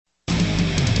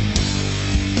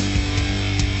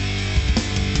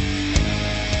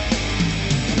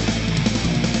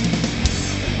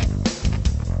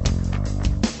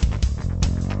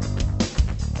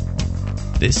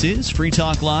This is Free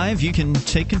Talk Live. You can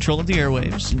take control of the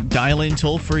airwaves and dial in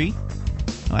toll-free.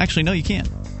 Oh, actually, no, you can't.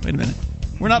 Wait a minute.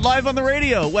 We're not live on the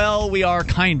radio. Well, we are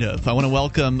kind of. I want to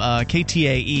welcome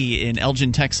KTAE in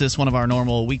Elgin, Texas, one of our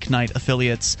normal weeknight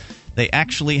affiliates. They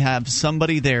actually have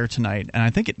somebody there tonight, and I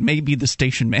think it may be the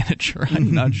station manager.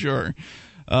 I'm not sure.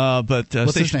 But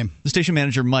what's his name? The station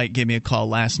manager, Mike, gave me a call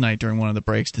last night during one of the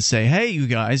breaks to say, hey, you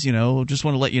guys, just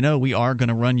want to let you know we are going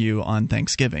to run you on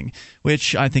Thanksgiving,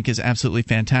 which I think is absolutely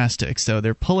fantastic. So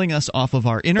they're pulling us off of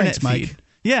our internet feed. Mike.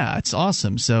 Yeah, it's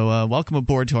awesome. So welcome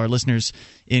aboard to our listeners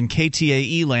in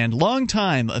KTAE land,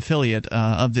 longtime affiliate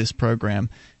of this program,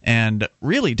 and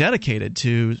really dedicated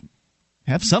to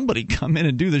have somebody come in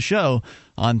and do the show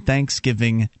on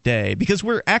Thanksgiving Day, because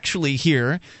we're actually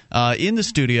here in the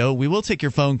studio. We will take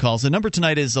your phone calls. The number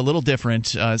tonight is a little different,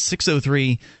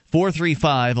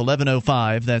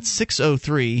 603-435-1105. That's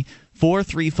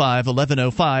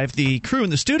 603-435-1105. The crew in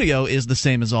the studio is the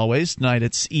same as always. Tonight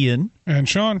it's Ian. And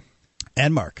Sean.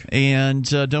 And Mark. And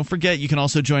don't forget, you can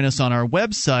also join us on our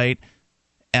website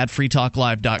at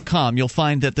freetalklive.com. You'll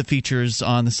find that the features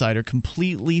on the site are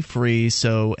completely free,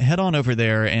 so head on over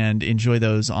there and enjoy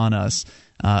those on us.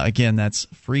 Again, that's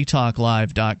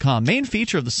freetalklive.com. Main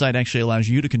feature of the site actually allows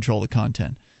you to control the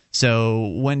content. So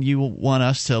when you want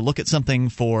us to look at something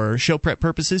for show prep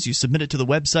purposes, you submit it to the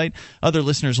website. Other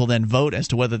listeners will then vote as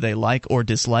to whether they like or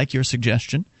dislike your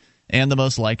suggestion. And the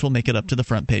most liked will make it up to the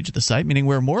front page of the site, meaning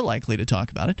we're more likely to talk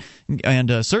about it.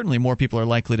 And certainly more people are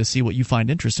likely to see what you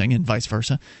find interesting, and vice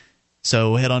versa.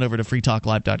 So head on over to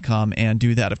freetalklive.com and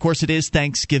do that. Of course, it is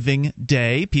Thanksgiving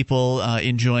Day. People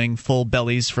enjoying full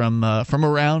bellies from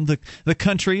around the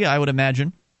country, I would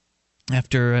imagine,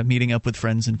 after meeting up with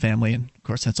friends and family. And, of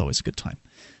course, that's always a good time.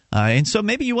 And so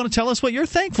maybe you want to tell us what you're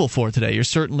thankful for today. You're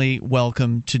certainly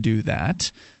welcome to do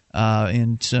that.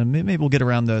 And maybe we'll get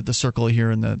around the circle here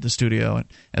in the studio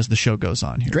as the show goes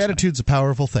on here. Gratitude's a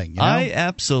powerful thing. I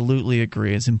absolutely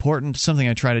agree. It's important. Something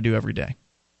I try to do every day.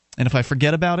 And if I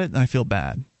forget about it, I feel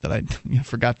bad that I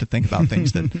forgot to think about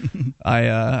things that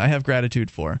I have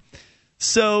gratitude for.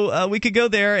 So we could go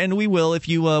there, and we will if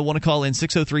you want to call in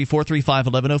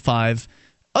 603-435-1105.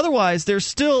 Otherwise, there's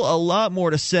still a lot more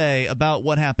to say about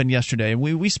what happened yesterday.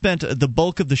 We spent the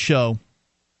bulk of the show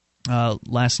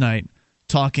last night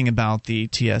talking about the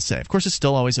TSA. Of course, it's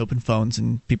still always open phones,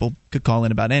 and people could call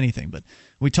in about anything. But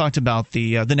we talked about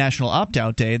the National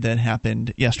Opt-Out Day that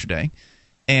happened yesterday.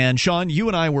 And, Sean, you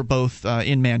and I were both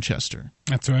in Manchester.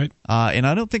 That's right. And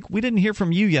I don't think we didn't hear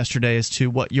from you yesterday as to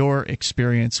what your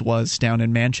experience was down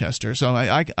in Manchester. So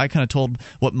I kind of told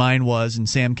what mine was, and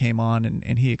Sam came on,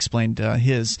 and he explained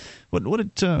his. What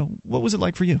was it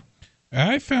like for you?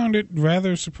 I found it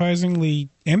rather surprisingly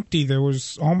empty. There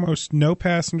was almost no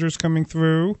passengers coming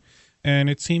through, and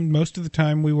it seemed most of the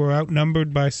time we were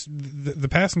outnumbered by the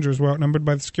passengers were outnumbered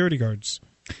by the security guards.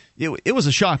 It was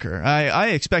a shocker. I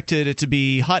expected it to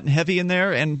be hot and heavy in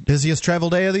there, and busiest travel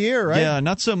day of the year, right? Yeah,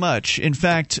 not so much. In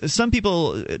fact, some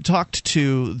people talked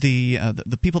to the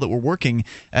people that were working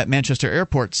at Manchester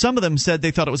Airport. Some of them said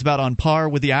they thought it was about on par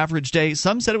with the average day.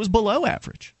 Some said it was below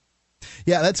average.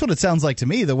 Yeah, that's what it sounds like to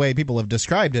me, the way people have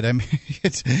described it. I mean,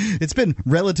 it's been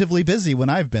relatively busy when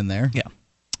I've been there. Yeah.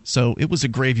 So it was a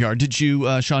graveyard. Did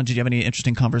you, Sean, did you have any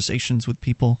interesting conversations with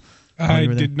people? I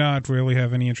did not really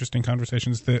have any interesting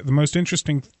conversations. The most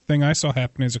interesting thing I saw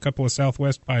happen is a couple of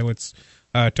Southwest pilots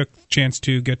took the chance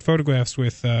to get photographs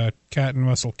with Kat and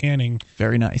Russell Canning.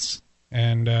 Very nice.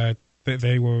 And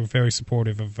they were very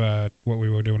supportive of what we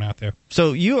were doing out there.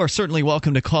 So you are certainly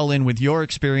welcome to call in with your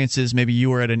experiences. Maybe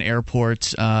you were at an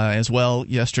airport as well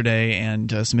yesterday,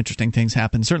 and some interesting things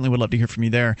happened. Certainly would love to hear from you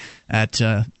there at,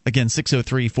 again,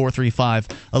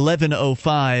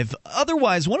 603-435-1105.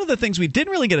 Otherwise, one of the things we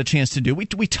didn't really get a chance to do, we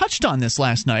touched on this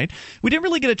last night, we didn't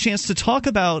really get a chance to talk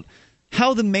about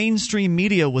how the mainstream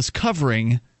media was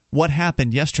covering what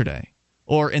happened yesterday.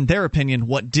 Or, in their opinion,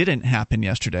 what didn't happen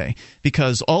yesterday.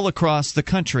 Because all across the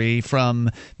country, from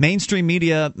mainstream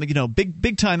media,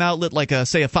 big time outlet like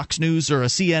say a Fox News or a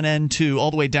CNN, to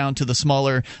all the way down to the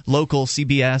smaller local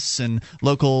CBS and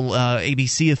local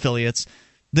ABC affiliates,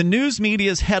 the news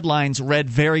media's headlines read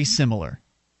very similar.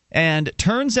 And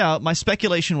turns out, my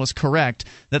speculation was correct,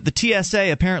 that the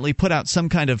TSA apparently put out some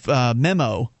kind of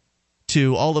memo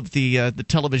to all of the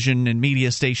television and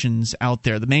media stations out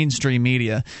there, the mainstream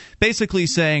media, basically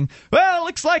saying, well,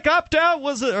 looks like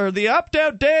the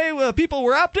opt-out day, people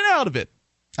were opting out of it.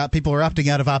 People are opting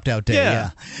out of opt-out day.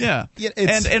 Yeah.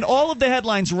 And all of the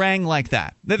headlines rang like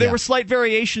that. There were slight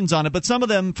variations on it, but some of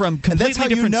them from completely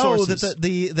different sources. And that's how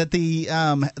you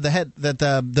know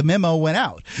that the memo went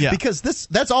out. Yeah. Because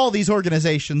that's all these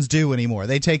organizations do anymore.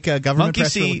 They take government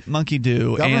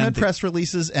press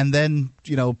releases and then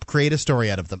create a story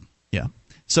out of them. Yeah.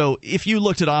 So if you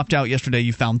looked at opt-out yesterday,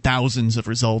 you found thousands of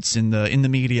results in the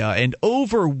media, and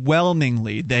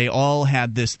overwhelmingly they all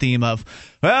had this theme of,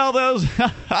 well, those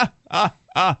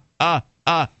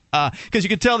because you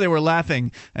could tell they were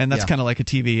laughing, and that's kind of like a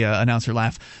TV announcer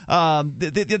laugh.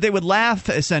 They would laugh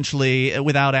essentially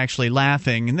without actually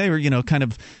laughing, and they were kind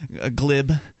of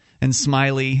glib and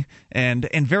smiley and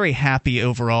very happy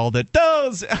overall that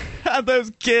those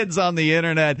kids on the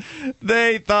internet,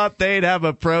 they thought they'd have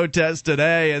a protest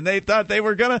today, and they thought they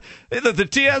were gonna. The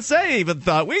TSA even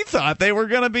thought they were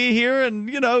gonna be here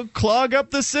and clog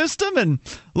up the system, and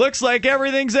looks like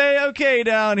everything's A-okay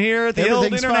down here at the old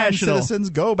International. Fine, citizens,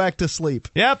 go back to sleep.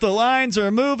 Yep, the lines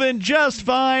are moving just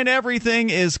fine. Everything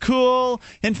is cool.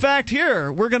 In fact,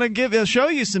 here we're gonna show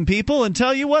you some people and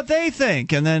tell you what they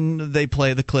think, and then they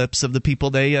play the clips of the people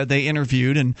they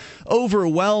interviewed, and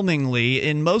overwhelmingly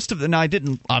in most of them. Now, I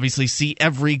didn't obviously see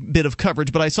every bit of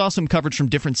coverage, but I saw some coverage from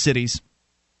different cities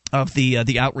of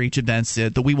the outreach events,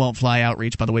 the We Won't Fly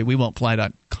outreach, by the way,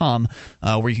 wewon'tfly.com,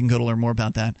 where you can go to learn more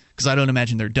about that, because I don't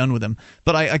imagine they're done with them.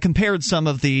 But I compared some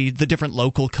of the different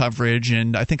local coverage,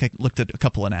 and I think I looked at a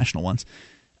couple of national ones.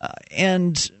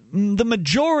 And the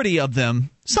majority of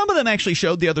them, some of them actually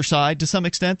showed the other side to some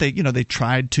extent. They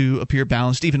tried to appear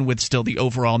balanced, even with still the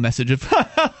overall message of "ha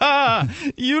ha ha,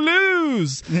 you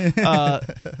lose."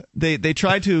 They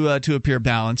tried to appear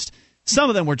balanced. Some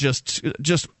of them were just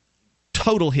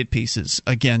total hit pieces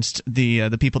against the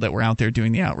people that were out there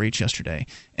doing the outreach yesterday,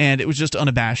 and it was just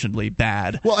unabashedly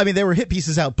bad. Well, I mean, there were hit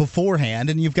pieces out beforehand,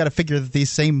 and you've got to figure that these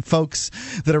same folks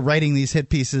that are writing these hit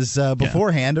pieces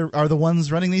beforehand are the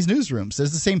ones running these newsrooms.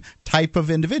 There's the same type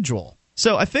of individual.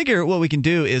 So I figure what we can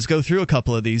do is go through a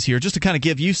couple of these here just to kind of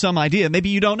give you some idea. Maybe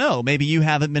you don't know. Maybe you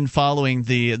haven't been following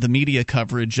the media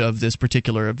coverage of this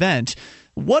particular event.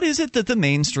 What is it that the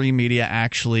mainstream media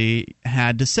actually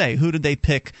had to say? Who did they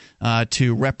pick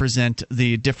to represent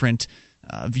the different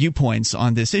viewpoints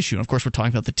on this issue? And of course, we're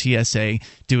talking about the TSA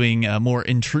doing more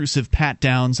intrusive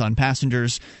pat-downs on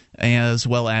passengers, as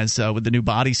well as with the new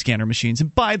body scanner machines.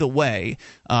 And by the way,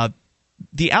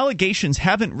 the allegations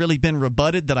haven't really been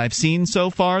rebutted that I've seen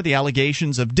so far. The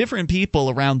allegations of different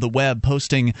people around the web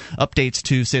posting updates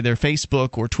to, say, their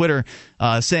Facebook or Twitter,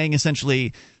 saying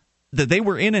essentially that they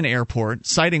were in an airport,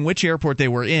 citing which airport they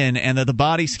were in, and that the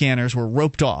body scanners were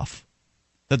roped off,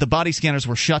 that the body scanners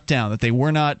were shut down, that they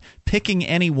were not picking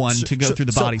anyone to go through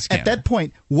the body scanner. At that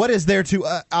point, what is there to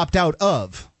opt out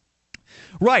of?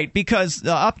 Right, because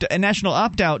National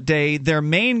Opt-Out Day, their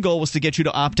main goal was to get you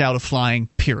to opt out of flying,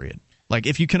 period. Like,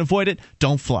 if you can avoid it,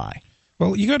 don't fly.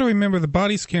 Well, you got to remember the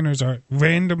body scanners are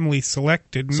randomly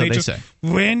selected, and so they just say.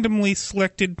 Randomly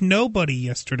selected nobody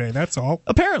yesterday. That's all.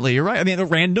 Apparently, you're right. I mean, a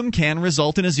random can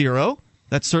result in a zero.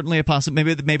 That's certainly a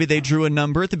possibility. Maybe they drew a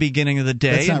number at the beginning of the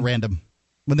day. That's not random.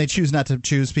 When they choose not to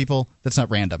choose people, that's not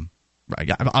random. Right.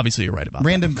 Obviously, you're right about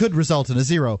random that. Could result in a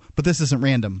zero, but this isn't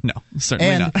random. No,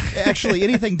 certainly not. And actually,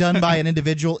 anything done by an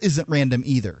individual isn't random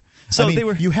either. So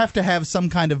you have to have some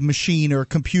kind of machine or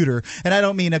computer, and I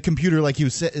don't mean a computer like you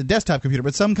said, a desktop computer,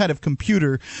 but some kind of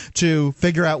computer to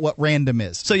figure out what random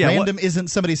is. So yeah, random isn't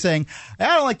somebody saying,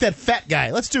 "I don't like that fat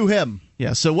guy. Let's do him."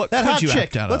 Yeah. So what that could hot you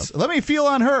chick, opt out of? Let me feel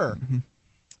on her. Mm-hmm.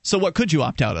 So what could you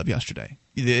opt out of yesterday?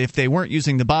 If they weren't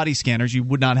using the body scanners, you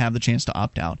would not have the chance to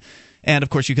opt out. And,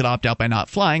 of course, you could opt out by not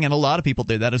flying, and a lot of people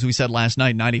did that. As we said last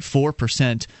night,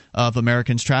 94% of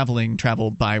Americans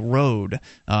traveled by road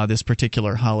this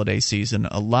particular holiday season.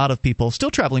 A lot of people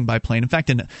still traveling by plane. In fact,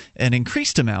 an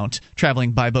increased amount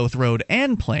traveling by both road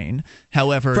and plane.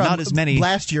 However, from not as many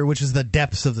last year, which is the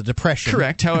depths of the Depression.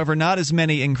 Correct. However, not as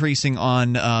many increasing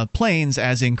on planes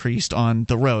as increased on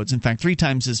the roads. In fact, 3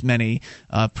 times as many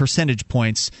percentage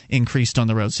points increased on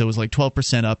the roads. So it was like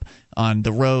 12% up on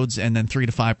the roads, and then 3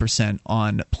 to 5%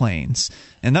 on planes.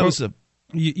 And that was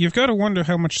you've got to wonder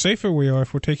how much safer we are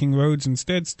if we're taking roads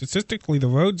instead. Statistically, the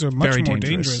roads are much more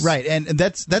dangerous. Right, and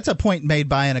that's a point made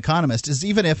by an economist. Is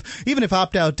even if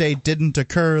opt-out day didn't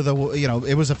occur,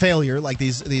 it was a failure, like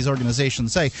these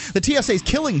organizations say. The TSA is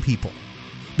killing people.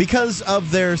 because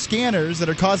of their scanners that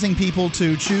are causing people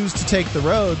to choose to take the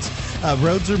roads.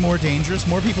 Roads are more dangerous.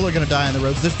 More people are going to die on the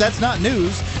roads. That's not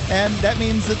news, and that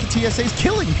means that the TSA is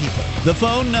killing people. The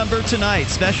phone number tonight,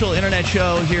 special internet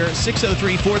show here,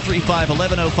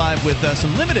 603-435-1105 with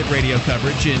some limited radio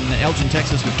coverage in Elgin,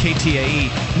 Texas with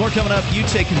KTAE. More coming up. You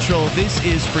take control. This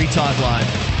is Free Talk Live.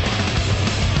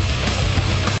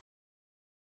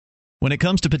 When it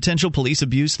comes to potential police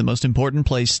abuse, the most important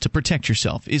place to protect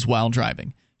yourself is while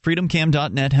driving.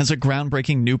 FreedomCam.net has a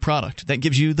groundbreaking new product that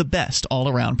gives you the best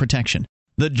all-around protection.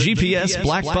 The GPS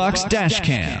Black Box Dash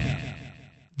Cam.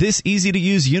 This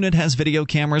easy-to-use unit has video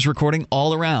cameras recording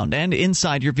all around and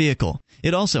inside your vehicle.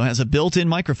 It also has a built-in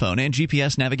microphone and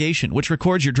GPS navigation, which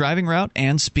records your driving route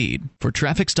and speed. For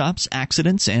traffic stops,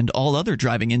 accidents, and all other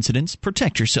driving incidents,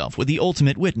 protect yourself with the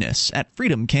ultimate witness at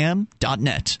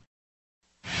FreedomCam.net.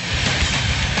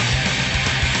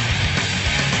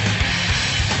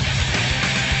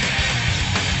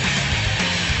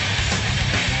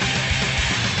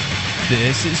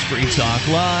 This is Free Talk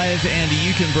Live, and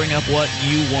you can bring up what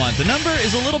you want. The number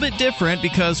is a little bit different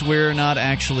because we're not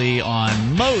actually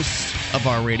on most of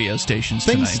our radio stations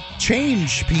tonight. Things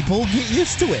change, people. Get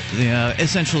used to it. Yeah,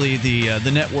 essentially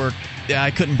the network,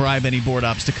 I couldn't bribe any board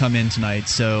ops to come in tonight,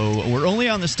 so we're only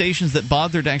on the stations that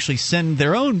bothered to actually send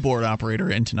their own board operator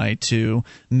in tonight to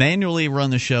manually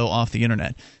run the show off the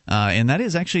internet. And that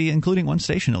is actually including one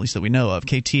station, at least that we know of,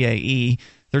 KTAE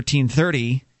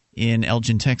 1330. In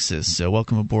Elgin, Texas. So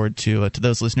welcome aboard to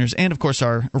those listeners. And, of course,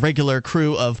 our regular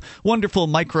crew of wonderful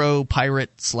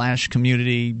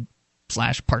micro-pirate/community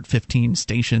 /Part 15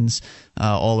 stations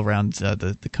all around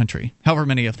the country. However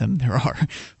many of them there are.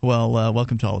 Well,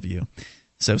 welcome to all of you.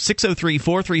 So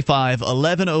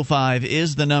 603-435-1105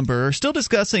 is the number. Still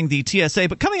discussing the TSA,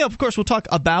 but coming up, of course, we'll talk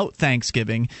about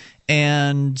Thanksgiving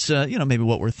and, maybe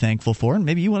what we're thankful for. And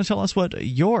maybe you want to tell us what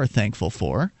you're thankful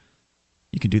for.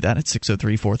 You can do that at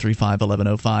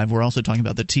 603-435-1105. We're also talking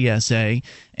about the TSA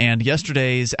and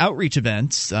yesterday's outreach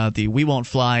events, the We Won't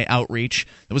Fly outreach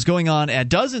that was going on at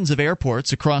dozens of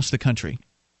airports across the country.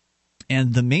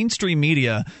 And the mainstream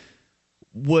media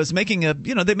was making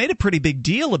they made a pretty big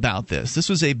deal about this. This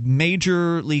was a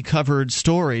majorly covered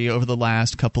story over the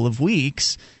last couple of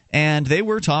weeks. And they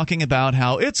were talking about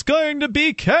how it's going to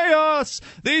be chaos.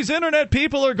 These internet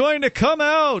people are going to come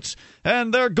out,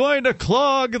 and they're going to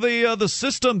clog the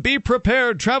system. Be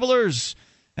prepared, travelers.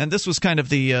 And this was kind of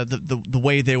the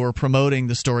way they were promoting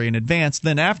the story in advance.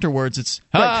 Then afterwards, it's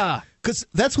because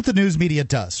that's what the news media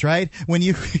does, right? When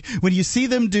you see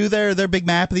them do their big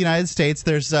map of the United States,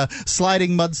 there's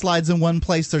sliding mudslides in one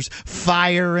place, there's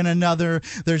fire in another,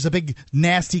 there's a big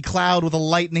nasty cloud with a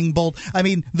lightning bolt. I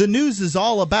mean, the news is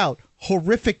all about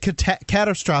horrific,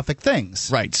 catastrophic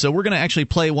things. Right. So we're going to actually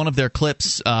play one of their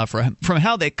clips from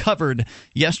how they covered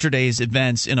yesterday's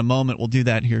events in a moment. We'll do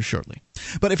that here shortly.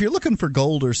 But if you're looking for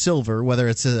gold or silver, whether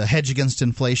it's a hedge against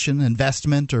inflation,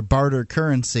 investment, or barter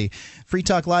currency, Free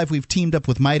Talk Live, we've teamed up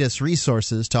with Midas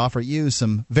Resources to offer you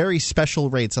some very special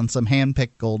rates on some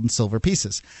hand-picked gold and silver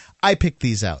pieces. I picked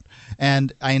these out,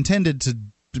 and I intended to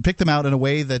pick them out in a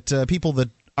way that people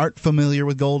that aren't familiar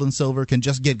with gold and silver can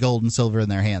just get gold and silver in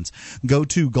their hands. Go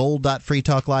to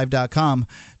gold.freetalklive.com.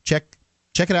 Check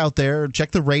it out there.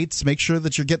 Check the rates. Make sure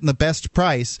that you're getting the best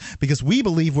price because we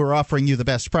believe we're offering you the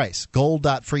best price.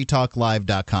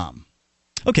 Gold.freetalklive.com.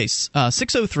 Okay,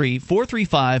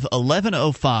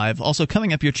 603-435-1105. Also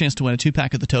coming up, your chance to win a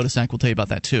 2-pack of the Totasack. We'll tell you about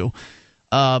that too.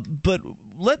 But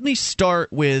let me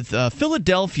start with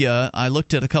Philadelphia. I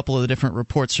looked at a couple of the different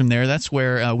reports from there. That's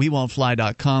where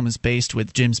WeWon'tFly.com is based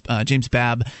with James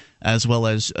Babb as well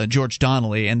as George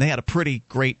Donnelly, and they had a pretty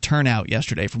great turnout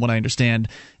yesterday, from what I understand.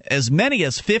 As many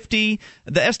as 50.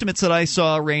 The estimates that I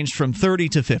saw ranged from 30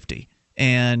 to 50.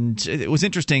 And it was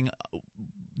interesting.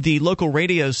 The local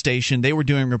radio station, they were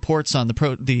doing reports on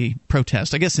the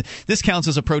protest. I guess this counts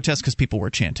as a protest because people were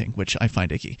chanting, which I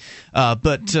find icky. So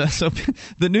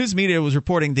the news media was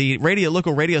reporting the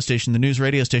local radio station, the news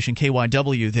radio station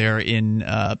KYW there in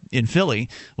Philly,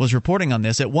 was reporting on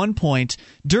this. At one point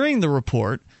during the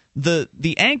report,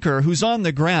 the anchor who's on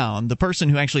the ground, the person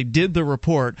who actually did the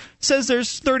report, says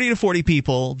there's 30 to 40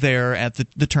 people there at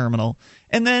the terminal.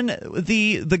 And then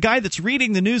the guy that's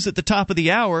reading the news at the top of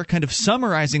the hour, kind of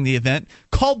summarizing the event,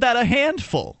 called that a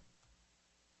handful.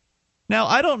 Now,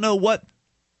 I don't know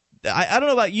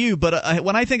about you, but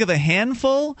when I think of a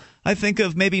handful, I think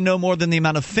of maybe no more than the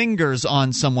amount of fingers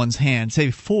on someone's hand,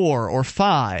 say 4 or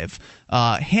 5.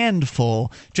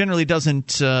 Handful generally doesn't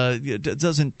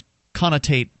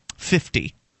connotate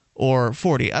 50. or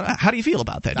 40. How do you feel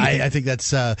about that? I think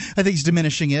that's. I think he's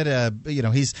diminishing it.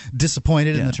 He's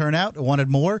disappointed in the turnout. Wanted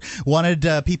more.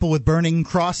 Wanted people with burning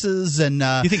crosses and.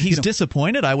 You think he's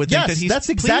disappointed? I would think that he's. That's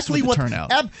exactly what.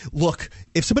 Turnout. Look,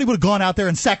 if somebody would have gone out there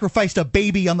and sacrificed a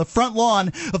baby on the front lawn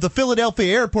of the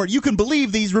Philadelphia airport, you can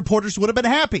believe these reporters would have been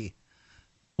happy.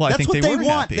 Well, that's what they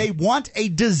want. Happy. They want a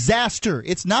disaster.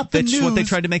 It's not the news. That's what they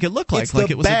tried to make it look like. It's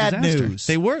like it was bad a disaster. News.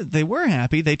 They were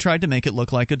happy. They tried to make it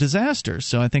look like a disaster.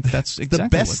 So I think that's exactly the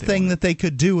best what they thing wanted. that they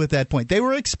could do at that point. They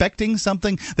were expecting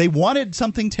something. They wanted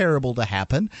something terrible to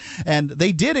happen, and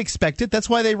they did expect it. That's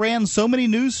why they ran so many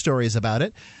news stories about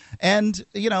it. And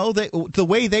the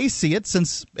way they see it,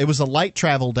 since it was a light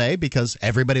travel day because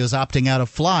everybody was opting out of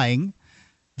flying,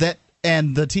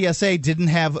 and the TSA didn't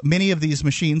have many of these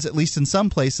machines, at least in some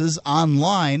places,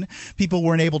 online. People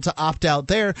weren't able to opt out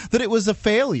there, that it was a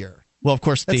failure. Well, of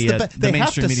course, they have to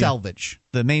media, salvage.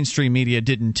 The mainstream media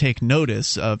didn't take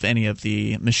notice of any of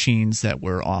the machines that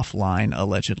were offline,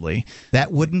 allegedly.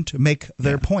 That wouldn't make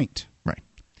their point. Right.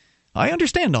 I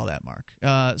understand all that, Mark.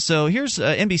 So here's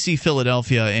NBC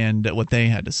Philadelphia and what they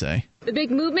had to say. The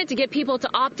big movement to get people to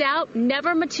opt out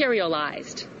never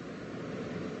materialized.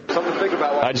 Something to think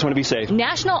about. I just want to be safe.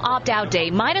 National Opt-Out Day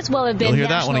might as well have been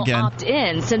National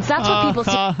Opt-In, since that's what people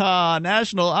say.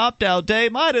 National Opt-Out Day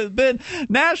might have been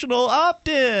National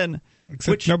Opt-In.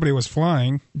 Except nobody was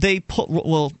flying.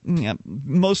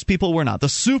 Most people were not. The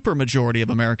supermajority of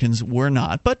Americans were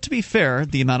not. But to be fair,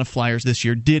 the amount of flyers this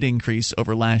year did increase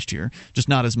over last year, just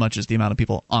not as much as the amount of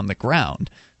people on the ground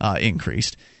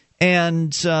increased.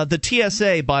 And the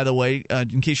TSA, by the way,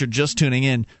 in case you're just tuning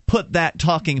in, put that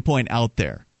talking point out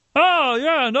there. Oh,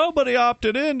 yeah, nobody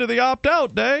opted into the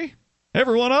opt-out day.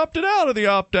 Everyone opted out of the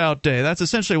opt-out day. That's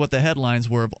essentially what the headlines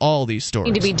were of all these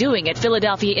stories. To be doing at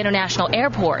Philadelphia International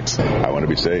Airport. I want to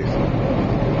be safe,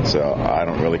 so I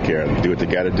don't really care. Do what they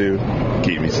got to do.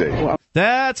 Keep me safe.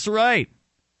 That's right.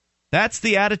 That's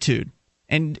the attitude.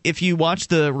 And if you watch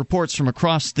the reports from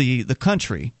across the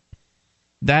country,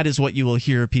 that is what you will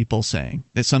hear people saying.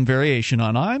 There's some variation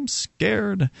on, I'm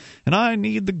scared, and I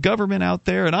need the government out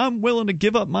there, and I'm willing to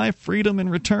give up my freedom in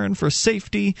return for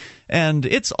safety, and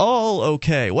it's all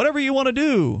okay. Whatever you want to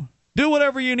do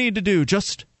whatever you need to do.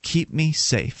 Just keep me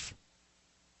safe.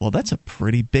 Well, that's a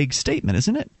pretty big statement,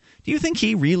 isn't it? Do you think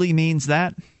he really means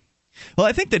that? Well,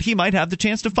 I think that he might have the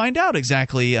chance to find out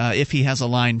exactly if he has a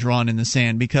line drawn in the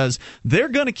sand, because they're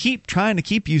going to keep trying to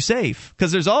keep you safe,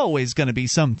 because there's always going to be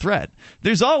some threat.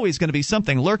 There's always going to be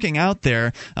something lurking out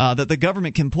there that the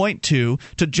government can point to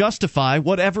justify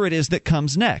whatever it is that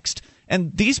comes next.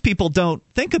 And these people don't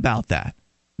think about that.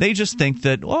 They just think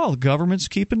that, the government's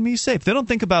keeping me safe. They don't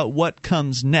think about what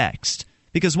comes next,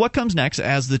 because what comes next,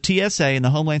 as the TSA and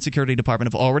the Homeland Security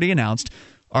Department have already announced,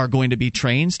 are going to be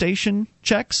train station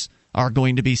checks, are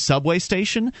going to be subway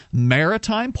station,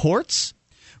 maritime ports.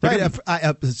 Right.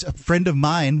 A friend of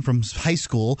mine from high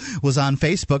school was on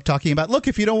Facebook talking about, look,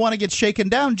 if you don't want to get shaken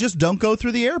down, just don't go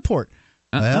through the airport.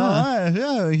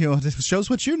 It shows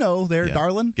what you know there,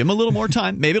 darling. Give them a little more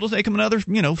time. Maybe it'll take them another,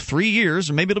 3 years,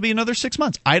 or maybe it'll be another 6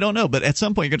 months. I don't know. But at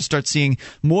some point, you're going to start seeing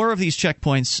more of these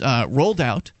checkpoints rolled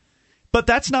out. But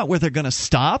that's not where they're going to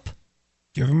stop.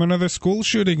 Give them another school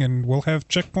shooting, and we'll have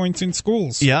checkpoints in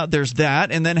schools. Yeah, there's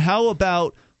that. And then how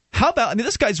about,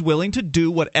 this guy's willing to do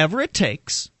whatever it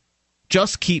takes.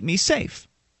 Just keep me safe.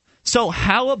 So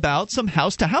how about some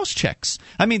house-to-house checks?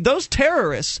 Those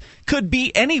terrorists could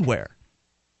be anywhere.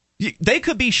 They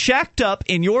could be shacked up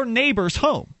in your neighbor's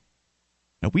home.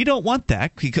 Now, we don't want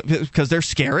that because they're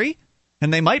scary.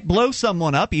 And they might blow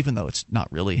someone up, even though it's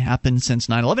not really happened since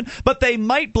 9/11. But they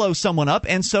might blow someone up,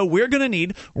 and so we're going to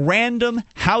need random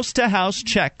house-to-house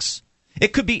checks. It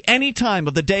could be any time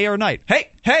of the day or night.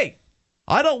 Hey,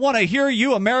 I don't want to hear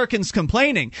you Americans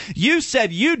complaining. You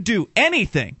said you'd do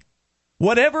anything.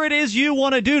 Whatever it is you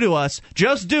want to do to us,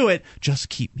 just do it. Just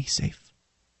keep me safe.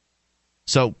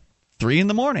 So, 3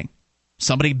 a.m,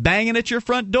 somebody banging at your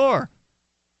front door.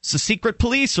 It's the secret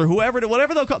police or whatever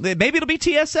they'll call it. Maybe it'll be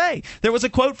TSA. There was a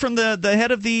quote from the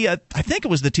head of the, I think it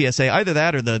was the TSA, either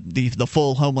that or the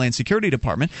full Homeland Security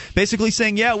Department, basically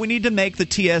saying, we need to make the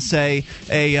TSA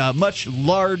a much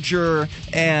larger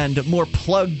and more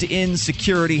plugged-in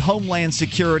Homeland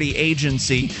Security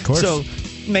agency. Of course. So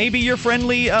maybe your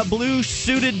friendly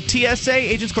blue-suited TSA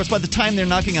agents, of course, by the time they're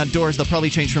knocking on doors, they'll probably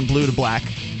change from blue to black.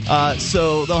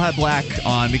 So they'll have black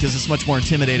on because it's much more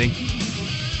intimidating.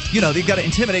 They've got to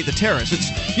intimidate the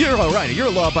terrorists. You're all right. You're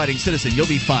a law-abiding citizen. You'll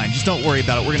be fine. Just don't worry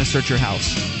about it. We're going to search your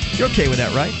house. You're okay with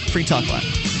that, right? Free Talk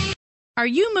Live. Are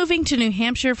you moving to New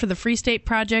Hampshire for the Free State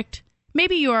Project?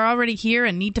 Maybe you are already here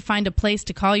and need to find a place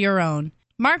to call your own.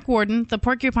 Mark Warden, the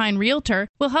Porcupine Realtor,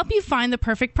 will help you find the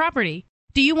perfect property.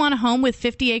 Do you want a home with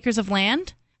 50 acres of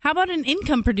land? How about an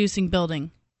income-producing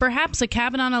building? Perhaps a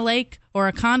cabin on a lake or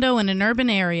a condo in an urban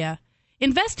area.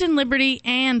 Invest in liberty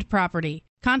and property.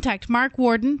 Contact Mark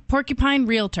Warden, Porcupine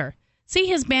Realtor. See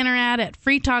his banner ad at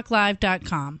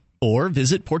freetalklive.com. Or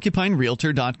visit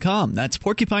porcupinerealtor.com. That's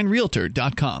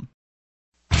porcupinerealtor.com.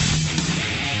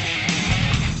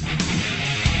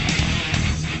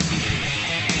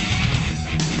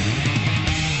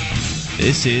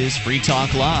 This is Free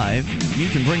Talk Live. You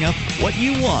can bring up what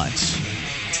you want.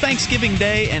 It's Thanksgiving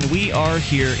Day, and we are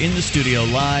here in the studio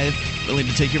live, willing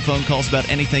to take your phone calls about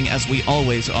anything, as we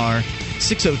always are.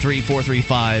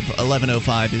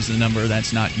 603-435-1105 is the number.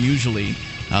 That's not usually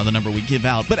the number we give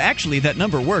out, but actually that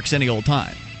number works any old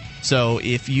time. So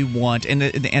if you want,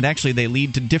 and actually they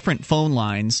lead to different phone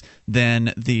lines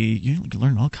than you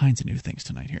learn all kinds of new things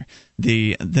tonight here.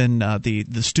 The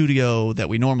studio that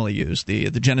we normally use, the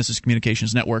Genesis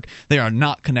Communications Network, they are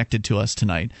not connected to us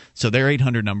tonight, so their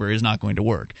 800 number is not going to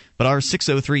work. But our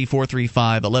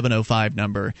 603-435-1105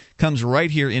 number comes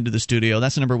right here into the studio.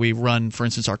 That's the number we run, for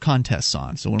instance, our contests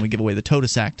on. So when we give away the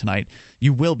Totus Act tonight,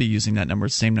 you will be using that number,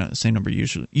 same number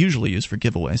usually used for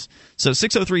giveaways. So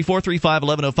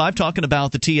 603-435-1105, talking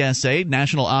about the TSA,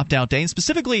 National Opt-Out Day, and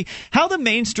specifically how the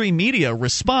mainstream media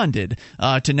responded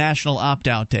to National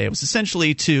Opt-Out Day. It was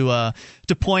essentially to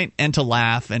point and to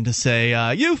laugh and to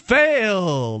say, you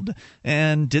failed!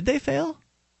 And did they fail?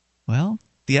 Well,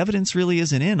 the evidence really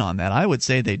isn't in on that. I would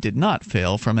say they did not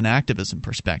fail from an activism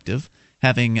perspective,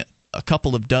 having a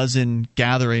couple of dozen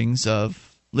gatherings of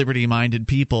liberty-minded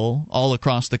people all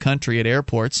across the country at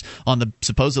airports on the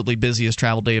supposedly busiest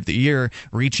travel day of the year,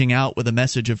 reaching out with a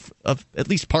message of at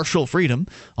least partial freedom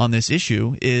on this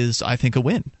issue is, I think, a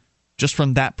win, just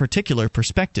from that particular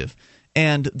perspective.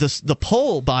 And the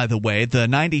poll, by the way, the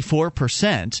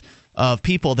 94% of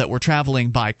people that were traveling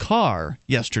by car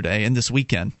yesterday and this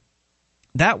weekend,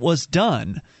 that was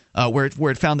done where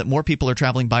it found that more people are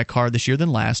traveling by car this year than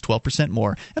last, 12%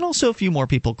 more, and also a few more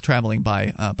people traveling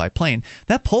by plane.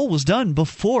 That poll was done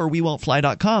before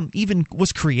WeWon'tFly.com even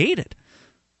was created.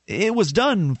 It was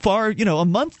done a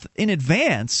month in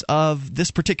advance of this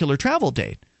particular travel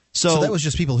date. So that was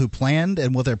just people who planned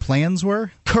and what their plans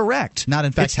were? Correct. Not,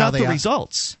 in fact, it's not the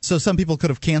results. So some people could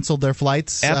have canceled their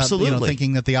flights, absolutely,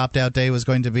 thinking that the opt-out day was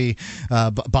going to be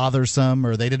bothersome,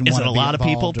 or they didn't want to be involved. Is it a lot of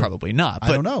people? Probably not.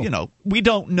 But, I don't know. We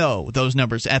don't know those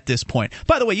numbers at this point.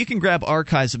 By the way, you can grab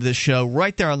archives of this show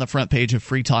right there on the front page of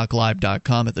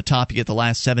freetalklive.com. At the top, you get the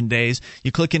last 7 days.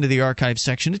 You click into the archive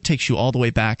section. It takes you all the way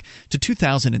back to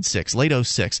 2006, late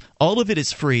 06. All of it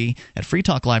is free at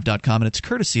freetalklive.com, and it's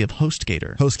courtesy of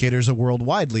HostGator. HostGator is a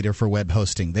worldwide leader for web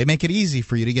hosting. They make it easy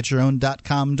for you to get your own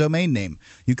 .com domain name.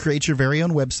 You create your very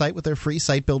own website with their free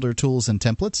site builder tools and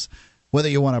templates. Whether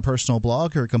you want a personal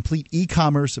blog or a complete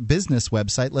e-commerce business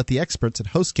website, let the experts at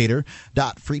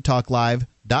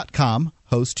hostgator.freetalklive.com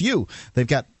host you. They've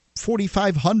got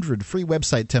 4,500 free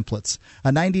website templates, a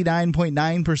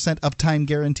 99.9% uptime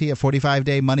guarantee, a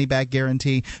 45-day money-back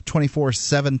guarantee,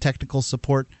 24/7 technical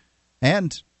support,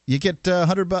 and you get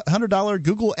 $100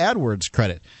 Google AdWords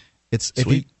credit. It's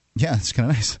sweet. It's kind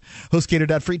of nice.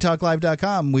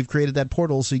 HostGator.freetalklive.com. We've created that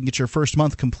portal so you can get your first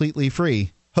month completely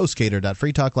free.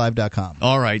 HostGator.freetalklive.com.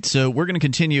 All right, so we're going to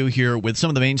continue here with some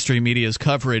of the mainstream media's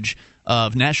coverage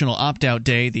of National Opt-Out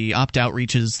Day, the opt-out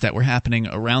reaches that were happening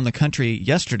around the country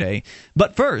yesterday.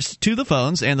 But first, to the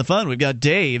phones and the fun. We've got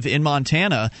Dave in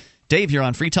Montana. Dave, you're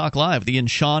on Free Talk Live, the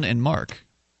Sean and Mark.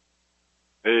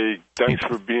 Hey, thanks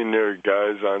for being there,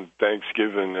 guys, on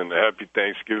Thanksgiving, and happy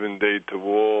Thanksgiving Day to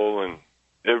all, and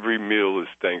every meal is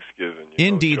Thanksgiving.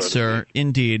 Indeed, sir,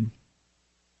 indeed.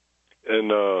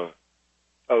 And I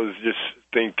was just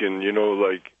thinking,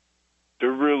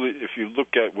 they're really, if you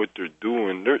look at what they're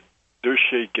doing, they're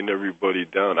shaking everybody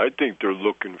down. I think they're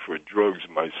looking for drugs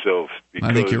myself.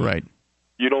 Because I think you're right.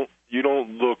 You don't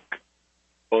look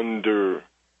under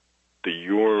the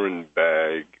urine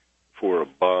bag for a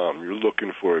bomb. You're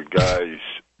looking for a guy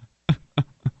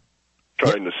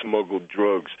trying to smuggle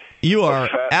drugs. You are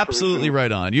absolutely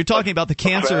right on. You're talking about the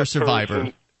cancer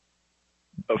survivor.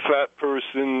 A fat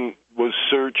person was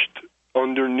searched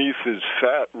underneath his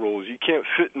fat rolls. You can't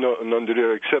fit nothing under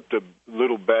there except a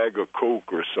little bag of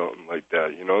Coke or something like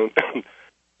that,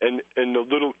 And the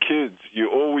little kids,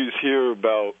 you always hear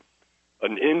about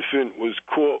an infant was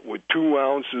caught with 2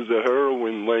 ounces of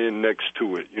heroin laying next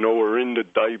to it, or in the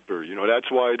diaper. That's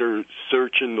why they're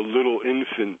searching the little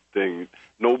infant thing.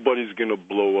 Nobody's going to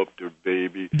blow up their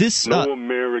baby. No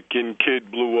American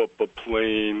kid blew up a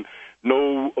plane.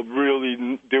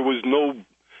 There was no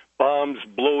bombs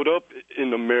blowed up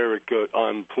in America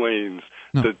on planes.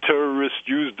 No. The terrorists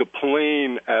used the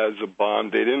plane as a bomb.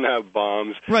 They didn't have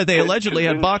bombs. Right, they allegedly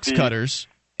had box cutters.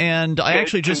 And I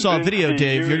actually just saw a video,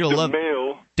 Dave. You're going to love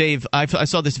Dave, I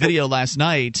saw this video last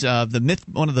night of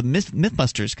one of the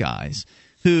Mythbusters guys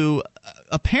who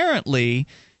apparently,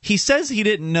 he says he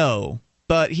didn't know,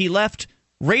 but he left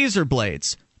razor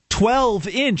blades,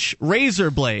 12-inch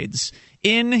razor blades,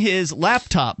 in his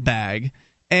laptop bag.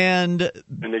 And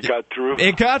it got through?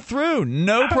 It got through,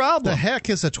 no problem. What the heck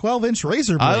is a 12-inch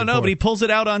razor blade? I don't know, but he pulls it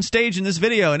out on stage in this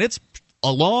video, and it's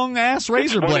a long-ass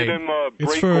razor blade.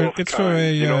 It's for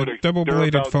a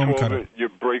double-bladed foam cutter. You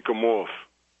break them off.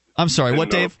 I'm sorry, what,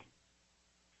 Dave?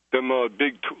 Them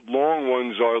big, long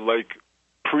ones are like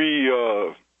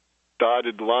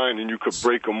pre-dotted line, and you could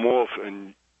break them off,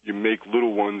 and you make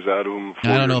little ones out of them.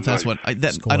 I don't know if that's what I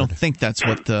don't think that's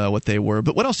what they were.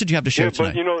 But what else did you have to share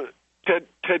tonight? But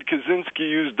Ted Kaczynski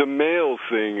used the mail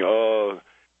thing.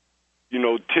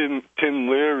 Tim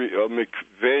Leary,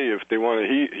 McVeigh, if they want to,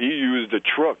 he used a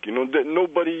truck. That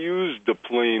nobody used the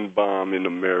plane bomb in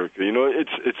America.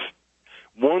 It's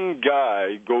one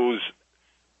guy goes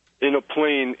in a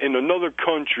plane in another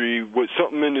country with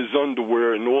something in his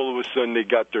underwear, and all of a sudden they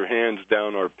got their hands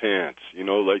down our pants.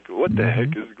 What the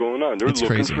heck is going on? They're looking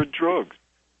crazy. For drugs.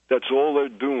 That's all they're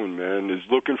doing, man, is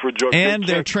looking for drugs. And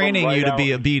they're training you to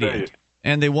be obedient.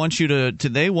 And they want you to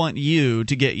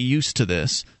get used to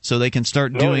this, so they can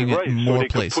start doing it in more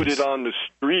places. Put it on the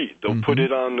street. They'll put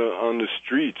it on the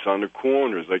streets, on the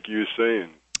corners, like you were saying.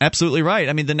 Absolutely right.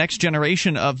 I mean, the next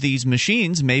generation of these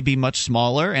machines may be much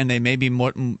smaller, and they may be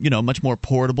more, much more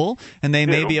portable, and they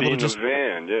may be able to just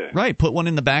put one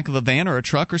in the back of a van or a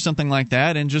truck or something like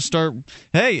that, and just start.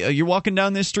 Hey, you're walking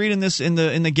down this street in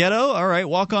the ghetto. All right,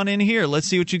 walk on in here. Let's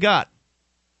see what you got.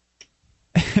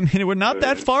 I mean, we're not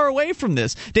that far away from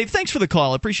this. Dave, thanks for the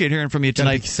call. I appreciate hearing from you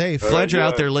tonight. Be safe. Glad you're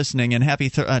out there listening, and happy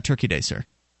Turkey Day, sir.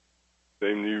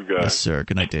 Same to you guys. Yes, sir.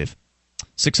 Good night, Dave.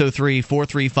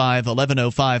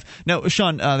 603-435-1105. Now,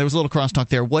 Sean, there was a little crosstalk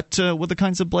there. What were the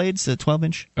kinds of blades, the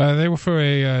 12-inch? They were for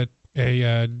a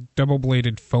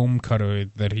double-bladed foam cutter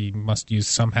that he must use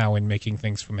somehow in making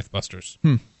things for Mythbusters.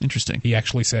 Interesting. He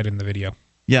actually said in the video.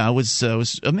 Yeah, it was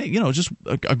just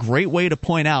a great way to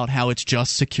point out how it's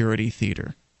just security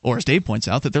theater. Or as Dave points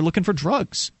out, that they're looking for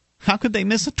drugs. How could they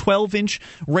miss a 12-inch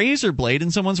razor blade in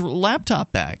someone's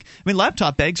laptop bag? I mean,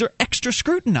 laptop bags are extra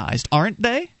scrutinized, aren't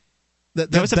they? You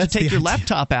always have to take your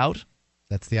laptop out.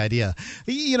 That's the idea.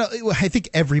 I think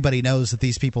everybody knows that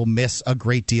these people miss a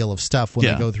great deal of stuff when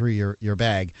they go through your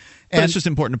bag. But it's just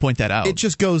important to point that out. It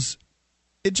just goes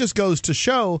to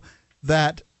show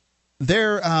that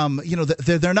they're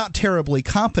not terribly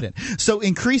competent. So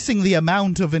increasing the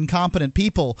amount of incompetent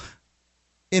people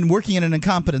in working in an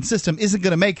incompetent system isn't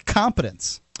going to make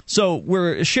competence. So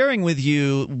we're sharing with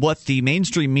you what the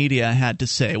mainstream media had to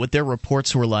say, what their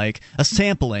reports were like, a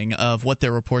sampling of what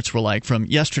their reports were like from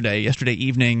yesterday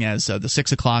evening as the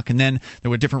 6 o'clock, and then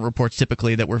there were different reports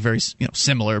typically that were very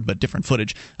similar but different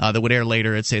footage that would air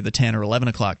later at, say, the 10 or 11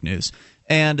 o'clock news.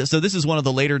 And so this is one of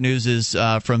the later newses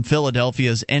from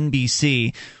Philadelphia's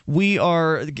NBC. We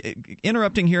are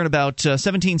interrupting here in about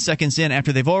 17 seconds in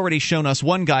after they've already shown us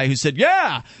one guy who said,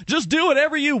 yeah, just do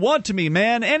whatever you want to me,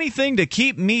 man. Anything to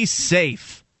keep me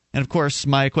safe. And, of course,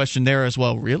 my question there as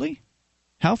well, really?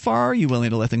 How far are you willing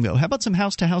to let them go? How about some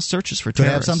house-to-house searches for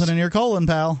terrorists? Could have something in your colon,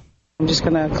 pal. I'm just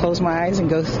going to close my eyes and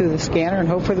go through the scanner and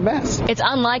hope for the best. It's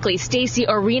unlikely Stacey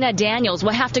Arena Daniels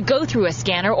will have to go through a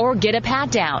scanner or get a pat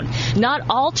down. Not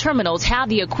all terminals have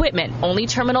the equipment. Only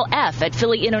Terminal F at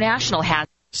Philly International has.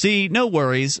 See, no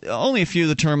worries. Only a few of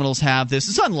the terminals have this.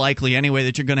 It's unlikely anyway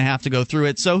that you're going to have to go through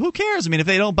it. So who cares? I mean, if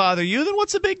they don't bother you, then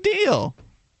what's the big deal?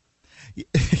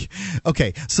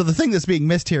 Okay, so the thing that's being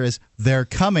missed here is they're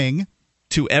coming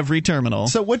to every terminal.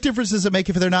 So what difference does it make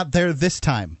if they're not there this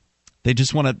time? They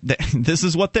just want to. This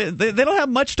is what they don't have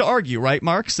much to argue, right,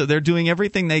 Mark? So they're doing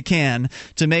everything they can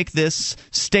to make this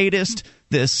statist,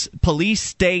 this police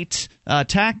state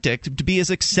tactic to be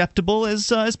as acceptable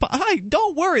as Hi,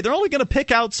 don't worry, they're only going to pick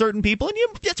out certain people, and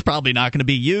it's probably not going to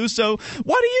be you. So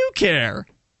why do you care?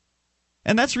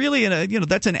 And that's really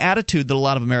that's an attitude that a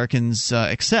lot of Americans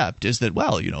accept, is that,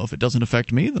 well, if it doesn't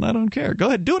affect me, then I don't care. Go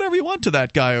ahead, do whatever you want to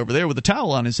that guy over there with a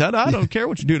towel on his head. I don't care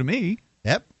what you do to me.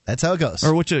 Yep. That's how it goes.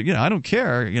 Or I don't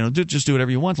care. Just do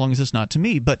whatever you want as long as it's not to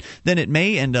me. But then it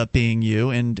may end up being you,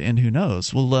 and who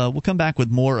knows? We'll come back with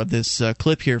more of this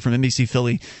clip here from NBC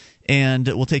Philly, and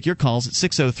we'll take your calls at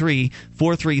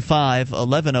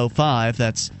 603-435-1105.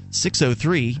 That's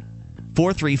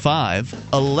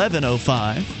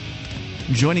 603-435-1105.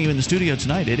 Joining you in the studio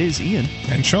tonight, it is Ian.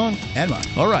 And Sean. And Mark.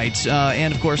 All right.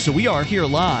 And, of course, so we are here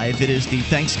live. It is the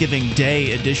Thanksgiving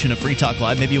Day edition of Free Talk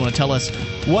Live. Maybe you want to tell us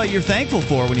what you're thankful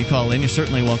for when you call in. You're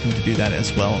certainly welcome to do that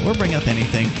as well. Or bring up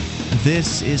anything.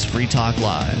 This is Free Talk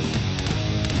Live.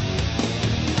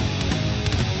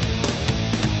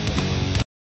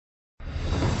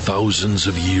 Thousands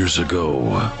of years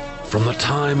ago, from the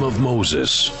time of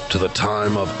Moses to the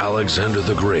time of Alexander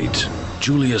the Great,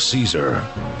 Julius Caesar,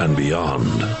 and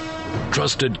beyond,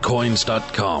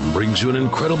 TrustedCoins.com brings you an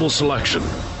incredible selection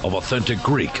of authentic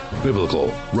Greek,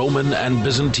 Biblical, Roman, and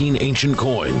Byzantine ancient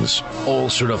coins, all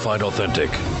certified authentic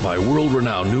by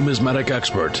world-renowned numismatic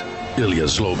expert Ilya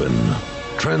Zlobin.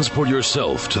 Transport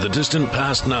yourself to the distant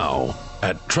past now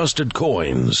at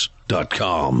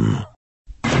TrustedCoins.com.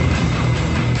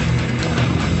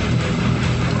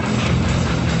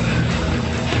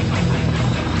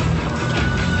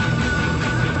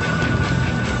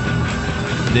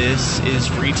 This is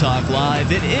Free Talk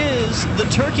Live. It is the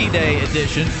Turkey Day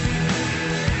edition.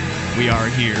 We are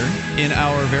here in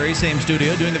our very same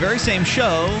studio doing the very same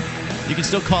show. You can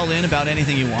still call in about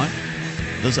anything you want.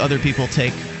 Those other people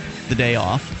take the day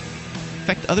off. In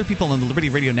fact, other people on the Liberty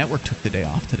Radio Network took the day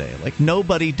off today. Like,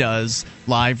 nobody does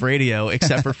live radio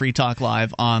except for Free Talk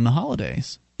Live on the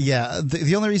holidays. Yeah,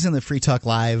 the only reason that Free Talk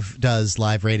Live does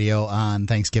live radio on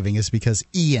Thanksgiving is because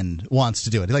Ian wants to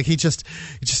do it. Like, he just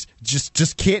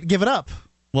can't give it up.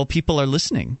 Well, people are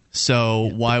listening,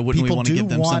 so why wouldn't we want to give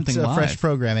them something live? Fresh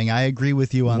programming. I agree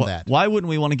with you on that. Why wouldn't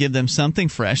we want to give them something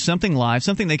fresh, something live,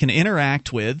 something they can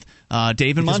interact with?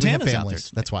 Dave in Montana's out there.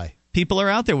 That's why. People are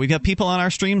out there. We've got people on our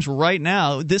streams right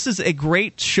now. This is a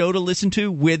great show to listen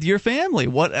to with your family.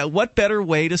 What better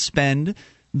way to spend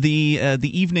the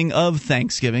evening of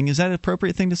Thanksgiving? Is that an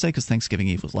appropriate thing to say? Because Thanksgiving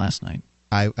Eve was last night.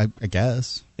 I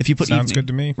guess. If you put Sounds good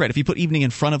to me. Right. If you put evening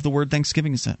in front of the word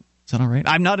Thanksgiving, is that all right?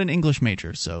 I'm not an English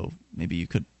major, so maybe you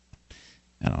could.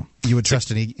 I don't know. You would trust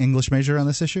an English major on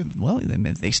this issue? Well,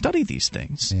 they study these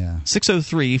things. Yeah.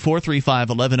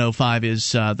 603-435-1105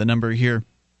 is the number here.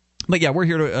 But yeah, we're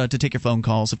here to take your phone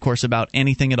calls, of course, about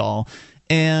anything at all.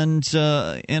 And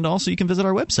also you can visit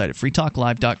our website at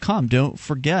freetalklive.com. Don't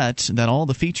forget that all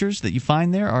the features that you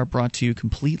find there are brought to you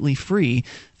completely free.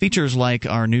 Features like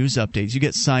our news updates. You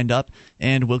get signed up,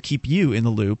 and we'll keep you in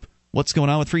the loop. What's going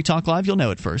on with Free Talk Live? You'll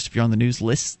know it first. If you're on the news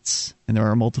lists, and there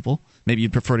are multiple, maybe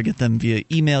you'd prefer to get them via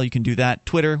email, you can do that.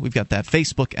 Twitter, we've got that.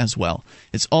 Facebook as well.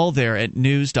 It's all there at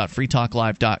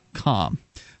news.freetalklive.com.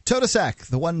 Totasac,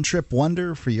 the one-trip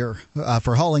wonder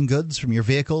for hauling goods from your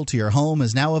vehicle to your home,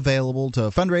 is now available to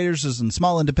fundraisers and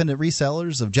small independent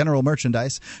resellers of general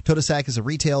merchandise. Totasac is a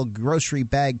retail grocery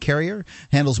bag carrier,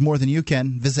 handles more than you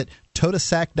can. Visit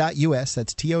totasac.us.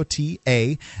 That's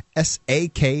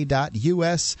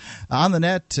TOTASAK.us on the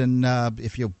net, and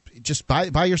if you just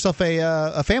buy yourself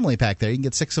a family pack there, you can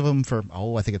get 6 of them for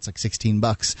I think it's like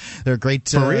 $16. They're great.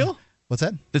 For real? What's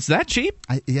that? It's that cheap?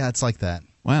 Yeah, it's like that.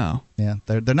 Wow. Yeah,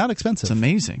 they're not expensive. It's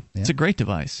amazing. Yeah. It's a great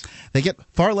device. They get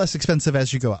far less expensive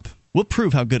as you go up. We'll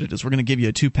prove how good it is. We're going to give you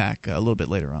a 2-pack a little bit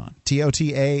later on.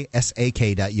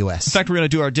 TOTASAK.us. In fact, we're going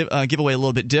to do our giveaway a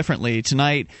little bit differently.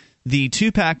 Tonight, the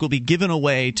 2-pack will be given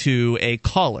away to a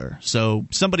caller. So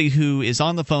somebody who is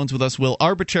on the phones with us will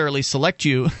arbitrarily select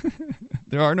you.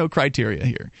 There are no criteria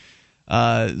here.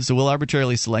 So we'll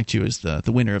arbitrarily select you as the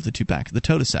winner of the 2-pack, the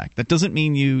Totasac. That doesn't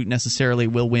mean you necessarily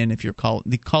will win if you're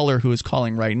the caller who is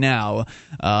calling right now.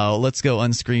 Let's go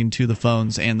unscreened to the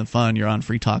phones and the fun. You're on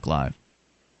Free Talk Live.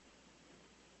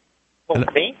 Oh,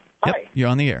 me? Hi. Yep, you're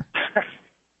on the air.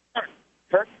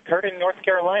 Kurt in North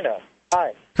Carolina.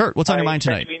 Hi. Kurt, what's on your mind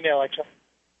tonight? Email. I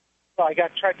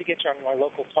tried to get you on my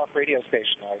local talk radio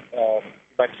station. You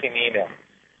might have seen the email.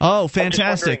 Oh,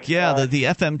 fantastic. Yeah, the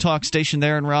FM talk station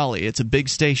there in Raleigh. It's a big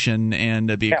station, and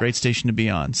it'd be a great station to be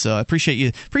on. So I appreciate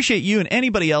you and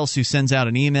anybody else who sends out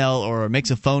an email or makes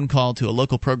a phone call to a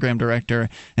local program director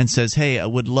and says, hey, I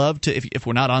would love to, if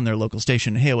we're not on their local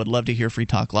station, hey, I would love to hear Free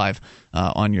Talk Live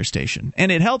on your station.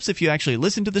 And it helps if you actually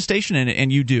listen to the station,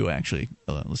 and you do actually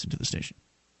listen to the station.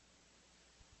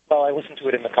 Well, I listen to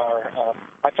it in the car.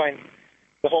 I find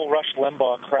the whole Rush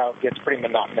Limbaugh crowd gets pretty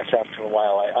monotonous after a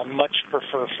while. I much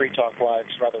prefer Free Talk Live's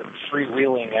rather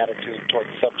freewheeling attitude toward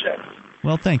the subject.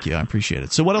 Well, thank you. I appreciate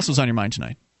it. So what else was on your mind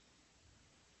tonight?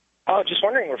 Just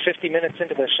wondering, we're 50 minutes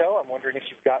into the show. I'm wondering if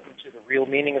you've gotten to the real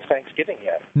meaning of Thanksgiving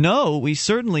yet. No, we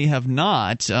certainly have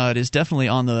not. It is definitely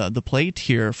on the plate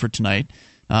here for tonight.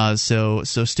 So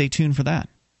stay tuned for that.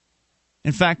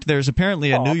 In fact, there's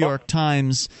apparently a New York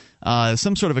Times,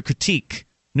 some sort of a critique.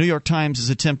 New York Times is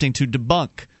attempting to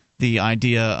debunk the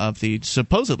idea of the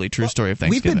supposedly true story of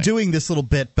Thanksgiving. We've been doing this little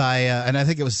bit by, and I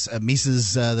think it was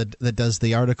Mises that does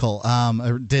the article. I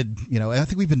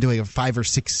think we've been doing it 5 or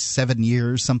 6, 7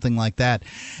 years, something like that.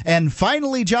 And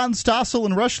finally, John Stossel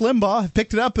and Rush Limbaugh have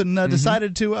picked it up and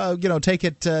decided to, take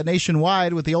it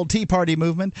nationwide with the old Tea Party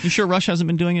movement. You sure Rush hasn't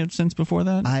been doing it since before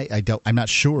that? I'm not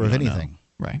sure of anything. Know.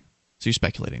 Right. So you're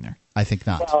speculating there. I think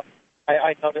not. Well,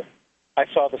 I noticed. I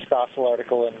saw the Stossel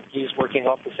article, and he's working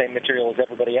off the same material as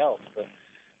everybody else.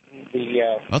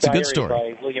 That's a good story.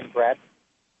 By William Brad.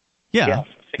 Yeah.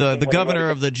 The governor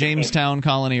of the Jamestown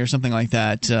colony or something like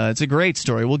that. It's a great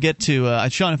story. We'll get to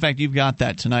Sean, in fact, you've got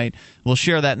that tonight. We'll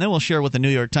share that, and then we'll share what the New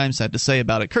York Times had to say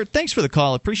about it. Kurt, thanks for the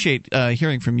call. Appreciate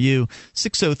hearing from you.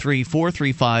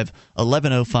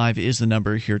 603-435-1105 is the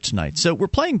number here tonight. So we're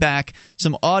playing back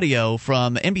some audio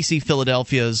from NBC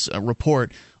Philadelphia's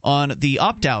report on the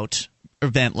opt-out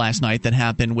event last night that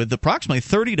happened with approximately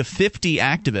 30 to 50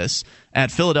 activists at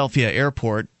Philadelphia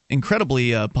Airport.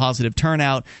 Incredibly positive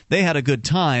turnout. They had a good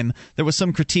time. There was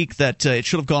some critique that it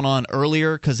should have gone on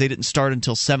earlier because they didn't start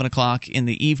until 7 o'clock in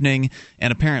the evening,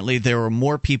 and apparently there were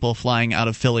more people flying out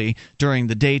of Philly during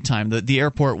the daytime. The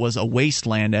airport was a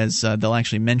wasteland, as they'll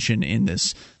actually mention in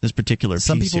this particular piece.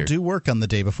 Some people here. do work on the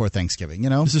day before Thanksgiving,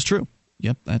 This is true.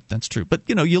 Yep, that's true. But,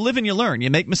 you live and you learn. You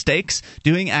make mistakes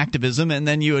doing activism, and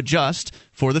then you adjust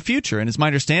for the future. And it's my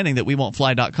understanding that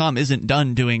WeWon'tFly.com isn't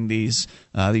done doing these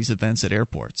events at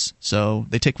airports. So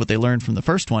they take what they learned from the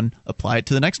first one, apply it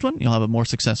to the next one, you'll have a more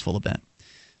successful event.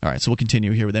 All right, so we'll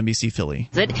continue here with NBC Philly.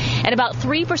 And about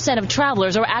 3% of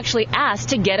travelers are actually asked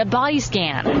to get a body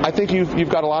scan. I think you've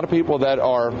got a lot of people that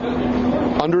are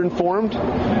underinformed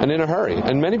and in a hurry.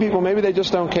 And many people, maybe they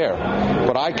just don't care.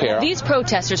 But I care. These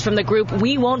protesters from the group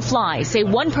We Won't Fly say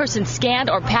one person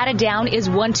scanned or patted down is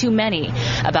one too many.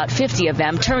 About 50 of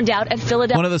them turned out at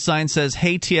Philadelphia. One of the signs says,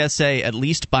 "Hey, TSA, at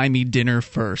least buy me dinner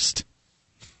first."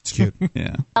 It's cute.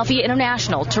 Yeah. Philadelphia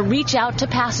International to reach out to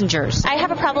passengers. I have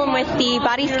a problem with the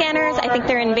body scanners. I think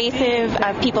they're invasive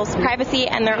of people's privacy,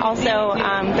 and they're also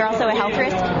a health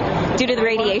risk due to the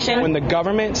radiation. When the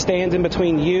government stands in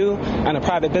between you and a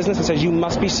private business and says you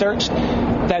must be searched,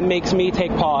 that makes me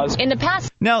take pause. In the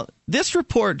past. Now, this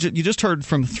report, you just heard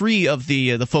from 3 of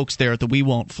the folks there at the We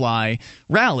Won't Fly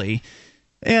rally.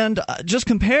 And just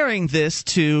comparing this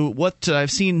to what I've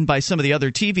seen by some of the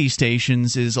other TV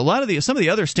stations is some of the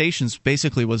other stations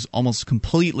basically was almost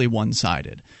completely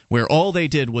one-sided, where all they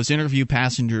did was interview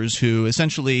passengers who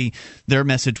essentially their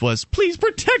message was, "Please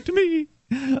protect me.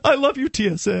 I love you,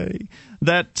 TSA."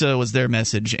 That was their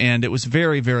message, and it was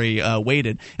very, very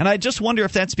weighted. And I just wonder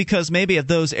if that's because maybe at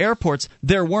those airports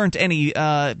there weren't any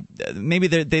maybe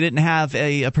they didn't have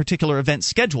a particular event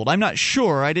scheduled. I'm not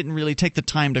sure. I didn't really take the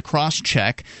time to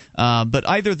cross-check. But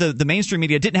either the mainstream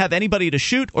media didn't have anybody to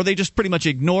shoot, or they just pretty much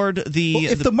ignored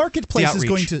if the marketplace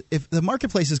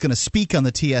is going to speak on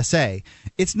the TSA,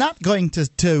 it's not going to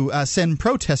send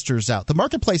protesters out. The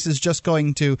marketplace is just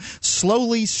going to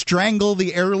slowly strangle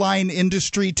the airline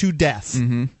industry to death.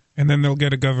 Mm-hmm. And then they'll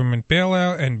get a government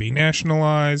bailout and be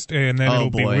nationalized, and then it'll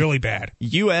be really bad.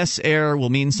 U.S. Air will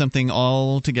mean something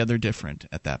altogether different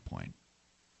at that point.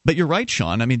 But you're right,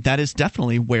 Sean. I mean, that is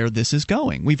definitely where this is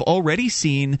going. We've already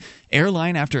seen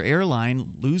airline after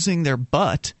airline losing their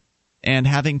butt and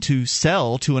having to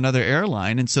sell to another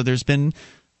airline, and so there's been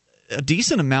a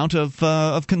decent amount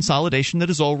of consolidation that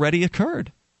has already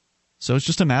occurred. So it's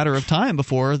just a matter of time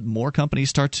before more companies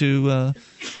start to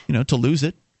lose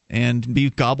it and be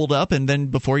gobbled up, and then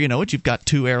before you know it, you've got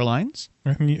 2 airlines.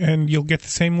 And you'll get the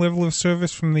same level of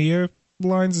service from the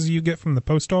airlines as you get from the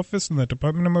post office and the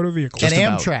Department of Motor Vehicles. And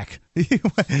Amtrak.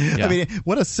 I mean,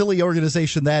 what a silly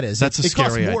organization that is. That's a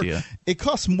scary idea. It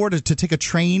costs more to take a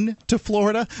train to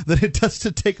Florida than it does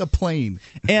to take a plane.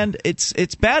 And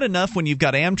it's bad enough when you've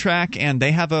got Amtrak and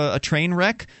they have a train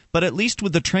wreck, but at least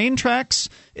with the train tracks,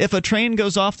 if a train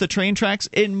goes off the train tracks,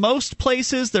 in most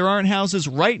places there aren't houses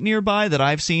right nearby that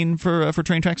I've seen for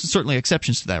train tracks. There's certainly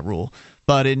exceptions to that rule.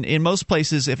 But in most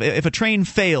places, if a train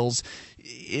fails,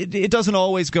 it doesn't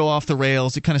always go off the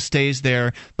rails. It kind of stays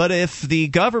there. But if the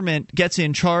government gets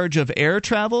in charge of air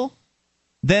travel,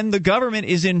 then the government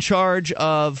is in charge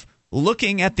of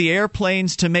looking at the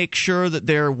airplanes to make sure that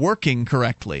they're working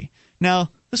correctly.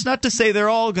 Now, that's not to say they're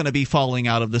all going to be falling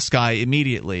out of the sky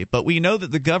immediately, but we know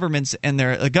that the government and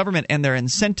their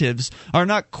incentives are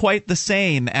not quite the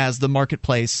same as the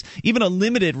marketplace. Even a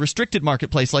limited, restricted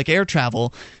marketplace like air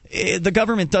travel, the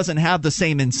government doesn't have the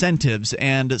same incentives,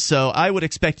 and so I would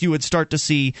expect you would start to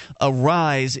see a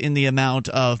rise in the amount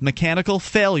of mechanical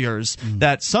failures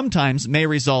that sometimes may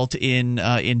result in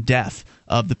death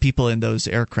of the people in those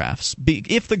aircrafts.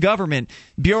 If the government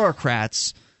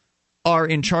bureaucrats are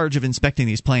in charge of inspecting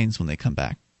these planes when they come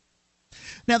back.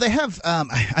 Now they have.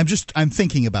 I'm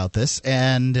thinking about this,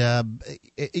 and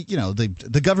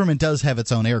the government does have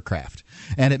its own aircraft,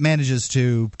 and it manages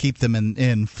to keep them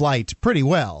in flight pretty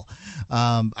well.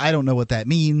 I don't know what that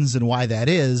means and why that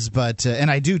is, but and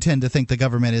I do tend to think the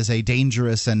government is a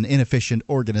dangerous and inefficient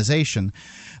organization.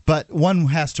 But one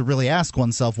has to really ask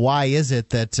oneself, why is it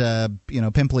that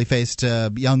pimply-faced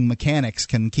young mechanics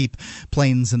can keep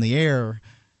planes in the air?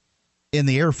 In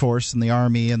the Air Force and the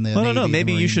Army and the Navy. I don't know.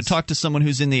 Maybe you should talk to someone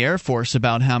who's in the Air Force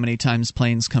about how many times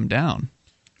planes come down.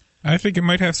 I think it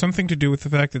might have something to do with the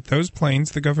fact that those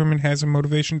planes the government has a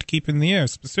motivation to keep in the air.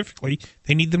 Specifically,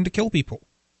 they need them to kill people.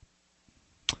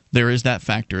 There is that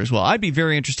factor as well. I'd be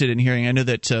very interested in hearing. I know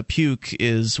that Puke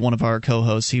is one of our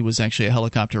co-hosts. He was actually a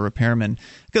helicopter repairman.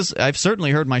 Because I've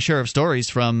certainly heard my share of stories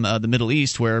from the Middle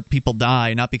East where people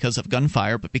die not because of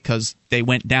gunfire, but because they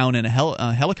went down in a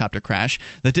helicopter crash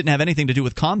that didn't have anything to do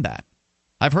with combat.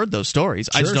 I've heard those stories.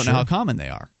 I just don't know how common they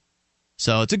are.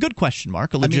 So it's a good question,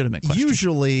 Mark, a legitimate question.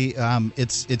 Usually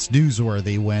it's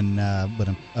newsworthy when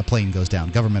a plane goes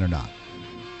down, government or not.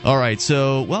 All right,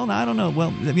 so, I don't know. Well,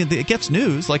 I mean, it gets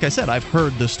news. Like I said, I've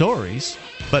heard the stories,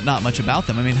 but not much about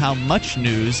them. I mean, how much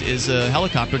news is a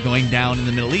helicopter going down in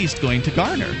the Middle East going to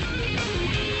garner?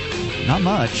 Not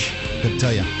much. Couldn't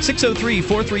tell you.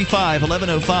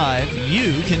 603-435-1105.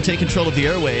 You can take control of the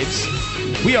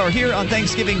airwaves. We are here on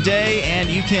Thanksgiving Day, and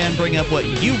you can bring up what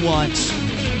you want.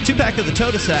 Two-pack of the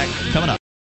Toda Sack coming up.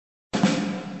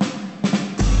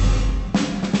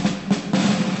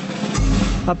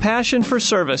 A passion for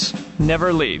service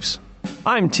never leaves.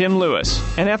 I'm Tim Lewis,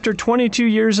 and after 22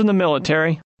 years in the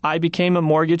military, I became a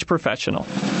mortgage professional,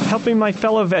 helping my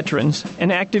fellow veterans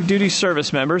and active duty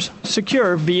service members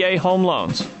secure VA home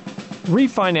loans.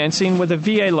 Refinancing with a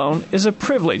VA loan is a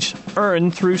privilege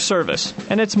earned through service,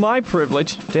 and it's my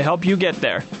privilege to help you get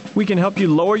there. We can help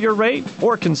you lower your rate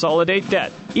or consolidate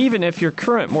debt, even if your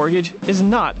current mortgage is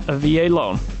not a VA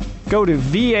loan. Go to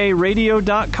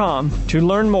varadio.com to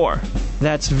learn more.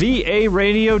 That's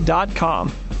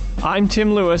varadio.com. I'm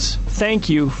Tim Lewis. Thank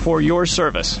you for your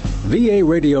service.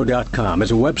 VARadio.com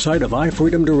is a website of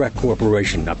iFreedom Direct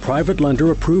Corporation, a private lender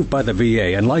approved by the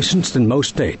VA and licensed in most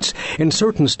states. In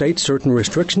certain states, certain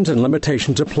restrictions and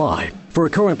limitations apply. For a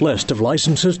current list of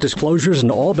licenses, disclosures,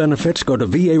 and all benefits, go to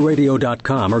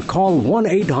VARadio.com or call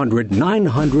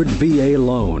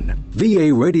 1-800-900-VA-LOAN.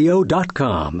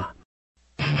 VARadio.com.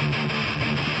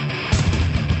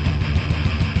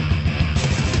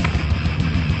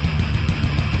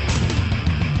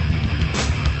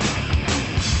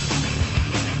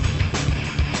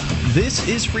 This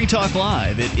is Free Talk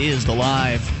Live. It is the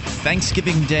live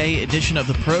Thanksgiving Day edition of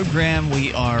the program.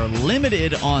 We are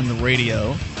limited on the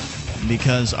radio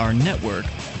because our network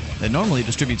that normally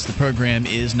distributes the program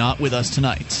is not with us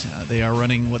tonight. They are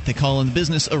running what they call in the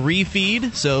business a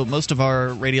refeed, so most of our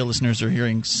radio listeners are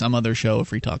hearing some other show of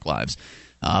Free Talk Lives.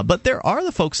 But there are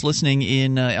the folks listening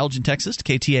in Elgin, Texas, to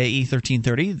KTAE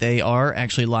 1330. They are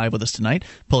actually live with us tonight,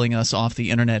 pulling us off the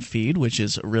internet feed, which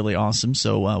is really awesome.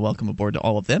 So welcome aboard to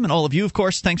all of them. And all of you, of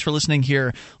course, thanks for listening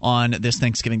here on this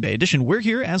Thanksgiving Day edition. We're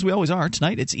here, as we always are,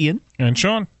 tonight. It's Ian. And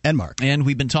Sean. And Mark. And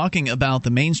we've been talking about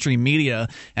the mainstream media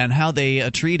and how they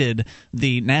treated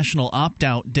the National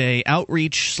Opt-Out Day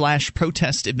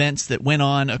outreach/protest events that went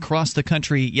on across the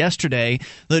country yesterday.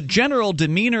 The general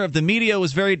demeanor of the media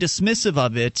was very dismissive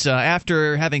of it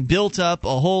after having built up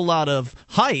a whole lot of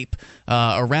hype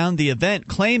around the event,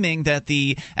 claiming that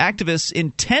the activists'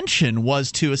 intention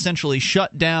was to essentially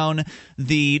shut down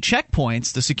the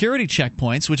checkpoints, the security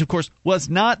checkpoints, which of course was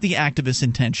not the activists'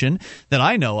 intention that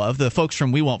I know of. The folks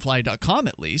from WeWon'tFly.com,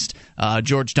 at least,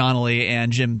 George Donnelly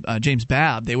and James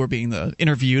Babb, they were being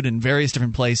interviewed in various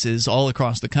different places all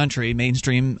across the country,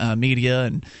 mainstream media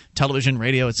and television,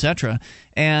 radio, etc.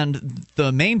 And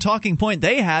the main talking point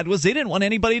they had was they didn't want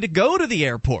anybody to go to the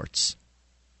airports.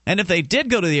 And if they did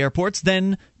go to the airports,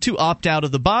 then to opt out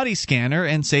of the body scanner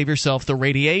and save yourself the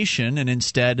radiation and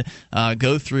instead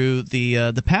go through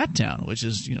the pat-down, which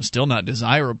is still not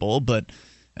desirable, but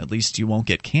at least you won't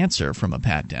get cancer from a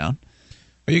pat-down.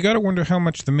 You got to wonder how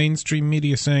much the mainstream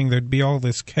media saying there'd be all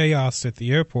this chaos at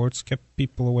the airports kept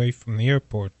people away from the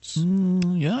airports.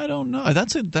 Yeah, I don't know.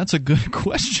 That's a good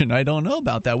question. I don't know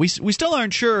about that. We still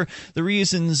aren't sure the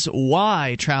reasons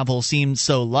why travel seemed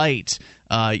so light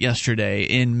yesterday.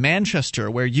 In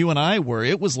Manchester, where you and I were,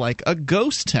 it was like a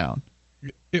ghost town.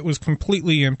 It was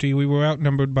completely empty. We were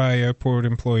outnumbered by airport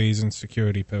employees and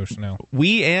security personnel.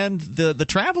 We and the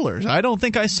travelers. I don't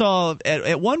think I saw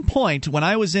at one point when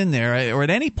I was in there, or at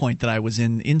any point that I was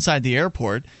inside the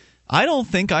airport, I don't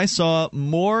think I saw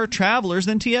more travelers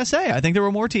than TSA. I think there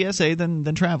were more TSA than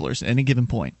travelers at any given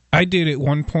point. I did at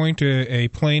one point. A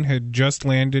plane had just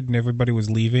landed and everybody was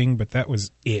leaving, but that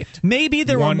was it. Maybe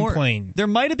there were more. Plane. There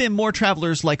might have been more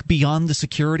travelers like beyond the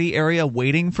security area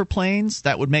waiting for planes.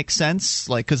 That would make sense,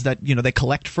 like because that they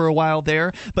collect for a while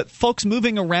there. But folks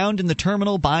moving around in the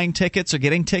terminal, buying tickets or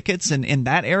getting tickets, and in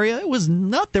that area, there was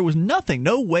nothing,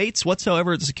 no waits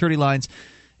whatsoever at the security lines.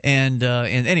 And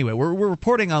anyway, we're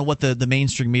reporting on what the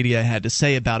mainstream media had to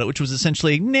say about it, which was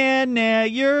essentially, nah,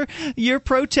 your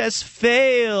protest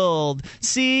failed.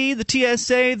 See, the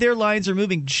TSA, their lines are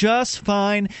moving just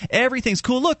fine. Everything's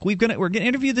cool. Look, we're gonna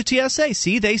interview the TSA.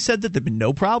 See, they said that there've been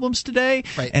no problems today.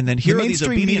 Right. And then here are these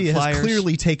obedient mainstream media flyers. has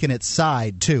clearly taken its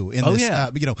side too. In this,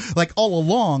 yeah. Like all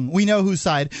along, we know whose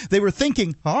side they were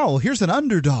thinking. Oh, here's an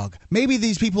underdog. Maybe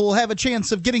these people will have a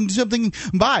chance of getting something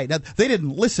by. Now, they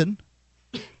didn't listen.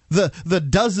 The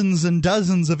dozens and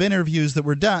dozens of interviews that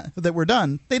were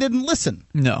done, they didn't listen.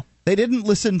 No. They didn't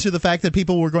listen to the fact that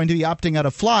people were going to be opting out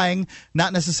of flying,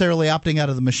 not necessarily opting out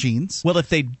of the machines. Well, if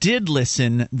they did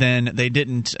listen, then they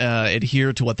didn't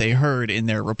adhere to what they heard in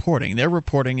their reporting. Their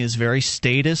reporting is very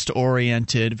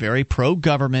statist-oriented, very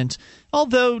pro-government.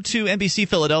 Although, to NBC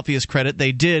Philadelphia's credit,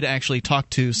 they did actually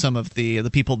talk to some of the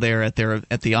people there at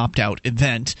the opt-out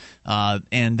event,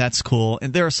 and that's cool.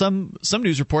 And there are some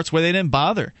news reports where they didn't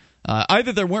bother.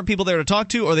 Either there weren't people there to talk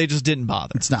to, or they just didn't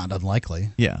bother. It's not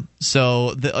unlikely. Yeah.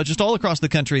 So just all across the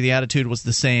country, the attitude was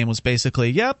the same. Was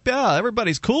basically,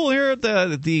 everybody's cool here at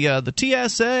the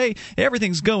TSA.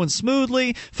 Everything's going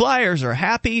smoothly. Flyers are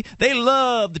happy. They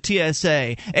love the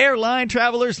TSA. Airline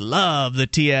travelers love the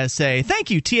TSA. Thank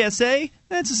you, TSA.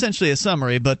 That's essentially a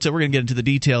summary, but we're going to get into the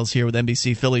details here with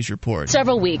NBC Philly's report.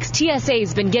 Several weeks, TSA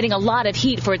has been getting a lot of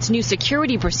heat for its new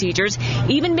security procedures,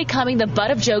 even becoming the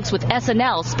butt of jokes with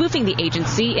SNL spoofing the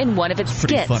agency in one of its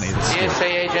skits. Funny. TSA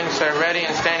agents are ready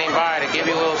and standing by to give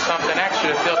you a little something extra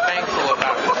to feel thankful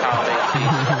about this holiday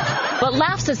season. But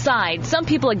laughs aside, some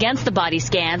people against the body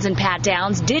scans and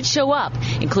pat-downs did show up,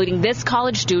 including this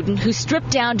college student who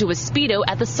stripped down to a Speedo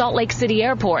at the Salt Lake City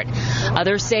airport.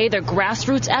 Others say their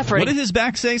grassroots effort... What did his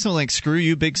back say? Something like, screw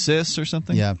you, big sis, or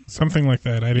something? Yeah. Something like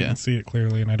that. I didn't see it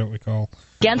clearly, and I don't recall.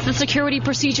 Against the security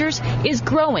procedures is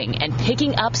growing and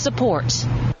picking up support.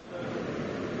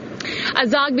 A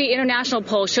Zogby International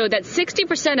poll showed that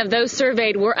 60% of those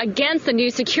surveyed were against the new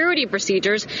security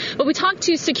procedures. But we talked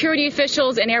to security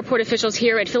officials and airport officials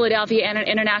here at Philadelphia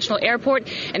International Airport,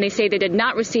 and they say they did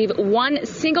not receive one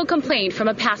single complaint from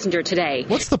a passenger today.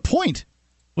 What's the point?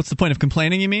 What's the point of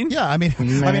complaining, you mean? Yeah, I mean,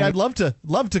 I'd love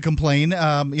to complain,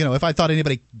 if I thought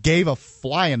anybody gave a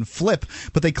flying flip,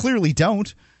 but they clearly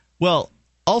don't. Well,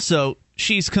 also,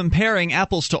 she's comparing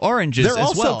apples to oranges as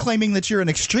well. They're also claiming that you're an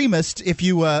extremist if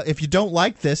you don't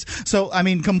like this. So, I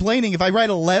mean, complaining, if I write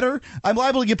a letter, I'm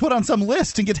liable to get put on some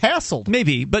list and get hassled.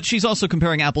 Maybe, but she's also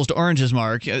comparing apples to oranges,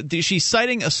 Mark. She's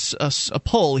citing a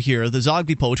poll here, the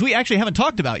Zogby poll, which we actually haven't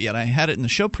talked about yet. I had it in the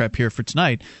show prep here for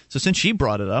tonight. So since she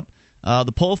brought it up,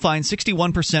 the poll finds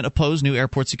 61% oppose new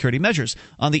airport security measures.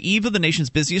 On the eve of the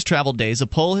nation's busiest travel days, a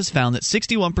poll has found that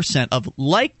 61% of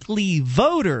likely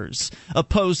voters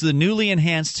oppose the newly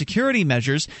enhanced security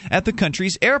measures at the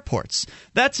country's airports.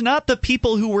 That's not the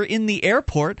people who were in the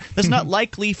airport. That's not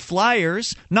likely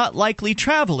flyers, not likely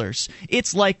travelers.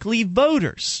 It's likely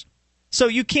voters. So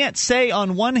you can't say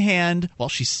on one hand, well,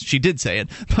 she did say it,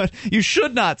 but you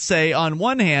should not say on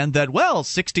one hand that, well,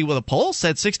 the poll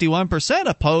said 61%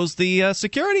 opposed the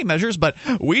security measures, but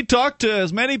we talked to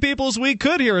as many people as we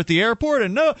could here at the airport,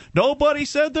 and nobody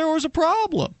said there was a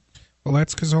problem. Well,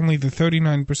 that's because only the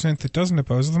 39% that doesn't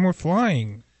oppose them were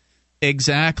flying.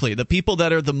 Exactly. The people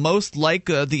that are the most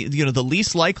the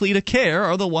least likely to care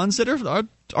are the ones that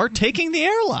are taking the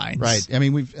airlines. Right. I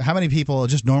mean, how many people,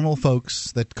 just normal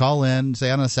folks that call in,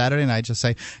 say on a Saturday night, just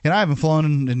say, I haven't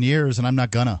flown in years and I'm not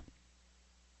gonna.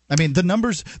 I mean, the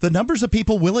numbers of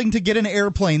people willing to get in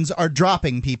airplanes are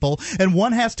dropping, people, and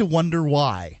one has to wonder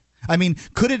why. I mean,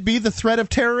 could it be the threat of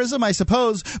terrorism? I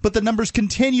suppose, but the numbers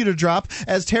continue to drop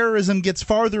as terrorism gets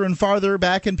farther and farther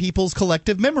back in people's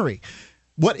collective memory.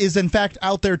 What is, in fact,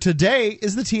 out there today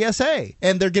is the TSA,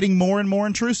 and they're getting more and more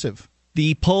intrusive.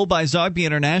 The poll by Zogby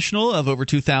International of over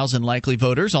 2,000 likely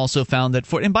voters also found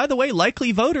that and by the way,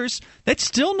 likely voters, that's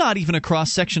still not even a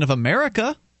cross-section of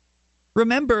America.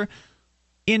 Remember,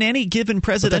 in any given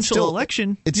presidential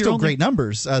election... It's still great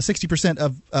numbers.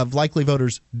 60% of likely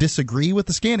voters disagree with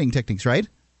the scanning techniques, right?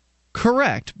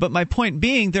 Correct. But my point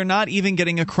being, they're not even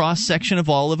getting a cross-section of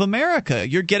all of America.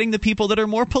 You're getting the people that are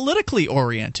more politically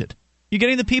oriented. You're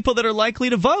getting the people that are likely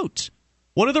to vote.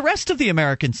 What do the rest of the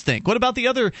Americans think? What about the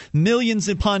other millions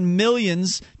upon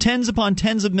millions, tens upon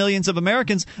tens of millions of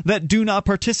Americans that do not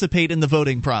participate in the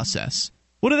voting process?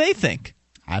 What do they think?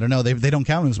 I don't know. They don't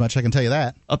count as much, I can tell you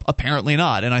that. Apparently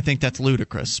not, and I think that's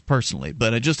ludicrous, personally.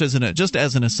 But just as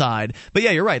an aside. But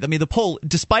yeah, you're right. I mean, the poll,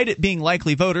 despite it being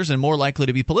likely voters and more likely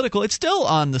to be political, it's still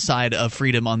on the side of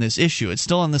freedom on this issue. It's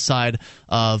still on the side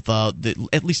of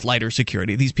at least lighter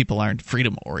security. These people aren't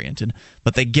freedom-oriented,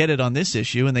 but they get it on this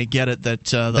issue, and they get it that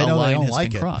the line has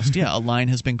been crossed. Yeah, a line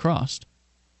has been crossed.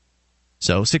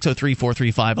 So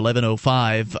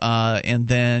 603-435-1105, and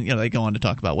then they go on to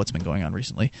talk about what's been going on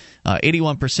recently.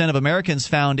 81% of Americans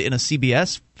found in a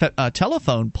CBS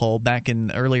telephone poll back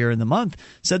earlier in the month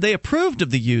said they approved of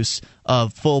the use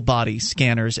of full-body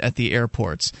scanners at the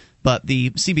airports. But the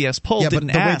CBS poll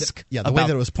didn't ask. The way that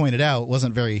it was pointed out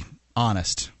wasn't very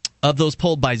honest. Of those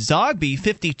polled by Zogby,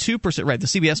 52%. Right, the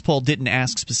CBS poll didn't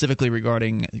ask specifically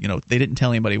regarding. They didn't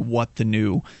tell anybody what the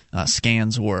new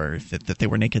scans were, that they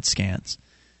were naked scans.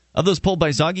 Of those polled by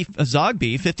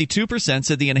Zogby, 52%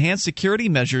 said the enhanced security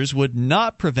measures would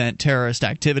not prevent terrorist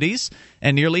activities,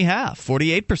 and nearly half,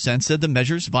 48%, said the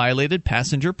measures violated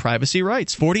passenger privacy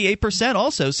rights. 48%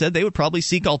 also said they would probably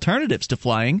seek alternatives to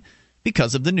flying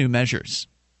because of the new measures.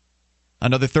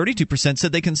 Another 32%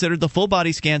 said they considered the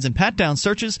full-body scans and pat-down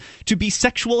searches to be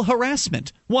sexual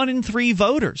harassment. 1 in 3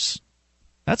 voters.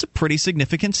 That's a pretty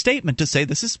significant statement to say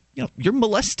this is, you're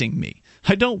molesting me.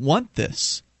 I don't want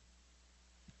this.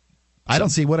 I don't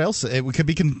see what else it could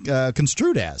be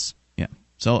construed as. Yeah.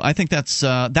 So I think that's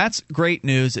great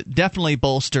news. It definitely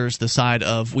bolsters the side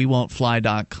of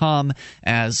WeWon'tFly.com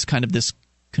as kind of this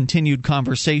continued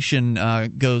conversation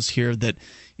goes here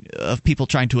of people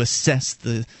trying to assess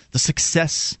the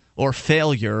success or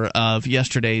failure of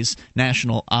yesterday's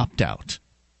national opt-out.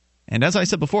 And as I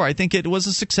said before, I think it was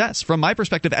a success. From my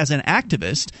perspective as an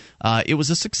activist, it was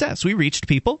a success. We reached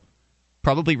people,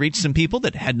 probably reached some people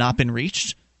that had not been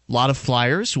reached. A lot of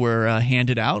flyers were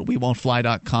handed out.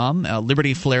 WeWon'tFly.com,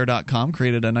 LibertyFlare.com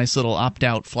created a nice little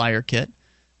opt-out flyer kit.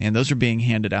 And those are being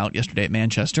handed out yesterday at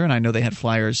Manchester, and I know they had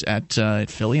flyers at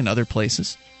Philly and other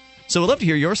places. So we'd love to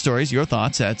hear your stories, your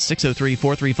thoughts at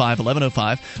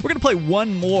 603-435-1105. We're going to play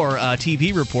one more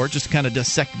TV report just to kind of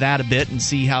dissect that a bit and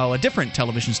see how a different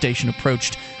television station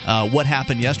approached what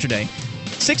happened yesterday.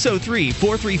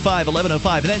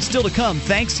 603-435-1105. And then still to come,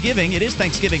 Thanksgiving. It is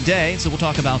Thanksgiving Day, so we'll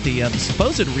talk about the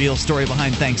supposed real story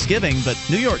behind Thanksgiving, but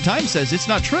New York Times says it's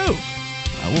not true.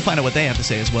 We'll find out what they have to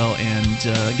say as well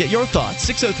and get your thoughts.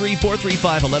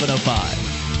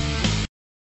 603-435-1105.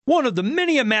 One of the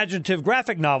many imaginative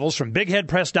graphic novels from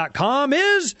BigHeadPress.com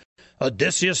is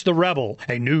Odysseus the Rebel,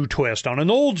 a new twist on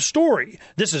an old story.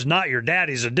 This is not your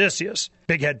daddy's Odysseus.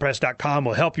 BigHeadPress.com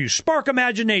will help you spark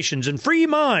imaginations and free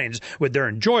minds with their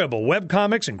enjoyable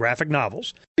webcomics and graphic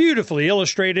novels. Beautifully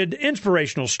illustrated,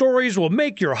 inspirational stories will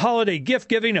make your holiday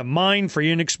gift-giving a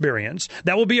mind-freeing experience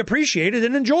that will be appreciated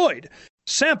and enjoyed.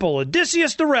 Sample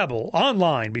Odysseus the Rebel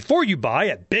online before you buy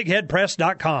at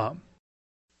BigHeadPress.com.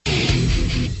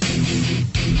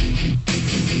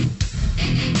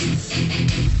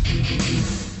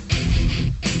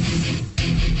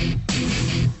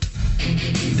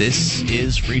 This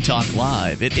is Free Talk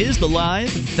Live. It is the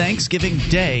live Thanksgiving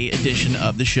Day edition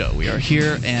of the show. We are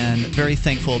here and very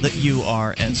thankful that you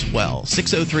are as well.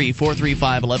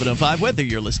 603-435-1105, whether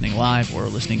you're listening live or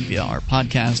listening via our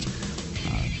podcast,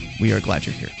 we are glad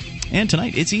you're here. And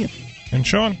tonight, it's Ian. And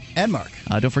Sean. And Mark.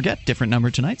 Don't forget, different number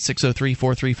tonight,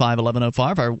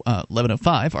 603-435-1105. Our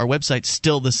 1105. Our website's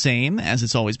still the same as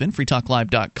it's always been,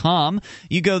 freetalklive.com.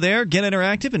 You go there, get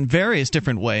interactive in various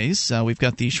different ways. We've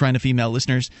got the Shrine of Female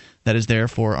Listeners that is there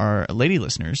for our lady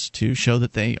listeners to show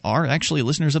that they are actually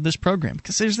listeners of this program.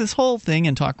 Because there's this whole thing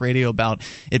in talk radio about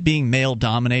it being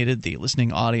male-dominated, the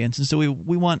listening audience. And so we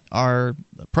want our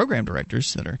program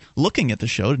directors that are looking at the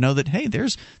show to know that, hey,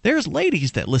 there's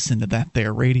ladies that listen to that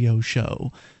there radio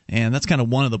show. And that's kind of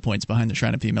one of the points behind the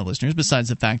Shrine of Female Listeners, besides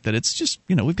the fact that it's just,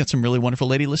 we've got some really wonderful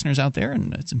lady listeners out there,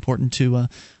 and it's important to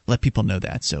let people know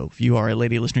that. So if you are a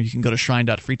lady listener, you can go to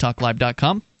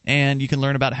shrine.freetalklive.com, and you can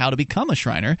learn about how to become a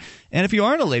Shriner. And if you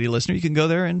aren't a lady listener, you can go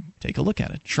there and take a look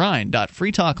at it.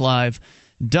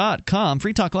 Shrine.freetalklive.com.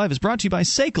 Free Talk Live is brought to you by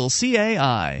SACL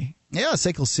CAI. Yeah,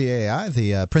 SACL CAI,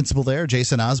 the principal there,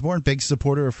 Jason Osborne, big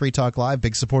supporter of Free Talk Live,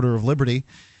 big supporter of liberty.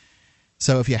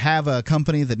 So if you have a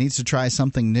company that needs to try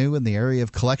something new in the area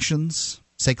of collections,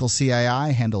 SACL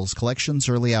CAI handles collections,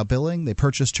 early out billing. They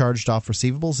purchase charged-off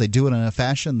receivables. They do it in a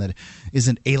fashion that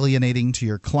isn't alienating to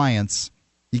your clients.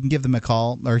 You can give them a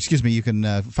call, or you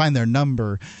can find their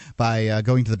number by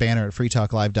going to the banner at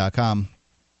freetalklive.com.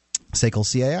 SACL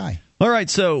CAI. All right,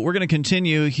 so we're going to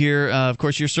continue here. Of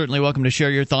course, you're certainly welcome to share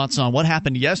your thoughts on what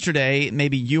happened yesterday.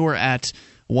 Maybe you were at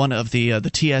one of the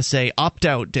TSA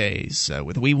opt-out days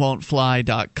with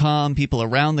WeWon'tFly.com. People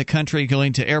around the country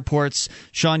going to airports.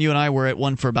 Sean, you and I were at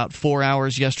one for about 4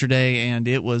 hours yesterday, and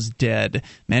it was dead.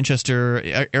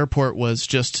 Manchester Airport was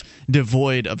just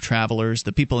devoid of travelers.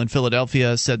 The people in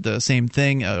Philadelphia said the same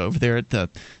thing over there at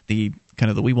the kind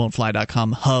of the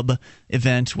WeWon'tFly.com hub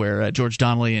event where George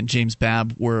Donnelly and James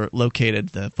Babb were located,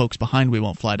 the folks behind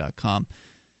WeWon'tFly.com.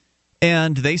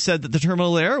 And they said that the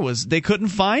terminal there they couldn't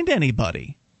find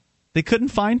anybody. They couldn't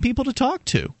find people to talk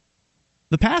to.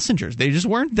 The passengers, they just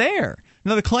weren't there.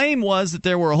 Now, the claim was that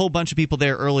there were a whole bunch of people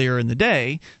there earlier in the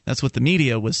day. That's what the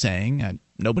media was saying.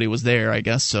 Nobody was there, I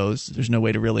guess, so there's no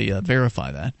way to really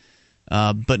verify that.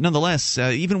 But nonetheless,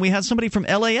 even we had somebody from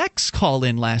LAX call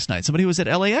in last night. Somebody who was at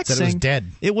LAX said saying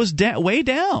it was dead. It was way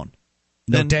down.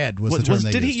 No, dead was the term they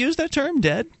used. Did he use that term,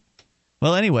 dead?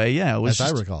 Well, anyway, yeah, it was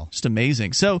as I recall. Just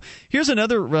amazing. So here's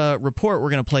another report we're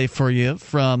going to play for you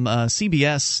from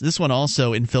CBS, this one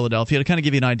also in Philadelphia, to kind of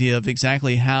give you an idea of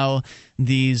exactly how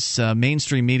these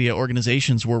mainstream media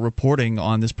organizations were reporting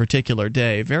on this particular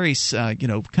day. Very,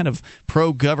 kind of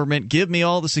pro-government, give me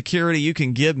all the security you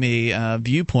can give me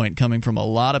viewpoint coming from a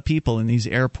lot of people in these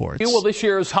airports. Well, this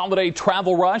year's holiday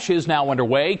travel rush is now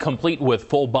underway, complete with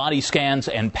full body scans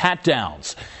and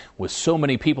pat-downs. With so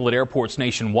many people at airports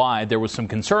nationwide, there was some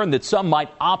concern that some might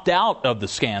opt out of the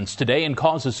scans today and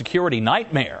cause a security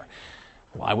nightmare.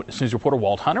 Well, Eyewitness News reporter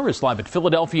Walt Hunter is live at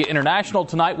Philadelphia International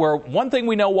tonight, where one thing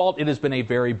we know, Walt, it has been a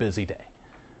very busy day.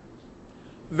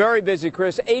 Very busy,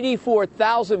 Chris.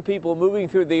 84,000 people moving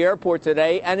through the airport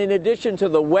today, and in addition to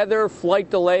the weather, flight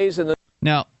delays, and the...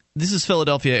 Now, this is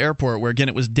Philadelphia Airport, where, again,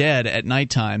 it was dead at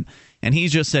nighttime. And he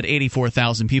just said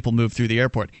 84,000 people moved through the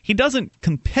airport. He doesn't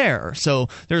compare, so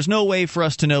there's no way for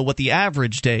us to know what the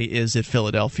average day is at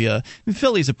Philadelphia. I mean,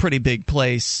 Philly's a pretty big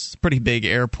place, pretty big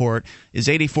airport. Is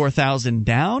 84,000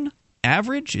 down?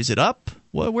 Average? Is it up?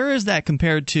 Well, where is that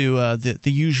compared to the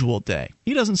usual day?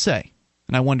 He doesn't say.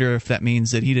 And I wonder if that means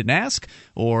that he didn't ask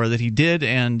or that he did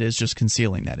and is just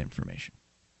concealing that information.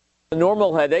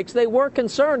 Normal headaches, they were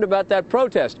concerned about that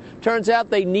protest. Turns out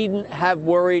they needn't have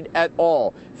worried at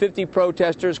all. 50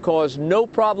 protesters caused no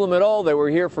problem at all. They were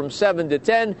here from 7 to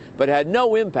 10, but had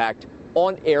no impact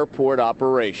on airport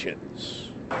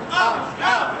operations.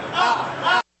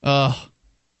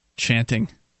 Chanting.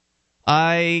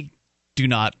 I do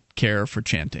not care for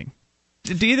chanting.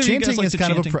 Do either chanting of you guys like is the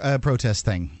kind chanting? Of a protest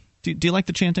thing. Do you like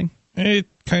the chanting? It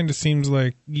kind of seems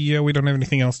like, we don't have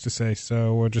anything else to say,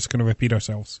 so we're just going to repeat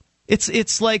ourselves.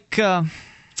 It's like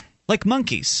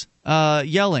monkeys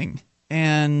yelling,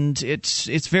 and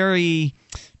it's very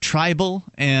tribal,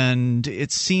 and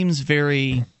it seems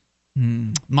very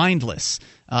mindless.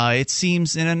 It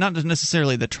seems, and not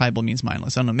necessarily that tribal means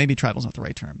mindless. I don't know, maybe tribal's not the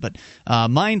right term, but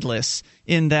mindless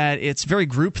in that it's very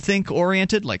groupthink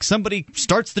oriented. Like somebody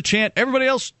starts the chant, everybody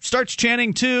else starts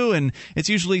chanting too, and it's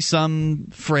usually some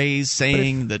phrase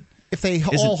saying that. If they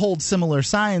all hold similar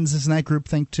signs, isn't that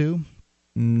groupthink too?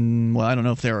 Well, I don't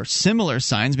know if there are similar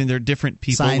signs. I mean, there are different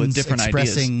people signs with different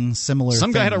expressing ideas. Similar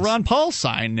Some guy things. had a Ron Paul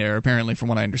sign there, apparently, from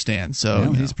what I understand.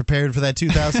 So he's prepared for that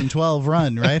 2012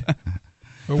 run, right?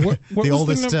 What the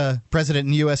oldest president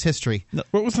in U.S. history.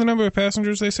 What was the number of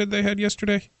passengers they said they had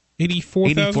yesterday?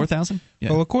 84,000? 84,000?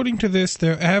 Yeah. Well, according to this,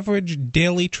 their average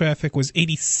daily traffic was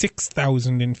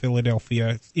 86,000 in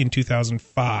Philadelphia in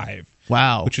 2005.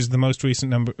 Wow. Which is the most recent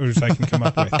numbers I can come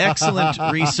up with. Excellent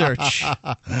research.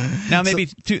 Now,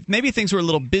 maybe things were a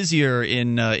little busier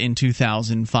in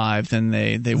 2005 than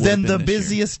they would have been Than the this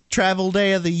busiest year. travel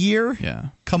day of the year? Yeah.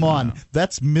 Come on.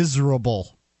 That's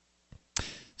miserable.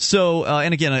 So,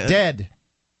 and again... Dead.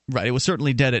 Right, it was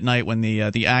certainly dead at night when the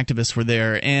activists were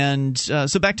there. And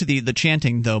so back to the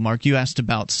chanting, though, Mark, you asked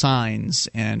about signs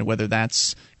and whether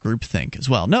that's groupthink as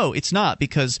well. No, it's not,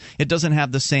 because it doesn't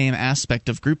have the same aspect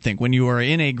of groupthink. When you are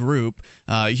in a group,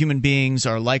 human beings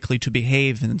are likely to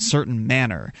behave in a certain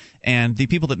manner. And the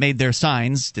people that made their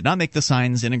signs did not make the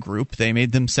signs in a group. They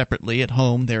made them separately at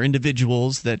home. They're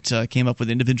individuals that came up with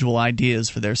individual ideas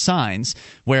for their signs.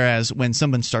 Whereas when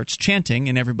someone starts chanting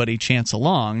and everybody chants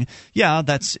along, yeah,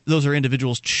 those are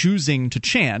individuals choosing to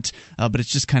chant, but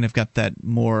it's just kind of got that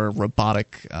more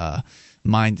robotic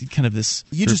mind, kind of this.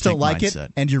 You just don't like mindset.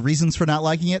 It, and your reasons for not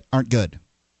liking it aren't good.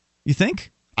 You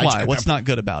think? Why? What's not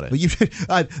good about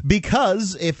it?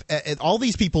 Because if all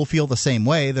these people feel the same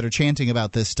way that are chanting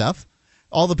about this stuff,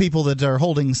 all the people that are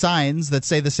holding signs that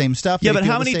say the same stuff. Yeah, but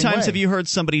how many times have you heard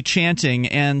somebody chanting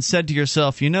and said to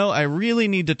yourself, I really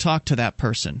need to talk to that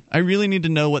person. I really need to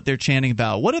know what they're chanting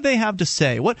about. What do they have to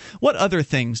say? What other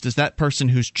things does that person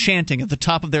who's chanting at the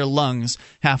top of their lungs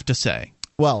have to say?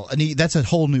 Well, that's a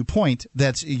whole new point.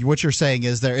 That's what you're saying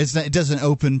is it doesn't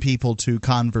open people to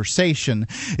conversation.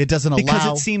 It doesn't allow,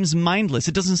 because it seems mindless.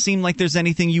 It doesn't seem like there's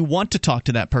anything you want to talk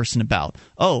to that person about.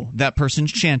 Oh, that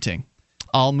person's chanting.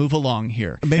 I'll move along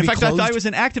here. Maybe in fact, if I was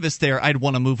an activist there, I'd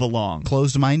want to move along.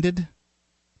 Closed-minded?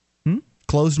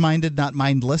 Closed-minded, not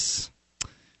mindless?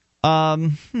 No,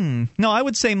 I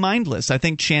would say mindless. I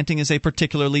think chanting is a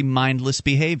particularly mindless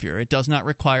behavior. It does not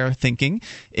require thinking.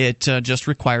 It just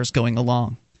requires going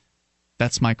along.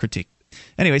 That's my critique.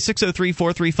 Anyway,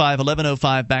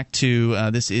 603-435-1105, back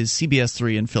to this is CBS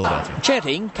 3 in Philadelphia.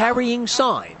 Chanting, carrying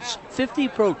signs. 50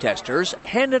 protesters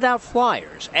handed out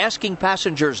flyers asking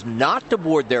passengers not to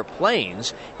board their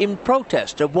planes in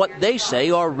protest of what they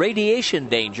say are radiation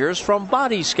dangers from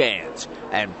body scans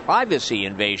and privacy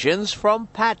invasions from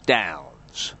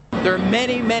pat-downs. There are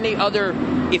many, many other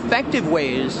effective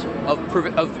ways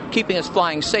of keeping us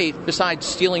flying safe besides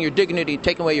stealing your dignity,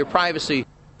 taking away your privacy.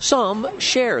 Some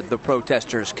shared the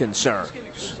protesters'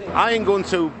 concerns. I ain't going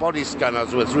to body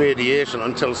scanners with radiation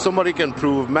until somebody can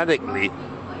prove medically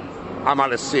I'm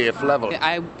at a safe level.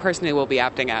 I personally will be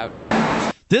opting out.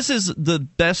 This is the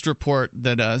best report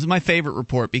that is my favorite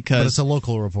report because... But it's a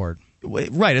local report.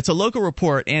 Right, it's a local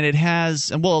report, and it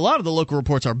has... Well, a lot of the local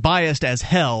reports are biased as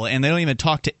hell, and they don't even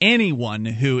talk to anyone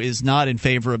who is not in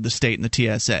favor of the state and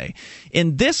the TSA.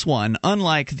 In this one,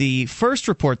 unlike the first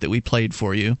report that we played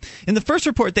for you, in the first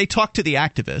report they talked to the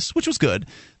activists, which was good,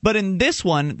 but in this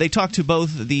one they talked to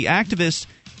both the activists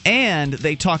and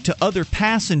they talked to other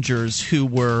passengers who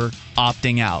were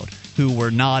opting out, who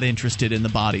were not interested in the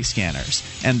body scanners.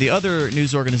 And the other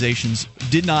news organizations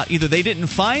did not, either they didn't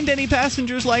find any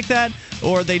passengers like that,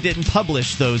 or they didn't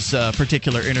publish those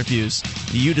particular interviews.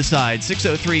 You decide.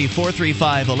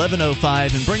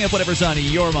 603-435-1105, and bring up whatever's on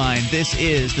your mind. This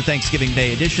is the Thanksgiving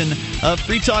Day edition of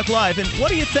Free Talk Live. And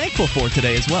what are you thankful for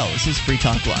today as well? This is Free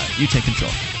Talk Live. You take control.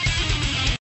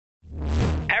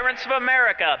 Parents of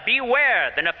America,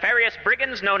 beware! The nefarious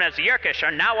brigands known as Yerkish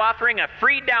are now offering a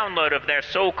free download of their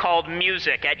so-called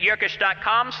music at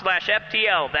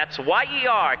yerkish.com/FTL. That's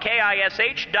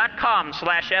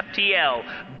YERKISH.com/FTL.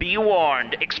 Be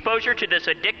warned, exposure to this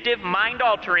addictive,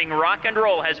 mind-altering rock and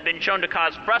roll has been shown to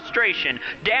cause frustration,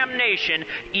 damnation,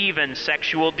 even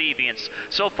sexual deviance.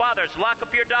 So fathers, lock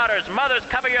up your daughters, mothers,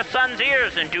 cover your sons'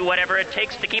 ears, and do whatever it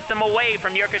takes to keep them away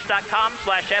from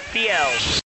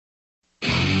yerkish.com/FTL.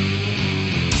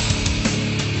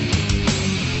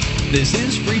 This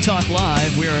is Free Talk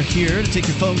Live. We are here to take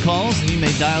your phone calls, and you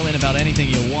may dial in about anything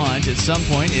you want. At some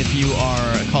point, if you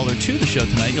are a caller to the show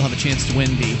tonight, you'll have a chance to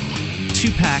win the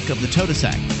 2-pack of the Toda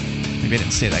Sack. Maybe I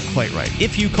didn't say that quite right.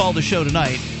 If you call the show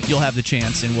tonight, you'll have the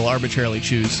chance, and we'll arbitrarily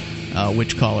choose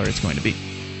which caller it's going to be.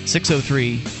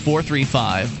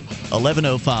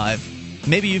 603-435-1105.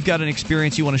 Maybe you've got an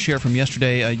experience you want to share from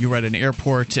yesterday. You were at an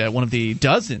airport at one of the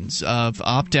dozens of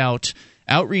opt-out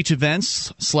outreach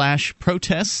events /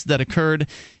 protests that occurred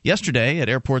yesterday at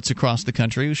airports across the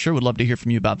country. We sure would love to hear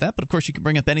from you about that. But, of course, you can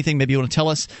bring up anything. Maybe you want to tell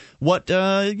us what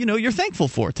you're thankful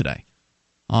for today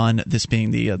on this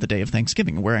being the day of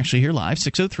Thanksgiving. We're actually here live,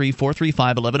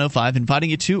 603-435-1105, inviting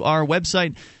you to our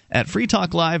website at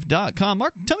freetalklive.com.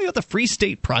 Mark, tell me about the Free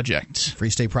State Project. Free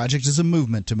State Project is a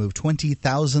movement to move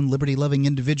 20,000 liberty-loving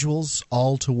individuals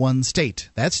all to one state.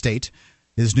 That state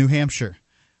is New Hampshire.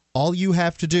 All you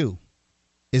have to do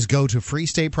is go to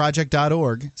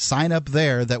freestateproject.org, sign up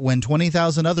there, that when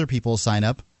 20,000 other people sign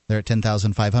up, they're at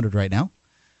 10,500 right now,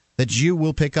 that you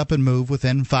will pick up and move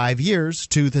within 5 years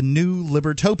to the new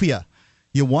Libertopia.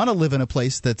 You want to live in a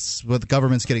place that's where the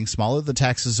government's getting smaller, the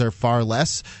taxes are far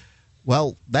less.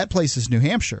 Well, that place is New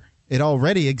Hampshire. It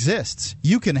already exists.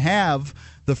 You can have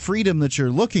the freedom that you're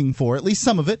looking for, at least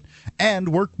some of it,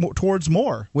 and work towards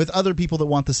more with other people that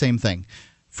want the same thing.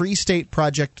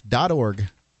 freestateproject.org.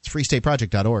 It's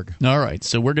freestateproject.org. All right,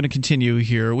 so we're going to continue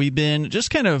here. We've been just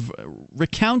kind of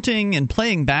recounting and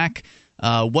playing back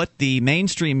what the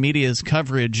mainstream media's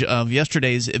coverage of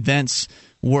yesterday's events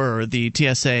were. The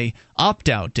TSA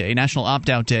opt-out day, National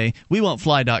Opt-out Day.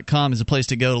 WeWon'tFly.com is a place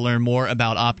to go to learn more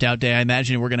about opt-out day. I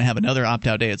imagine we're going to have another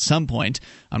opt-out day at some point.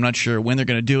 I'm not sure when they're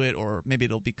going to do it, or maybe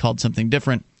it'll be called something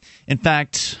different. In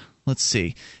fact, let's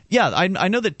see. Yeah, I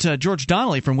know that George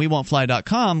Donnelly from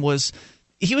WeWon'tFly.com was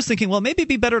he was thinking, well, maybe it'd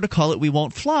be better to call it We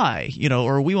Won't Fly,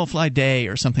 or We Won't Fly Day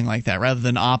or something like that, rather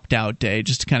than Opt-Out Day,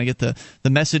 just to kind of get the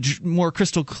message more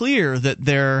crystal clear that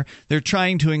they're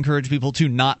trying to encourage people to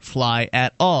not fly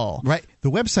at all. Right. The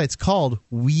website's called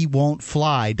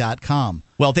WeWon'tFly.com.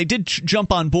 Well, they did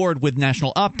jump on board with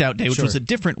National Opt-Out Day, which was a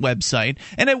different website,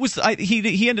 and it was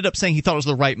he ended up saying he thought it was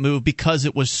the right move because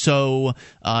it was so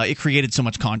it created so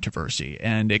much controversy,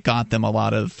 and it got them a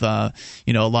lot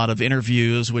of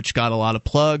interviews, which got a lot of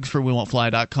plugs for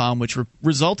WeWon'tFly.com, which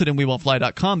resulted in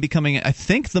WeWon'tFly.com becoming, I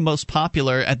think, the most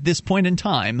popular at this point in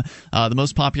time, the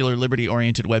most popular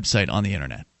liberty-oriented website on the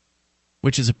internet,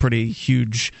 which is a pretty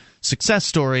huge success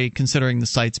story considering the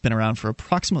site's been around for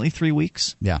approximately 3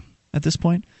 weeks. Yeah. At this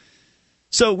point.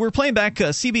 So we're playing back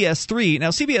CBS 3.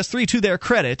 Now, CBS 3, to their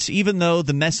credit, even though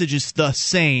the message is the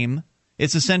same,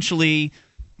 it's essentially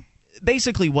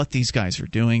basically what these guys are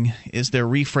doing is they're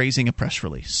rephrasing a press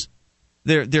release.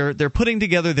 They're putting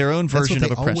together their own version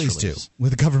of a press release. That's what they always do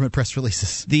with government press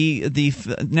releases.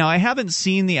 Now, I haven't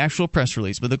seen the actual press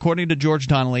release, but according to George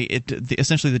Donnelly,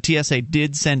 essentially the TSA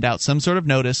did send out some sort of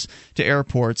notice to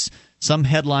airports, some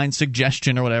headline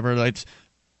suggestion or whatever, like,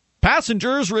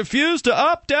 passengers refuse to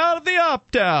opt out of the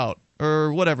opt-out,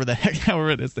 or whatever the heck, however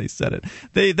it is they said it.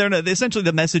 Essentially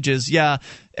the message is, yeah,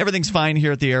 everything's fine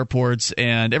here at the airports,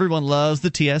 and everyone loves the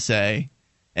TSA,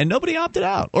 and nobody opted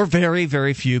out, or very,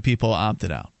 very few people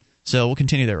opted out. So we'll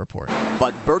continue their report.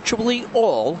 But virtually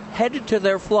all headed to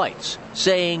their flights,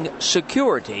 saying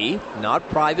security, not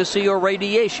privacy or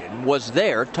radiation, was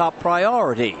their top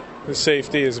priority. The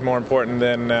safety is more important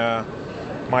than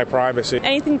my privacy.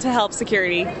 Anything to help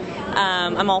security,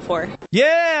 I'm all for.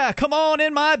 Yeah, come on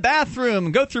in my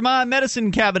bathroom. Go through my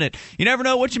medicine cabinet. You never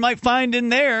know what you might find in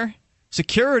there.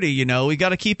 Security, we got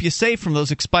to keep you safe from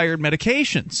those expired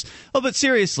medications. Oh, but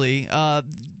seriously,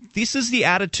 this is the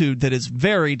attitude that is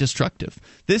very destructive.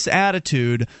 This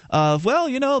attitude of,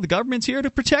 the government's here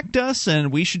to protect us, and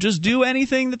we should just do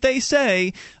anything that they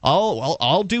say.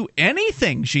 I'll do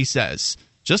anything, she says,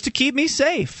 just to keep me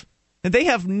safe. And they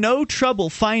have no trouble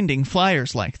finding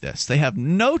flyers like this. They have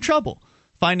no trouble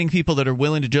finding people that are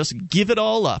willing to just give it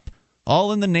all up,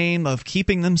 all in the name of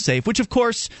keeping them safe, which, of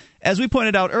course, as we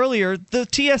pointed out earlier, the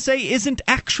TSA isn't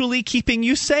actually keeping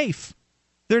you safe.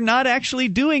 They're not actually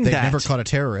doing that. They've never caught a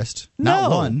terrorist. Not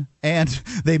one. And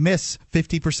they miss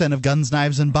 50% of guns,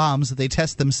 knives, and bombs that they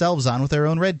test themselves on with their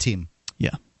own red team.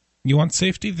 Yeah. You want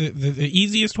safety? The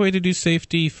easiest way to do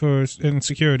safety and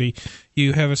security,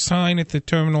 you have a sign at the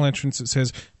terminal entrance that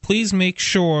says, please make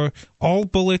sure all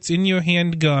bullets in your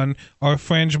handgun are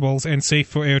frangibles and safe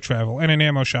for air travel, and an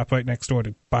ammo shop right next door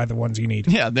to buy the ones you need.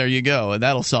 Yeah, there you go.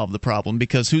 That'll solve the problem,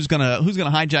 because who's gonna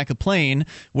hijack a plane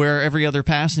where every other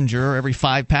passenger or every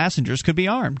 5 passengers could be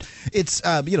armed? It's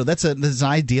that's an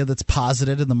idea that's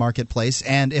posited in the marketplace,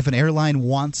 and if an airline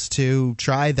wants to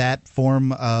try that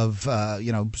form of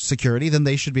security, then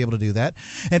they should be able to do that,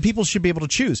 and people should be able to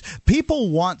choose. People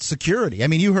want security. I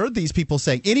mean, you heard these people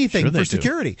saying anything for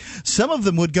security. Some of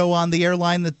them would go on the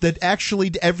airline that actually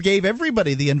gave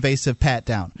everybody the invasive pat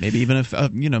down. Maybe even if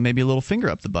maybe a little finger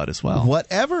up the butt as well.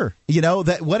 Whatever,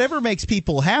 whatever makes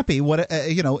people happy.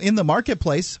 In the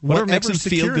marketplace, whatever makes them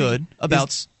feel good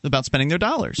about spending their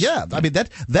dollars. Yeah, I mean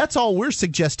that's all we're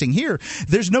suggesting here.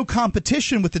 There's no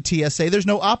competition with the TSA. There's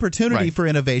no opportunity for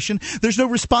innovation. There's no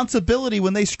responsibility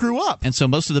when they screw up. And so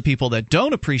most of the people that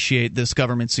don't appreciate this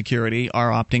government security are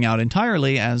opting out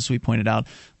entirely, as we pointed out.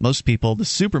 Most people, the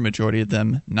supermajority of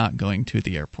them, not going to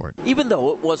the airport. Even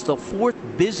though it was the 4th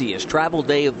busiest travel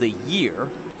day of the year,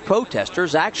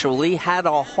 protesters actually had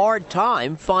a hard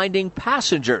time finding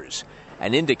passengers.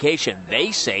 An indication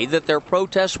they say that their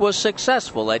protest was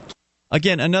successful at.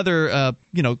 Again, another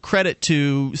credit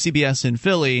to CBS in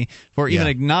Philly for even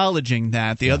acknowledging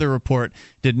that. The other report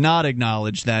did not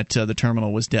acknowledge that the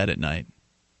terminal was dead at night.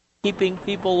 Keeping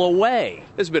people away.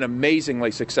 This has been amazingly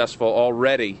successful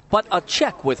already. But a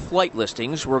check with flight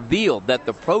listings revealed that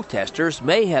the protesters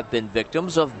may have been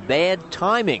victims of bad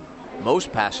timing,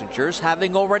 most passengers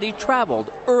having already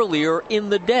traveled earlier in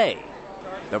the day.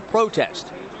 The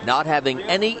protest not having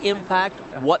any impact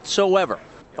whatsoever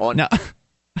on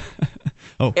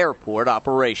airport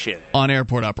operation. On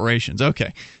airport operations,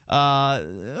 okay.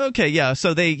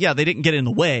 So they didn't get in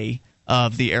the way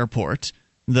of the airport.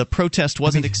 The protest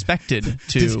wasn't expected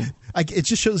to... It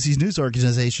just shows these news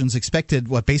organizations expected,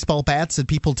 baseball bats and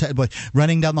people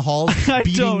running down the halls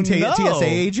beating TSA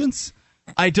agents?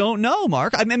 I don't know,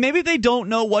 Mark. I mean, maybe they don't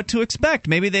know what to expect.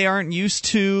 Maybe they aren't used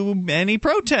to any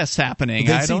protests happening.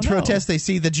 They see protests. They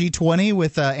see the G20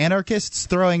 with anarchists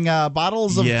throwing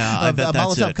bottles of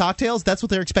Molotov cocktails. That's what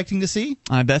they're expecting to see?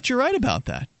 I bet you're right about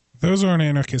that. Those aren't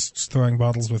anarchists throwing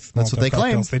bottles with That's what they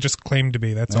claim. They just claim to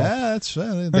be. That's all. Yeah, it's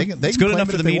good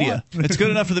enough for the media. It's good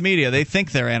enough for the media. They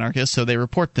think they're anarchists, so they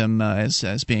report them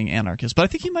as being anarchists. But I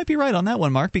think you might be right on that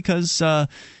one, Mark, because that's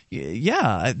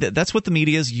what the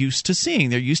media is used to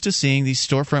seeing. They're used to seeing these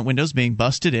storefront windows being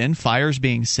busted in, fires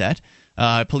being set,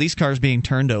 police cars being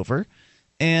turned over,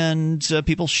 and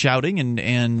people shouting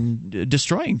and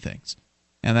destroying things.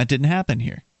 And that didn't happen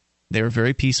here. They were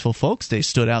very peaceful folks. They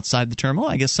stood outside the terminal.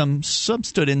 I guess some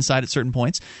stood inside at certain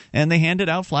points, and they handed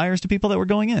out flyers to people that were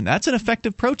going in. That's an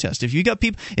effective protest. If you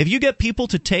get people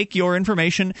to take your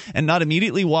information and not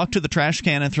immediately walk to the trash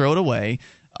can and throw it away,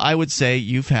 I would say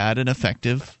you've had an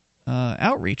effective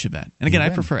outreach event. And again, I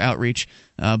prefer outreach,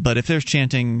 but if there's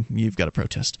chanting, you've got to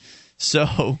protest.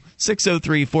 So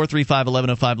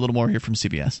 603-435-1105, a little more here from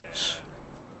CBS.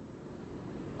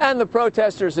 And the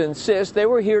protesters insist they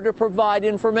were here to provide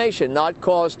information, not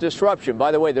cause disruption.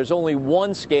 By the way, there's only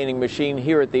one scanning machine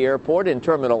here at the airport in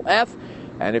Terminal F.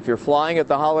 And if you're flying at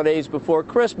the holidays before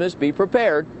Christmas, be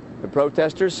prepared. The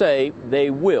protesters say they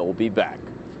will be back.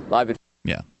 Live at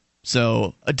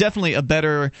So definitely a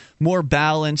better, more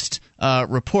balanced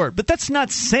report. But that's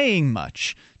not saying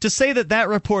much. To say that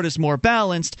report is more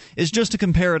balanced is just to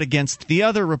compare it against the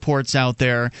other reports out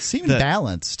there. Seems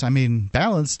balanced. I mean,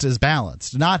 balanced is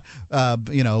balanced. Not, But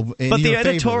the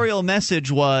editorial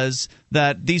message was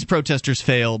that these protesters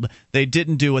failed. They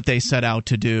didn't do what they set out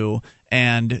to do.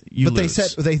 And lose. They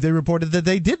said they reported that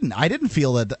they didn't. I didn't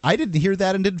feel that. I didn't hear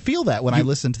that and didn't feel that when I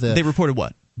listened to the. They reported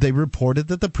what? They reported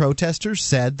that the protesters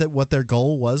said that what their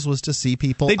goal was to see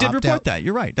people. They did opt report out. that.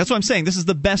 You're right. That's what I'm saying. This is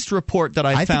the best report that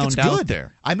I found think it's good. out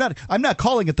there. I'm not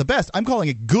calling it the best. I'm calling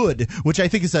it good, which I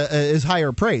think is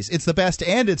higher praise. It's the best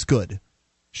and it's good.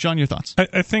 Sean, your thoughts?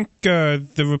 I think the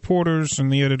reporters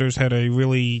and the editors had a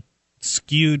really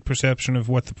skewed perception of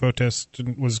what the protest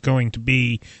was going to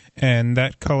be, and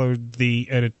that colored the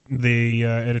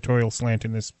editorial slant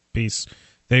in this piece.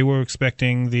 They were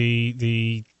expecting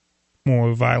the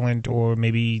more violent or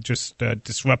maybe just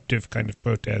disruptive kind of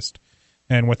protest,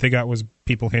 and what they got was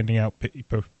people handing out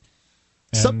paper,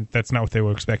 and that's not what they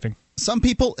were expecting. Some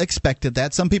people expected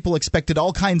that. Some people expected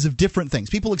all kinds of different things.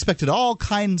 People expected all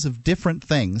kinds of different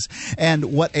things.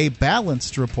 And what a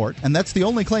balanced report, and that's the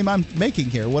only claim I'm making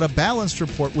here, what a balanced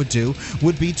report would do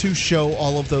would be to show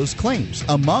all of those claims.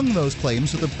 Among those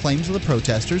claims are the claims of the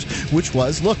protesters, which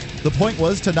was, look, the point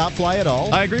was to not fly at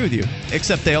all. I agree with you,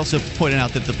 except they also pointed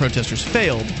out that the protesters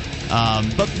failed.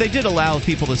 But they did allow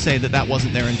people to say that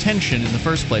wasn't their intention in the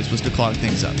first place, was to clog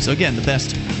things up. So again, the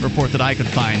best report that I could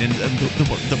find, and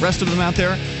the rest of them out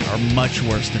there are much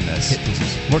worse than this.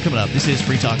 More coming up. This is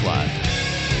Free Talk Live.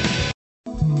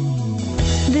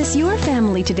 This Your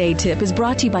Family Today tip is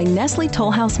brought to you by Nestle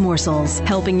Toll House Morsels,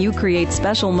 helping you create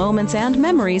special moments and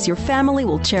memories your family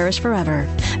will cherish forever.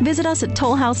 Visit us at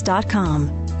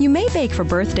tollhouse.com. You may bake for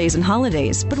birthdays and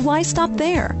holidays, but why stop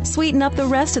there? Sweeten up the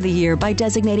rest of the year by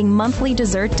designating monthly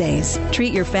dessert days.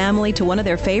 Treat your family to one of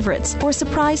their favorites or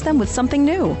surprise them with something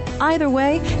new. Either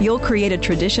way, you'll create a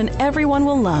tradition everyone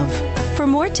will love. For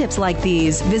more tips like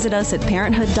these, visit us at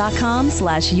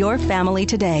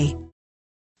parenthood.com/yourfamilytoday.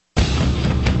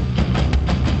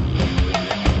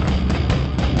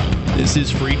 This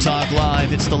is Free Talk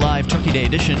Live. It's the live Turkey Day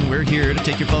edition. We're here to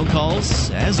take your phone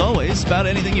calls, as always, about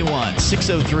anything you want.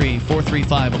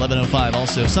 603-435-1105.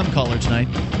 Also, some caller tonight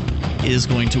is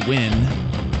going to win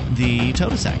the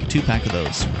Totasac, a 2-pack of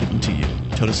those given to you.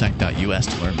 Totasac.us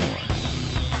to learn more.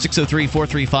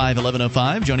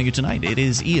 603-435-1105. Joining you tonight, it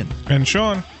is Ian. And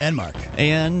Sean. And Mark.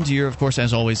 And you're, of course,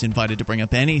 as always, invited to bring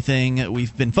up anything.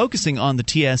 We've been focusing on the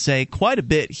TSA quite a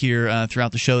bit here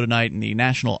throughout the show tonight, and the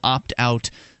National Opt-Out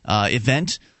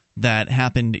event that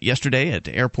happened yesterday at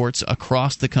airports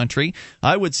across the country.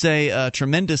 I would say a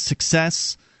tremendous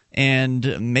success,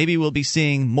 and maybe we'll be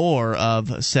seeing more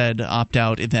of said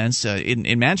opt-out events.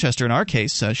 In Manchester, in our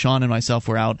case, Sean and myself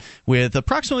were out with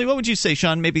approximately, what would you say,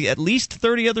 Sean, maybe at least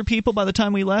 30 other people by the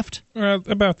time we left?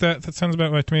 About that. That sounds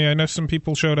about right to me. I know some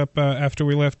people showed up after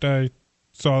we left. I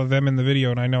saw them in the video,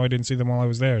 and I know I didn't see them while I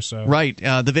was there. So right.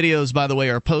 The videos, by the way,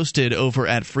 are posted over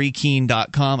at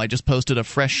freekeen.com. I just posted a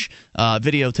fresh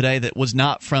video today that was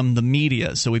not from the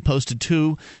media. So we posted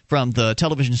 2 from the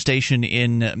television station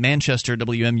in Manchester,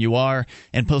 WMUR,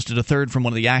 and posted a third from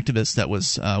one of the activists that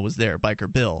was there,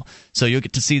 Biker Bill. So you'll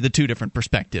get to see the 2 different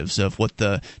perspectives of what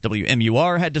the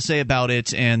WMUR had to say about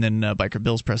it, and then Biker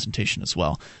Bill's presentation as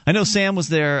well. I know Sam was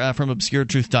there from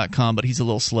obscuretruth.com, but he's a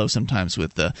little slow sometimes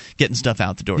with getting stuff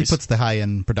out the door. He puts the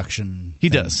high-end production. He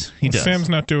does. He does. Sam's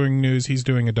not doing news. He's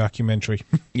doing a documentary.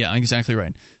 Yeah, exactly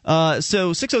right.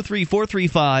 So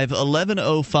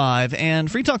 603-435-1105.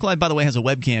 And Free Talk Live, by the way, has a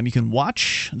webcam. You can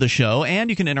watch the show, and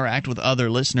you can interact with other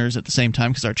listeners at the same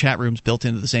time because our chat room's built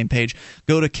into the same page.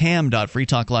 Go to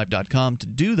cam.freetalklive.com to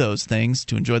do those things,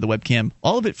 to enjoy the webcam.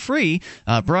 All of it free,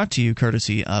 brought to you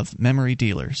courtesy of Memory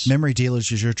Dealers. Memory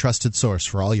Dealers is your trusted source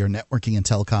for all your networking and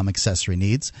telecom accessory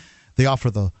needs. They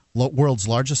offer the world's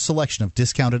largest selection of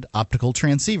discounted optical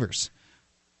transceivers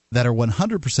that are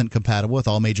 100% compatible with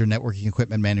all major networking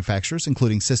equipment manufacturers,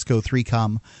 including Cisco,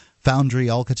 3Com, Foundry,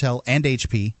 Alcatel, and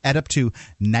HP, at up to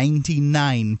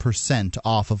 99%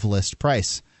 off of list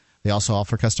price. They also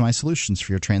offer customized solutions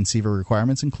for your transceiver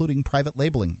requirements, including private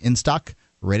labeling, in stock,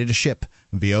 ready to ship,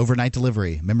 via overnight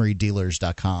delivery,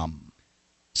 memorydealers.com.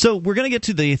 So we're going to get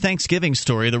to the Thanksgiving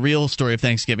story, the real story of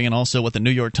Thanksgiving, and also what the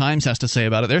New York Times has to say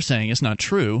about it. They're saying it's not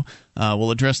true.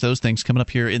 We'll address those things coming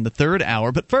up here in the third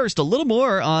hour. But first, a little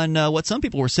more on what some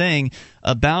people were saying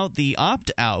about the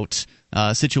opt-out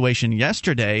situation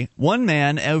yesterday. One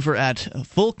man over at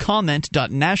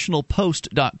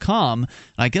fullcomment.nationalpost.com,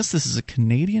 I guess this is a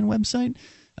Canadian website,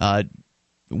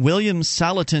 William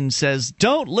Salatin says,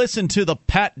 "Don't listen to the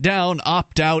pat-down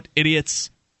opt-out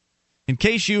idiots. In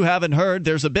case you haven't heard,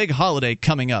 there's a big holiday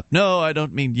coming up. No, I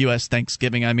don't mean U.S.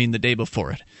 Thanksgiving. I mean the day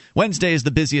before it. Wednesday is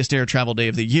the busiest air travel day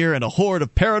of the year, and a horde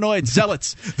of paranoid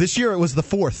zealots." This year it was the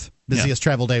fourth busiest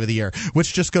travel day of the year,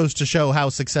 which just goes to show how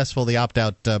successful the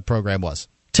opt-out program was.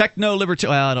 Well,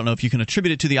 I don't know if you can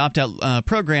attribute it to the opt-out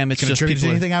program. It's can just attribute to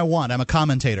anything I want. I'm a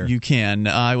commentator. You can.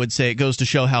 I would say it goes to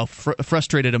show how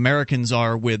frustrated Americans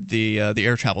are with the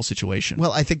air travel situation.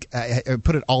 Well, I think I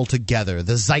put it all together.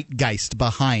 The zeitgeist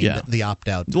behind the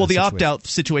opt-out. Well, the opt-out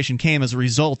situation came as a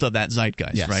result of that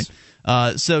zeitgeist, right?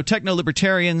 So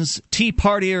techno-libertarians, Tea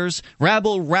Partiers,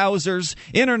 rabble-rousers,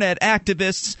 internet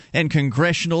activists, and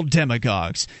congressional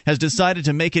demagogues has decided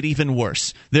to make it even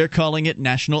worse. They're calling it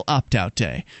National Opt-Out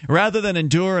Day. Rather than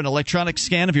endure an electronic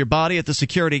scan of your body at the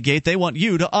security gate, they want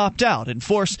you to opt out and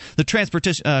force the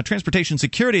Transportation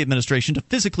Security Administration to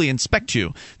physically inspect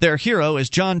you. Their hero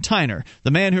is John Tyner, the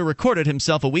man who recorded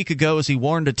himself a week ago as he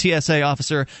warned a TSA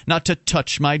officer not to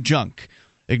touch my junk.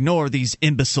 Ignore these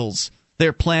imbeciles.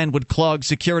 Their plan would clog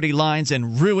security lines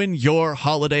and ruin your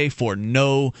holiday for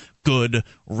no good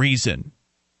reason.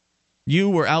 You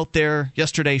were out there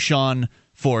yesterday, Sean,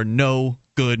 for no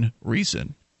good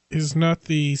reason. Is not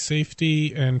the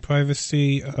safety and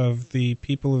privacy of the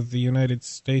people of the United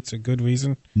States a good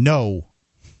reason? No.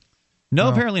 No,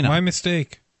 apparently not. My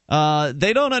mistake.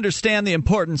 They don't understand the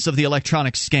importance of the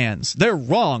electronic scans. They're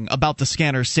wrong about the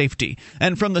scanner's safety.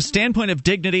 And from the standpoint of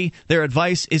dignity, their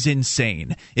advice is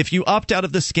insane. If you opt out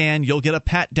of the scan, you'll get a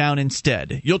pat-down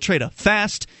instead. You'll trade a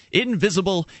fast,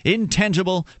 invisible,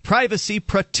 intangible,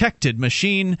 privacy-protected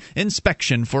machine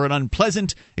inspection for an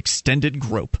unpleasant, extended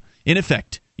grope. In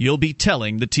effect, you'll be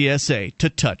telling the TSA to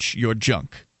touch your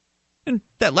junk. And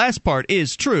that last part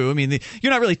is true. I mean,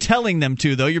 you're not really telling them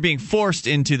to, though. You're being forced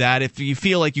into that if you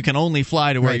feel like you can only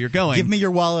fly to where you're going. Give me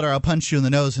your wallet or I'll punch you in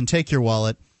the nose and take your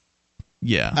wallet.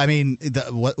 Yeah. I mean,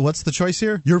 what's the choice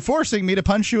here? You're forcing me to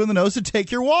punch you in the nose and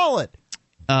take your wallet.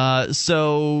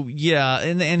 So, yeah,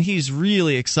 and he's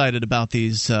really excited about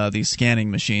these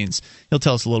scanning machines. He'll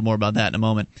tell us a little more about that in a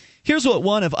moment. Here's what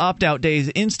one of Opt-Out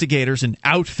Day's instigators, an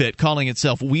outfit calling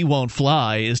itself We Won't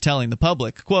Fly, is telling the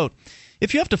public. Quote,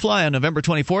 "If you have to fly on November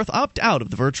 24th, opt out of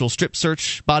the virtual strip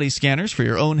search body scanners for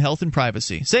your own health and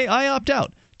privacy. Say, I opt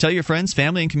out. Tell your friends,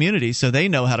 family, and community so they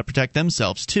know how to protect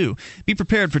themselves, too. Be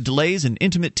prepared for delays and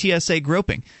intimate TSA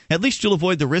groping. At least you'll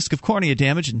avoid the risk of cornea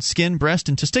damage and skin, breast,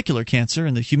 and testicular cancer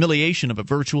and the humiliation of a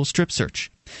virtual strip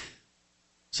search."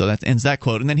 So that ends that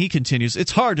quote. And then he continues,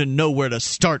 "It's hard to know where to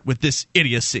start with this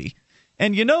idiocy."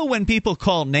 And you know when people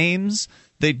call names,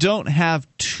 they don't have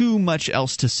too much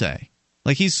else to say.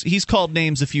 Like he's called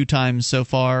names a few times so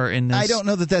far in this. I don't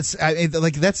know that that's I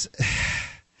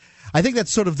think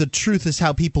that's sort of the truth is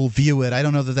how people view it. I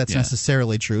don't know that that's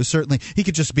necessarily true. Certainly, he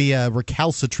could just be a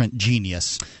recalcitrant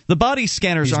genius. The body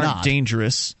scanners aren't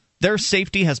dangerous. Their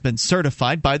safety has been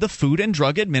certified by the Food and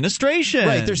Drug Administration.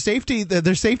 Right. Their safety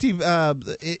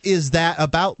is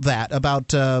about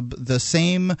the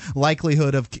same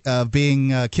likelihood of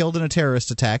being killed in a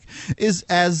terrorist attack is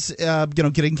as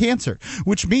getting cancer,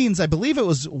 which means I believe it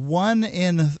was 1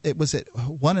 in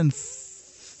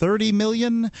 30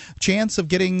 million chance of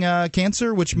getting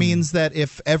cancer, which means that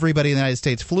if everybody in the United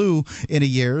States flew in a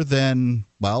year, then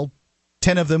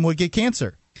 10 of them would get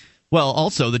cancer. Well,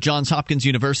 also, the Johns Hopkins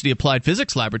University Applied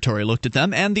Physics Laboratory looked at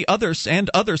them, and other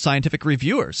scientific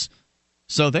reviewers.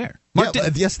 So there.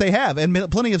 Yes, they have.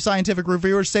 And plenty of scientific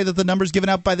reviewers say that the numbers given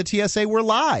out by the TSA were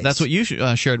lies. That's what you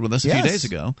shared with us a few days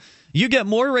ago. You get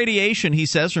more radiation, he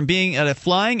says, from being at a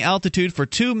flying altitude for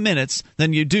 2 minutes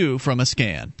than you do from a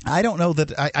scan. I don't know that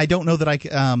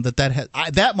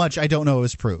that much I don't know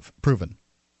is proven.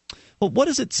 Well, what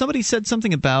is it? Somebody said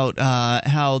something about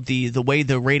how the way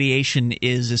the radiation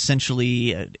is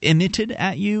essentially emitted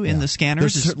at you in the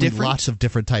scanners is certainly different. Lots of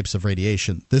different types of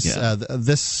radiation.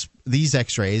 These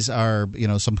X-rays are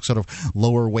some sort of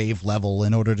lower wave level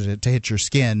in order to hit your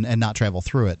skin and not travel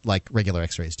through it like regular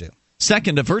X-rays do.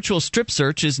 Second, a virtual strip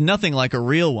search is nothing like a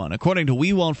real one. According to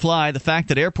We Won't Fly, the fact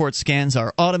that airport scans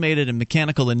are automated and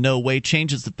mechanical in no way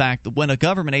changes the fact that when a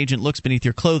government agent looks beneath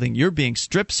your clothing, you're being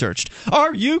strip searched.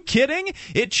 Are you kidding?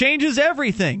 It changes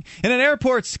everything. In an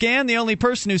airport scan, the only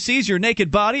person who sees your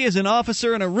naked body is an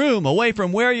officer in a room away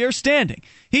from where you're standing.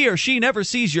 He or she never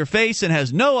sees your face and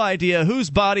has no idea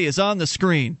whose body is on the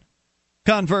screen.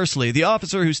 Conversely, the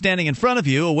officer who's standing in front of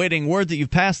you, awaiting word that you've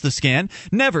passed the scan,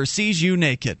 never sees you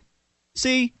naked.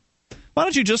 See, why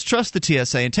don't you just trust the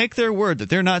TSA and take their word that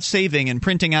they're not saving and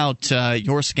printing out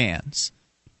your scans,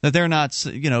 that they're not,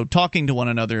 talking to one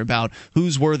another about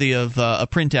who's worthy of a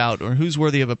printout or who's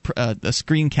worthy of a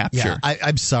screen capture. Yeah,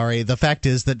 I'm sorry. The fact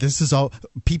is that this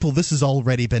has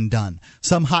already been done.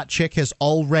 Some hot chick has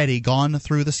already gone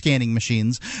through the scanning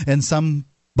machines, and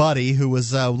somebody who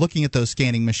was looking at those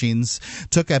scanning machines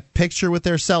took a picture with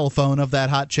their cell phone of that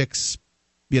hot chick's,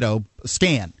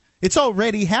 scan. It's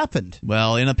already happened.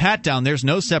 Well, in a pat-down, there's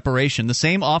no separation. The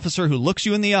same officer who looks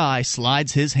you in the eye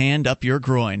slides his hand up your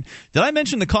groin. Did I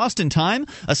mention the cost and time?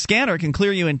 A scanner can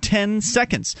clear you in 10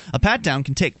 seconds. A pat-down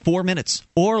can take 4 minutes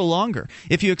or longer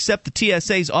if you accept the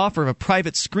TSA's offer of a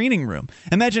private screening room.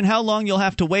 Imagine how long you'll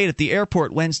have to wait at the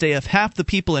airport Wednesday if half the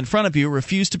people in front of you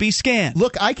refuse to be scanned.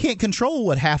 Look, I can't control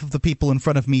what half of the people in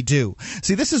front of me do.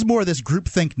 See, this is more of this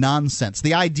groupthink nonsense.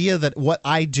 The idea that what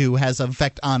I do has an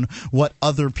effect on what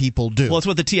other people do. Well, it's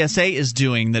what the TSA is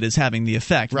doing that is having the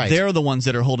effect. Right. They're the ones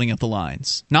that are holding up the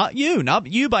lines. Not you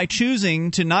by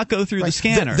choosing to not go through the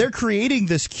scanner. They're creating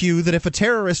this queue that if a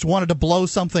terrorist wanted to blow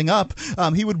something up,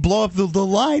 he would blow up the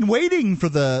line waiting for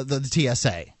the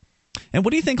TSA. And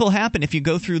what do you think will happen if you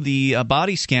go through the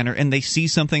body scanner and they see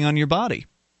something on your body?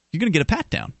 You're going to get a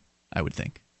pat-down, I would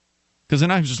think. Because they're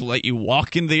not going to just let you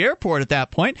walk into the airport at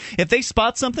that point. If they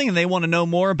spot something and they want to know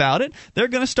more about it, they're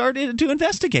going to start to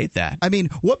investigate that. I mean,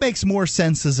 what makes more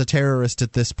sense as a terrorist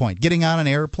at this point? Getting on an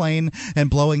airplane and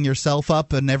blowing yourself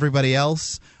up and everybody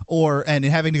else? And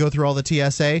having to go through all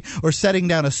the TSA? Or setting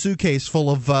down a suitcase full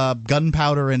of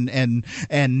gunpowder and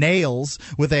nails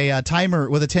with a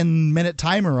 10-minute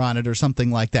timer on it or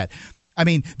something like that? I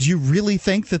mean, do you really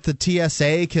think that the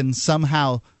TSA can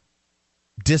somehow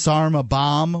disarm a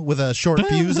bomb with a short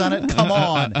fuse on it? Come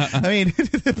on. I mean,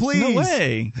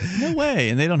 please. No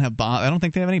way. And they don't have I don't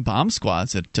think they have any bomb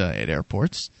squads at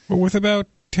airports. Well, with about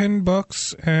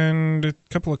 $10 and a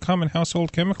couple of common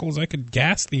household chemicals, I could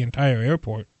gas the entire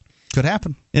airport. Could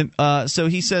happen. So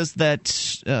he says that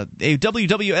a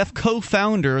WWF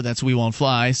co-founder, that's We Won't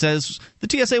Fly, says the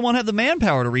TSA won't have the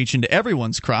manpower to reach into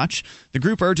everyone's crotch. The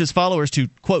group urges followers to,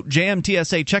 quote, jam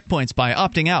TSA checkpoints by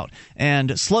opting out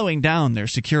and slowing down their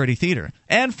security theater.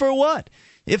 And for what?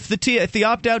 If the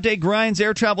opt-out day grinds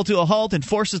air travel to a halt and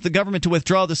forces the government to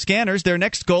withdraw the scanners, their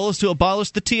next goal is to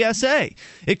abolish the TSA.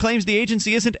 It claims the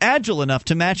agency isn't agile enough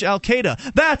to match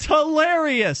Al-Qaeda. That's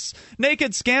hilarious!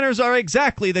 Naked scanners are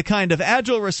exactly the kind of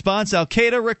agile response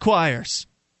Al-Qaeda requires.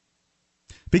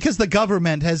 Because the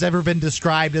government has ever been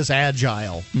described as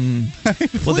agile.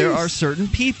 Well, there are certain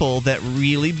people that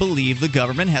really believe the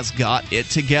government has got it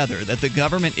together, that the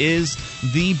government is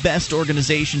the best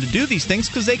organization to do these things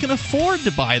because they can afford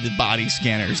to buy the body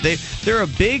scanners. They're a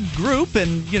big group,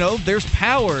 and, there's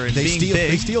power in being big.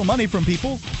 They steal money from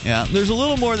people. Yeah, there's a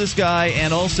little more of this guy,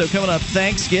 and also coming up,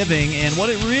 Thanksgiving, and what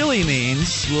it really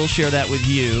means. We'll share that with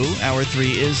you. Hour 3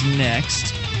 is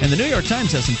next. And the New York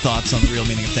Times has some thoughts on the real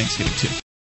meaning of Thanksgiving, too.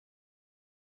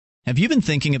 Have you been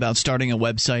thinking about starting a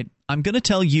website? I'm going to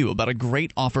tell you about a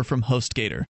great offer from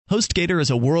HostGator. HostGator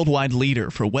is a worldwide leader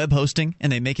for web hosting,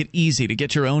 and they make it easy to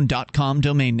get your own .com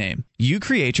domain name. You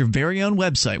create your very own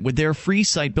website with their free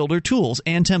site builder tools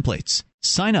and templates.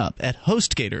 Sign up at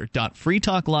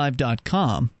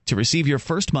hostgator.freetalklive.com to receive your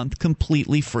first month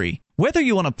completely free. Whether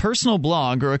you want a personal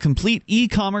blog or a complete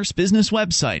e-commerce business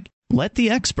website, let the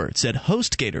experts at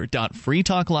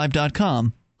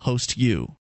hostgator.freetalklive.com host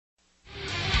you.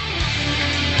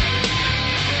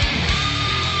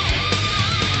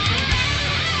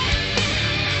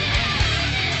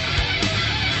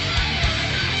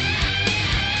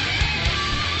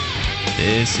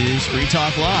 This is Free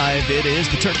Talk Live. It is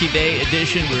the Turkey Day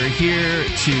edition. We're here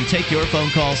to take your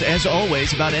phone calls, as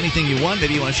always, about anything you want.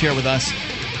 Maybe you want to share with us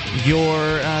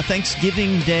your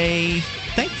Thanksgiving Day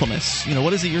thankfulness. You know,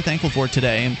 what is it you're thankful for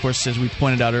today? And, of course, as we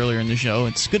pointed out earlier in the show,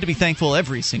 it's good to be thankful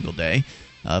every single day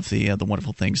of the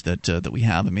wonderful things that we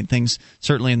have. I mean, things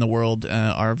certainly in the world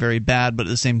are very bad, but at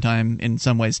the same time, in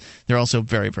some ways, they're also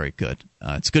very, very good.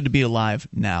 It's good to be alive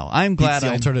now. I'm glad. It's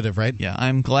the alternative, right? Yeah,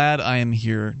 I'm glad I am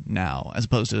here now, as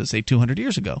opposed to, say, 200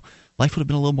 years ago. Life would have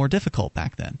been a little more difficult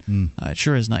back then. It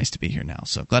sure is nice to be here now,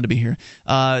 so glad to be here.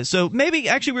 So maybe,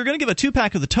 actually, we're going to give a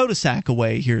 2-pack of the Toda Sack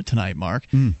away here tonight, Mark.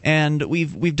 And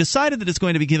we've decided that it's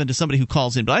going to be given to somebody who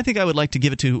calls in, but I think I would like to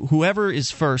give it to whoever is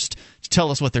first to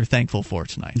tell us what they're thankful for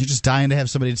tonight. You're just dying to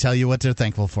have somebody to tell you what they're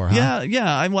thankful for, huh?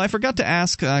 Yeah. I forgot to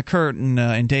ask Kurt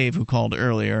and Dave, who called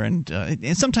earlier, and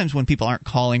sometimes when people aren't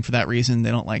calling for that reason,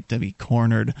 they don't like to be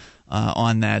cornered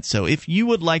on that. So if you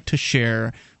would like to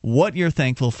share what you're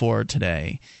thankful for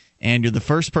today, and you're the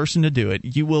first person to do it,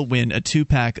 you will win a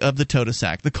 2-pack of the Toda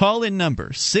Sack. The call-in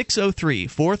number,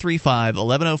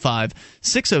 603-435-1105,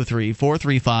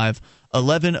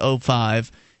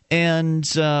 603-435-1105.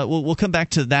 And we'll come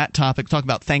back to that topic, talk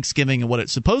about Thanksgiving and what it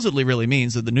supposedly really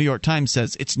means. That the New York Times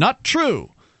says it's not true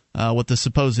what the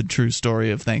supposed true story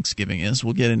of Thanksgiving is.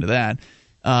 We'll get into that.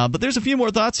 But there's a few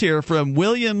more thoughts here from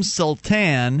William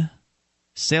Sultan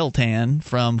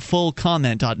from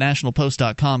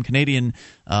fullcomment.nationalpost.com, Canadian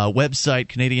website,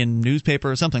 Canadian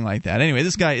newspaper, or something like that. Anyway,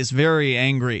 this guy is very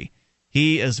angry.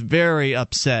 He is very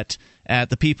upset at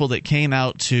the people that came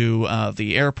out to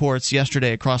the airports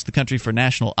yesterday across the country for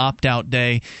National Opt-Out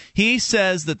Day. He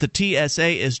says that the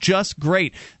TSA is just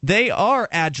great. They are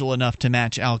agile enough to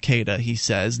match al-Qaeda, he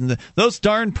says. And those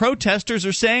darn protesters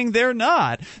are saying they're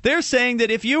not. They're saying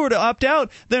that if you were to opt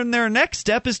out, then their next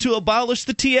step is to abolish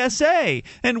the TSA.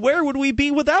 And where would we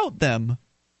be without them?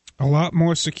 A lot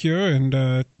more secure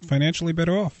and financially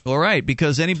better off. All right,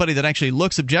 because anybody that actually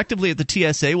looks objectively at the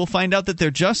TSA will find out that they're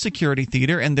just security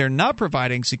theater and they're not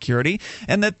providing security,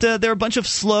 and that they're a bunch of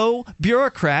slow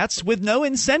bureaucrats with no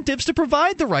incentives to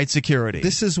provide the right security.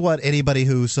 This is what anybody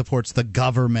who supports the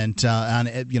government on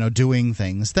doing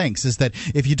things thinks, is that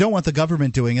if you don't want the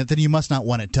government doing it, then you must not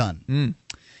want it done.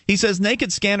 He says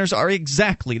naked scanners are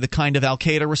exactly the kind of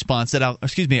al-Qaeda response that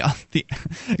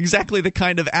exactly the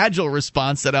kind of agile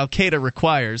response that al-Qaeda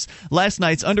requires. Last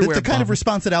night's underwear the kind of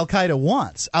response that al-Qaeda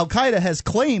wants. Al-Qaeda has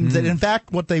claimed that in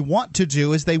fact what they want to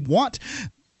do is they want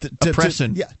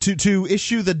to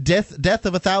issue the death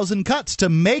of 1,000 cuts, to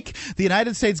make the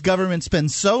United States government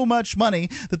spend so much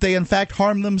money that they in fact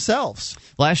harm themselves.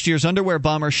 Last year's underwear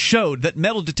bomber showed that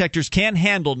metal detectors can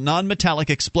handle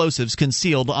non-metallic explosives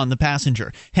concealed on the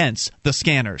passenger, hence the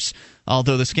scanners.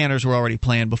 Although the scanners were already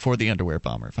planned before the underwear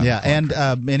bomber. And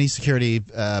many security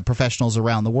professionals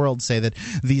around the world say that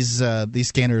these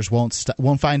scanners won't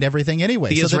find everything anyway.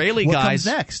 The Israeli guys,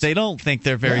 next? They don't think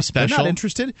they're very special. They're not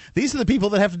interested. These are the people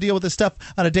that have to deal with this stuff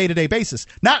on a day-to-day basis,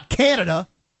 not Canada.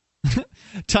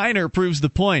 Tyner proves the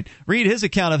point. Read his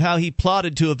account of how he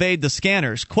plotted to evade the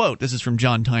scanners. Quote, this is from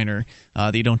John Tyner,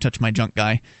 the Don't Touch My Junk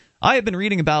guy. I have been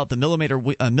reading about the millimeter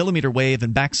wave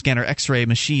and backscanner X-ray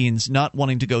machines. Not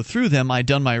wanting to go through them, I'd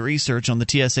done my research on the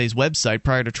TSA's website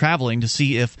prior to traveling to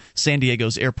see if San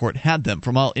Diego's airport had them.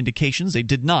 From all indications, they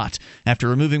did not. After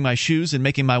removing my shoes and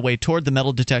making my way toward the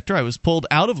metal detector, I was pulled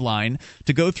out of line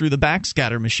to go through the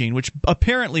backscatter machine, which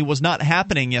apparently was not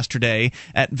happening yesterday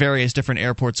at various different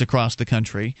airports across the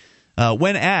country.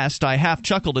 When asked, I half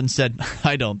chuckled and said,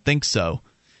 I don't think so.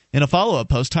 In a follow-up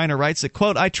post, Tyner writes that,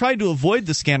 quote, I tried to avoid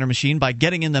the scanner machine by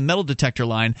getting in the metal detector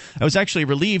line. I was actually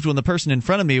relieved when the person in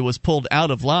front of me was pulled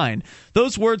out of line.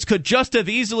 Those words could just have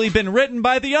easily been written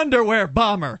by the underwear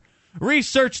bomber.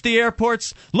 Research the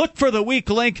airports, look for the weak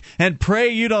link, and pray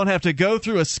you don't have to go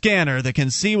through a scanner that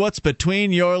can see what's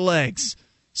between your legs.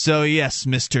 So yes,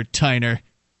 Mr. Tyner,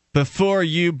 before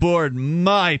you board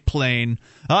my plane,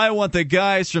 I want the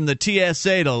guys from the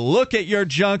TSA to look at your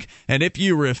junk, and if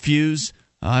you refuse,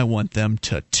 I want them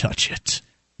to touch it.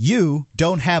 You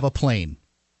don't have a plane.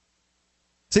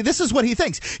 See, this is what he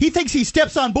thinks. He thinks he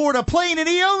steps on board a plane and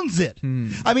he owns it.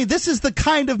 I mean, this is the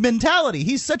kind of mentality.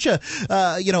 He's such a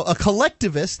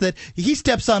collectivist that he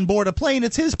steps on board a plane,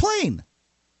 it's his plane.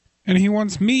 And he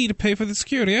wants me to pay for the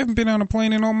security. I haven't been on a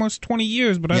plane in almost 20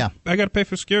 years, but I got to pay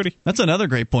for security. That's another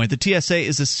great point. The TSA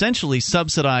is essentially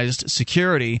subsidized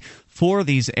security for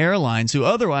these airlines who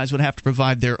otherwise would have to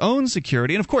provide their own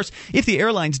security. And, of course, if the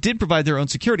airlines did provide their own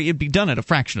security, it'd be done at a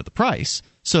fraction of the price,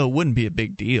 so it wouldn't be a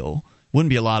big deal. Wouldn't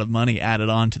be a lot of money added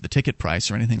on to the ticket price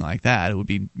or anything like that. It would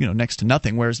be, next to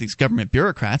nothing, whereas these government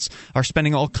bureaucrats are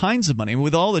spending all kinds of money.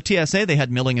 With all the TSA they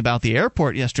had milling about the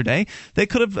airport yesterday, they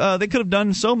could have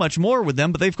done so much more with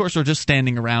them, but they of course are just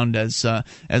standing around as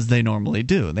they normally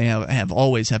do. They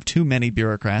always have too many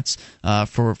bureaucrats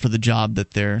for the job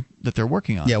that they're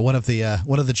working on. Yeah, one of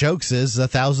the jokes is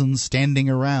 1,000 standing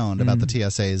around about the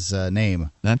TSA's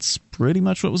name. That's pretty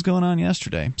much what was going on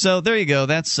yesterday. So there you go.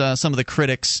 That's some of the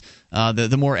critics,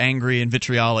 the more angry and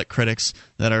vitriolic critics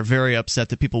that are very upset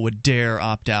that people would dare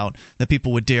opt out, that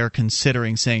people would dare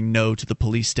considering saying no to the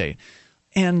police state.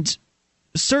 And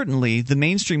certainly the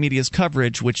mainstream media's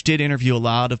coverage, which did interview a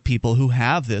lot of people who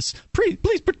have this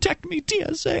please protect me,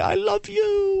 TSA, I love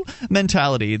you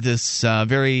mentality, this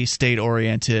very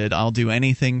state-oriented, I'll do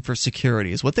anything for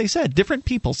security is what they said. Different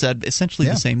people said essentially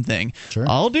the same thing. Sure.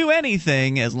 I'll do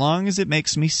anything as long as it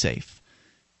makes me safe.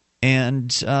 And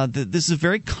this is a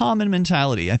very common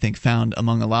mentality, I think, found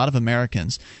among a lot of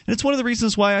Americans. And it's one of the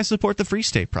reasons why I support the Free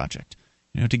State Project,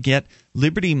 to get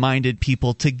liberty-minded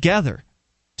people together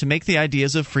to make the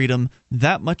ideas of freedom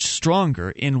that much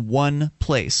stronger in one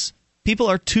place. People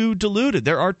are too deluded.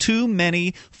 There are too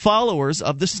many followers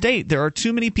of the state. There are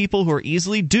too many people who are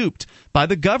easily duped by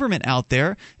the government out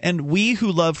there, and we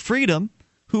who love freedom,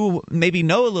 who maybe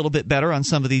know a little bit better on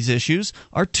some of these issues,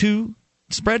 are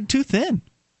spread too thin.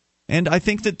 And I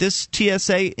think that this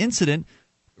TSA incident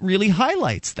really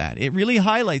highlights that. It really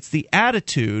highlights the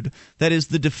attitude that is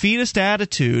the defeatist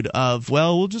attitude of,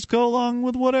 well, we'll just go along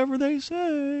with whatever they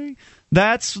say.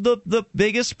 That's the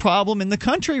biggest problem in the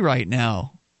country right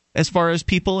now as far as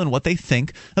people and what they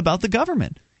think about the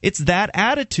government. It's that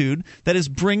attitude that is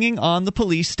bringing on the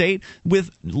police state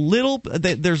with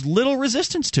there's little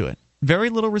resistance to it. Very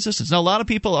little resistance. Now, a lot of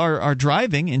people are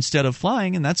driving instead of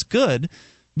flying, and that's good.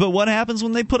 But what happens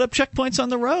when they put up checkpoints on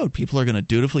the road? People are going to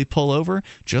dutifully pull over,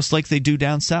 just like they do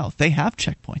down south. They have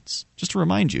checkpoints. Just to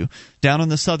remind you, down in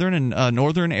the southern and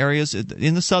northern areas,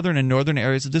 in the southern and northern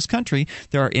areas of this country,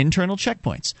 there are internal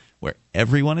checkpoints where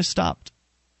everyone is stopped,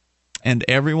 and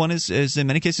everyone is in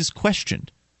many cases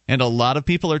questioned. And a lot of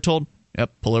people are told,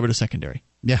 "Yep, pull over to secondary."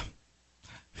 Yeah.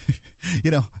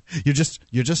 You're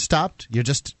just stopped. You're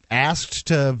just asked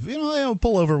to,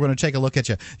 pull over. We're going to take a look at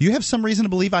you. You have some reason to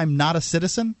believe I'm not a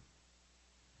citizen?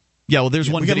 Yeah, well, there's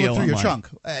one video look through online. Your trunk.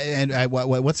 And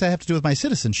what's that have to do with my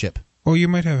citizenship? Well, you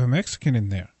might have a Mexican in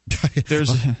there.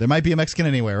 There might be a Mexican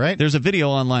anywhere, right? There's a video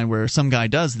online where some guy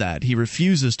does that. He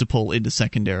refuses to pull into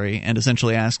secondary and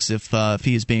essentially asks if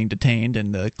he is being detained,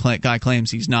 and the guy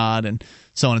claims he's not, and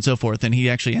so on and so forth. And he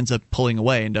actually ends up pulling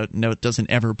away and doesn't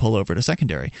ever pull over to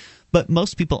secondary. But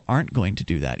most people aren't going to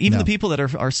do that. Even the people that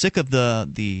are sick of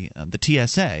the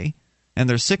TSA and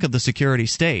they're sick of the security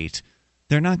state,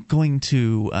 they're not going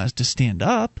to stand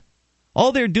up.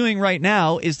 All they're doing right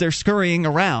now is they're scurrying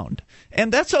around.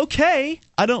 And that's okay.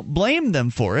 I don't blame them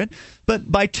for it. But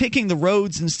by taking the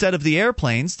roads instead of the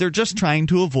airplanes, they're just trying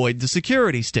to avoid the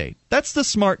security state. That's the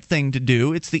smart thing to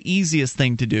do. It's the easiest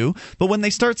thing to do. But when they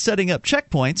start setting up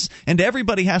checkpoints and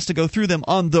everybody has to go through them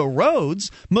on the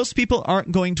roads, most people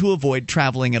aren't going to avoid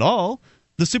traveling at all.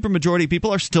 The supermajority of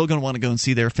people are still going to want to go and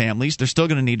see their families. They're still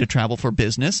going to need to travel for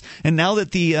business. And now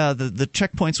that the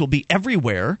checkpoints will be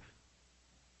everywhere,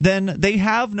 then they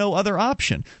have no other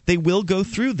option. They will go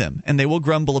through them, and they will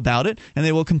grumble about it, and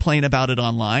they will complain about it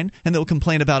online, and they'll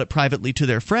complain about it privately to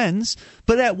their friends.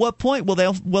 But at what point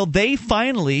will they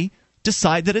finally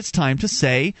decide that it's time to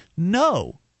say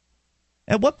no?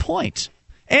 At what point?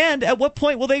 And at what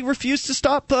point will they refuse to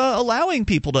stop allowing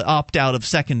people to opt out of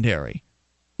secondary?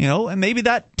 And maybe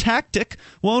that tactic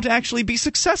won't actually be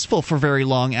successful for very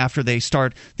long after they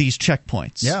start these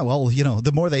checkpoints. Yeah, well,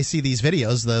 the more they see these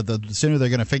videos, the sooner they're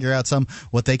going to figure out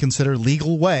what they consider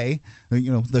legal way.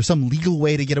 There's some legal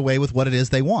way to get away with what it is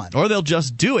they want. Or they'll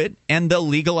just do it, and they'll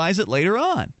legalize it later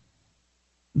on.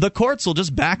 The courts will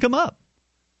just back them up.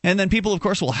 And then people, of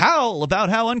course, will howl about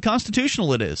how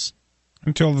unconstitutional it is.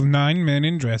 Until the 9 men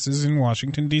in dresses in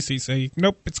Washington, D.C. say,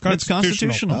 nope, it's constitutional. It's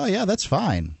constitutional. Oh, yeah, that's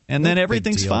fine. And then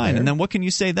everything's fine. And then what can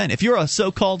you say then? If you're a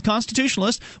so-called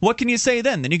constitutionalist, what can you say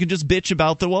then? Then you can just bitch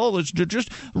about it's just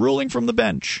ruling from the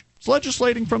bench. It's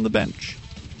legislating from the bench.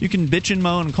 You can bitch and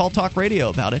moan and call talk radio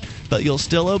about it, but you'll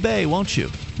still obey, won't you?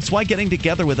 That's why getting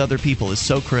together with other people is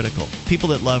so critical. People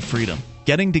that love freedom.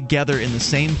 Getting together in the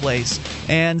same place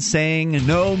and saying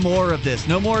no more of this,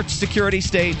 no more security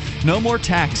state, no more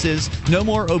taxes, no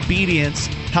more obedience.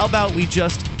 How about we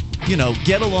just,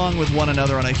 get along with one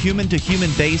another on a human-to-human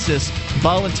basis,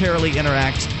 voluntarily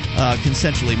interact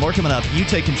consensually. More coming up. You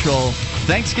take control.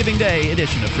 Thanksgiving Day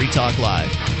edition of Free Talk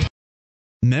Live.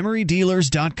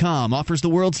 MemoryDealers.com offers the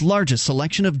world's largest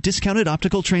selection of discounted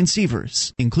optical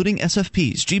transceivers, including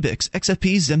SFPs, GBICs,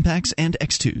 XFPs, Xempax, and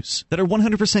X2s that are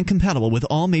 100% compatible with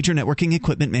all major networking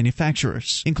equipment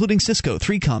manufacturers, including Cisco,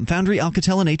 3Com, Foundry,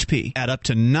 Alcatel, and HP, at up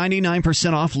to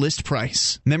 99% off list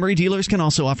price. Memory Dealers can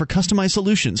also offer customized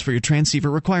solutions for your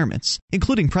transceiver requirements,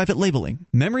 including private labeling.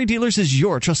 Memory Dealers is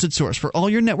your trusted source for all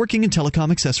your networking and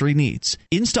telecom accessory needs,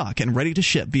 in stock and ready to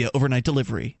ship via overnight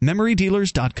delivery.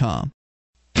 MemoryDealers.com.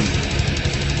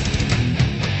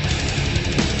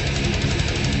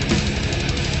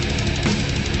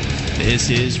 This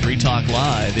is Free Talk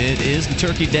Live. It is the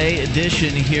Turkey Day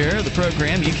edition here. The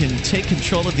program, you can take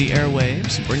control of the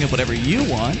airwaves and bring up whatever you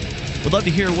want. We'd love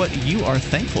to hear what you are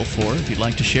thankful for. If you'd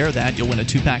like to share that, you'll win a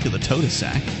 2-pack of the Toda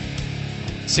Sack.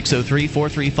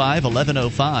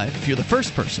 603-435-1105. If you're the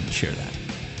first person to share that,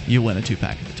 you win a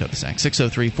 2-pack of the Toda Sack.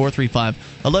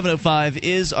 603-435-1105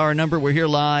 is our number. We're here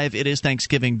live. It is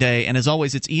Thanksgiving Day. And as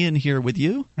always, it's Ian here with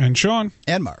you. And Sean.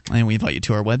 And Mark. And we invite you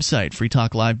to our website,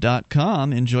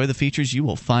 freetalklive.com. Enjoy the features you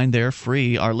will find there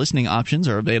free. Our listening options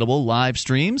are available. Live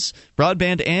streams,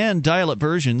 broadband and dial-up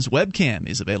versions. Webcam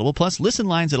is available. Plus, listen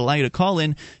lines that allow you to call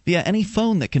in via any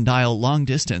phone that can dial long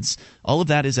distance. All of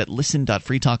that is at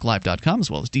listen.freetalklive.com, as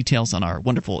well as details on our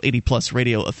wonderful 80-plus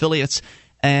radio affiliates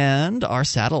and our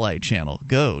satellite channel.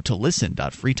 Go to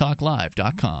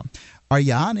listen.freetalklive.com. Are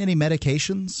you on any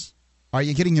medications? Are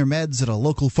you getting your meds at a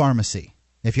local pharmacy?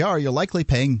 If you are, you're likely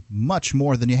paying much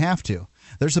more than you have to.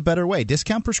 There's a better way.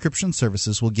 Discount Prescription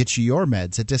Services will get you your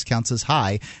meds at discounts as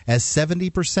high as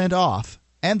 70% off,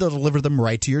 and they'll deliver them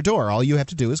right to your door. All you have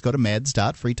to do is go to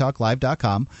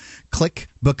meds.freetalklive.com, click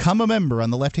Become a Member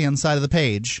on the left-hand side of the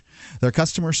page. Their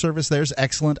customer service there is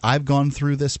excellent. I've gone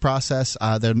through this process.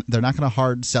 They're not going to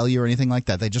hard sell you or anything like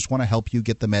that. They just want to help you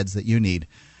get the meds that you need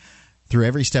through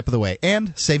every step of the way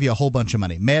and save you a whole bunch of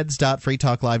money.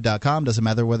 Meds.freetalklive.com. Doesn't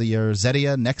matter whether you're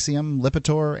Zetia, Nexium,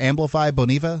 Lipitor, Amplify,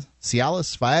 Boniva,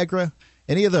 Cialis, Viagra,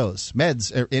 any of those,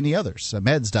 meds, or any others,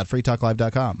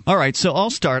 meds.freetalklive.com. All right, so I'll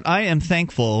start. I am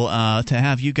thankful to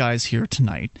have you guys here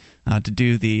tonight to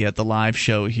do the live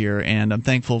show here, and I'm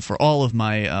thankful for all of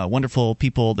my wonderful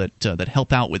people that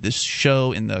help out with this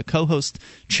show in the co-host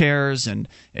chairs, and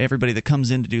everybody that comes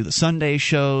in to do the Sunday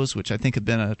shows, which I think have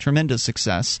been a tremendous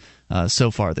success so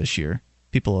far this year.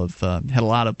 People have had a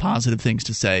lot of positive things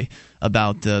to say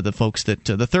about the folks that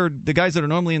the guys that are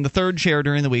normally in the third chair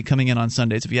during the week coming in on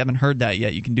Sundays. If you haven't heard that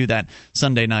yet, you can do that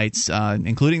Sunday nights,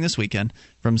 including this weekend,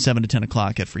 from 7 to 10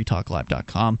 o'clock at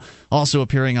freetalklive.com. Also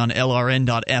appearing on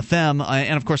LRN.FM.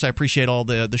 And, of course, I appreciate all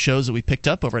the shows that we picked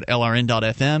up over at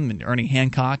LRN.FM and Ernie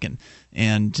Hancock and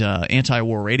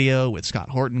Anti-War Radio with Scott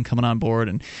Horton coming on board.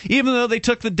 And even though they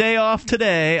took the day off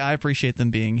today, I appreciate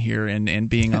them being here and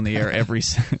being on the air every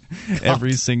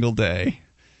single day.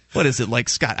 What is it like,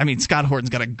 Scott? I mean, Scott Horton's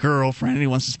got a girlfriend and he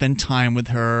wants to spend time with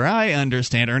her. I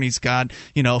understand. Ernie's got,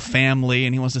 family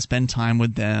and he wants to spend time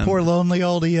with them. Poor lonely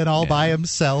old Ian all by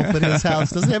himself in his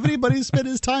house. Doesn't have anybody to spend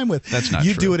his time with. That's not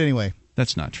true. You do it anyway.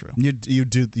 That's not true. You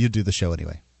do the show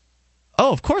anyway.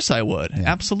 Oh, of course I would.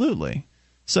 Yeah. Absolutely.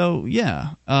 So,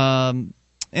 yeah.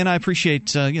 And I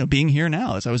appreciate being here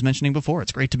now, as I was mentioning before.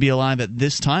 It's great to be alive at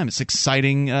this time. It's an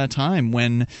exciting time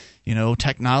when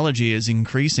technology is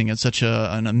increasing at such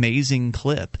an amazing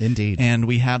clip. Indeed. And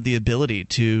we have the ability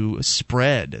to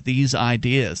spread these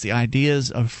ideas, the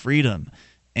ideas of freedom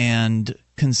and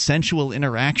consensual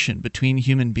interaction between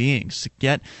human beings, to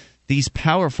get these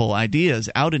powerful ideas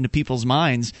out into people's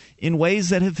minds in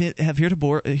ways that have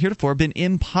heretofore been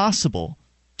impossible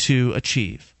to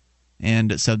achieve.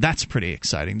 And so that's pretty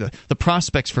exciting. The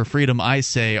prospects for freedom, I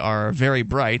say, are very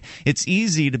bright. It's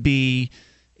easy to be,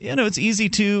 it's easy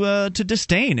to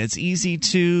disdain. It's easy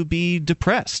to be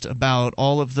depressed about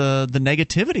all of the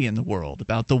negativity in the world,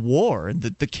 about the war and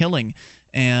the killing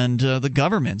and the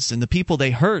governments and the people they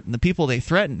hurt and the people they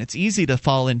threaten. It's easy to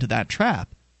fall into that trap.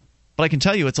 But I can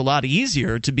tell you it's a lot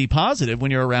easier to be positive when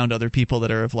you're around other people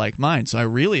that are of like mind. So I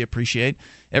really appreciate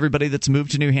everybody that's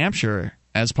moved to New Hampshire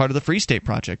as part of the Free State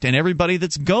Project, and everybody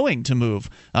that's going to move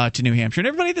to New Hampshire, and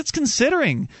everybody that's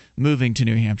considering moving to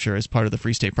New Hampshire as part of the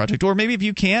Free State Project. Or maybe if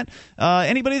you can't,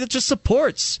 anybody that just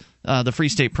supports the Free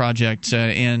State Project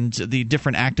and the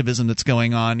different activism that's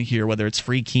going on here, whether it's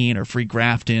Free Keene or Free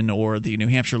Grafton or the New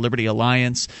Hampshire Liberty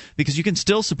Alliance, because you can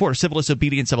still support Civil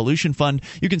Disobedience Evolution Fund.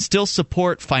 You can still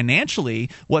support financially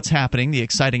what's happening, the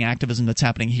exciting activism that's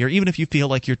happening here, even if you feel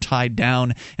like you're tied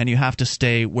down and you have to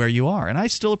stay where you are. And I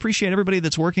still appreciate everybody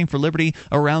that's working for liberty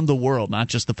around the world, not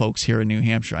just the folks here in New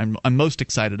Hampshire. I'm most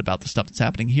excited about the stuff that's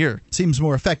happening here. Seems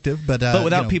more effective, but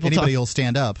without people anybody will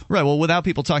stand up. Right, well, without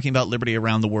people talking about liberty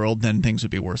around the world, world, then things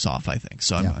would be worse off, I think.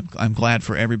 So I'm glad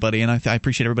for everybody, and I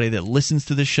appreciate everybody that listens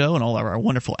to this show and all of our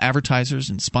wonderful advertisers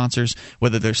and sponsors,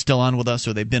 whether they're still on with us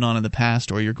or they've been on in the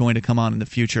past or you're going to come on in the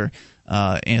future,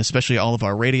 and especially all of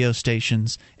our radio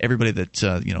stations, everybody that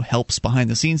helps behind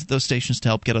the scenes at those stations to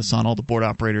help get us on, all the board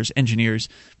operators, engineers,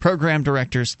 program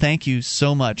directors. Thank you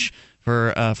so much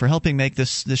for helping make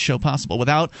this show possible.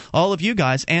 Without all of you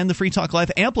guys and the Free Talk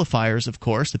Live amplifiers, of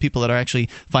course, the people that are actually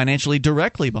financially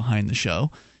directly behind the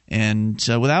show, and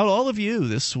without all of you,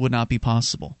 this would not be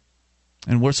possible.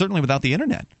 And we're certainly without the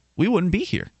internet, we wouldn't be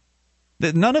here.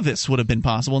 None of this would have been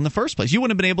possible in the first place. You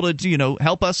wouldn't have been able to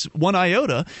help us one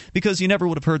iota because you never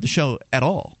would have heard the show at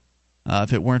all.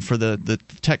 If it weren't for the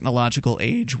technological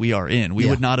age we are in, we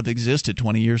would not have existed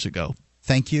 20 years ago.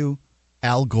 Thank you,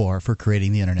 Al Gore, for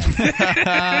creating the internet.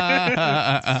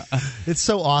 It's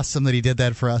so awesome that he did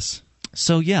that for us.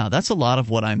 So yeah, that's a lot of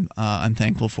what I'm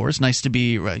thankful for. It's nice to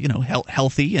be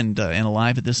healthy and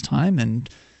alive at this time, and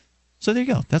so there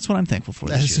you go. That's what I'm thankful for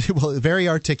this year. Well, very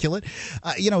articulate.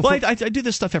 I do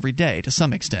this stuff every day to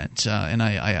some extent, and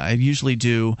I usually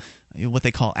do what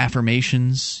they call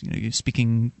affirmations.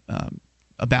 Speaking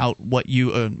about what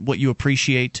you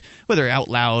appreciate, whether out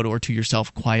loud or to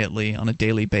yourself quietly on a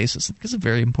daily basis. I think it's a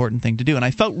very important thing to do. And I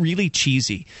felt really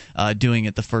cheesy doing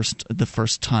it the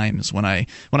first times when I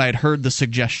had heard the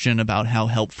suggestion about how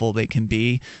helpful they can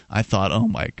be. I thought, oh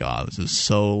my God, this is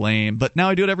so lame. But now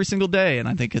I do it every single day, and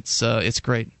I think it's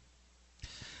great.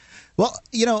 Well,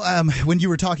 when you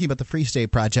were talking about the Free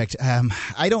State Project,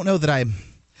 I don't know that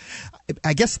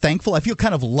I guess thankful. I feel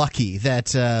kind of lucky that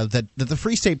the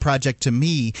Free State Project to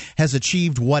me has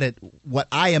achieved what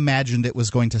I imagined it was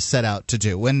going to set out to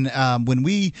do. When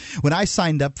I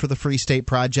signed up for the Free State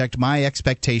Project, my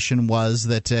expectation was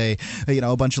that a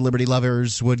bunch of liberty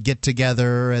lovers would get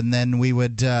together and then we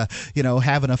would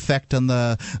have an effect on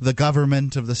the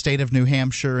government of the state of New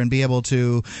Hampshire and be able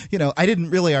to I didn't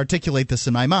really articulate this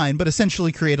in my mind, but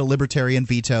essentially create a libertarian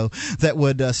veto that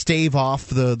would stave off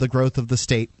the growth of the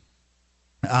state.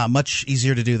 Much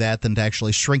easier to do that than to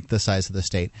actually shrink the size of the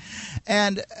state.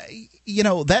 And,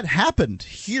 that happened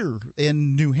here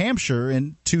in New Hampshire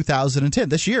in 2010,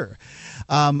 this year.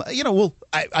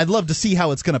 I'd love to see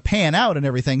how it's going to pan out and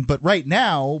everything, but right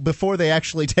now, before they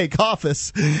actually take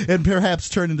office and perhaps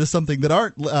turn into something that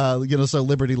aren't, so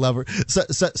liberty lover,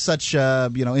 such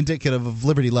indicative of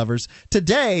liberty lovers,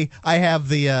 today I have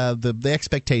the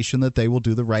expectation that they will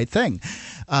do the right thing.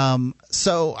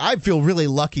 So I feel really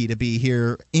lucky to be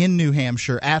here in New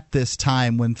Hampshire at this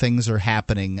time when things are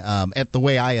happening at the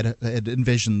way I had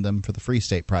envisioned them for the Free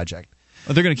State Project.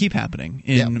 They're going to keep happening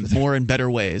in more and better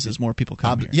ways as more people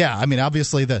come here. Yeah, I mean,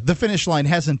 obviously the finish line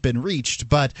hasn't been reached,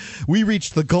 but we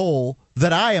reached the goal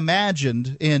that I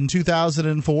imagined in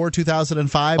 2004,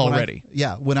 2005. Already.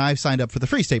 When I signed up for the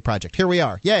Free State Project. Here we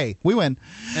are. Yay, we win.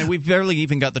 And we've barely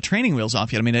even got the training wheels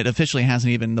off yet. I mean, it officially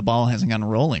the ball hasn't gotten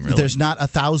rolling, really. There's not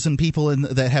 1,000 people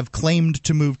that have claimed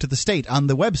to move to the state on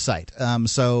the website.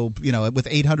 So, with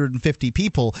 850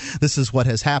 people, this is what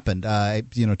has happened.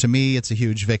 To me, it's a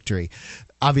huge victory.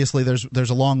 Obviously, there's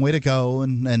a long way to go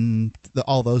and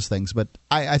all those things, but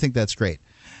I think that's great.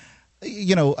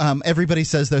 Everybody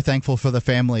says they're thankful for the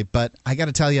family, but I got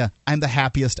to tell you, I'm the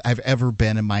happiest I've ever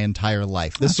been in my entire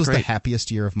life. This was the happiest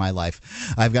year of my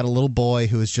life. I've got a little boy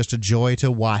who is just a joy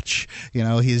to watch.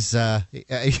 He's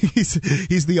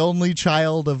the only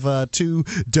child of two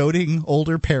doting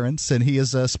older parents, and he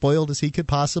is spoiled as he could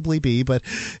possibly be. But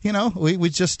we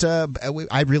just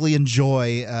I really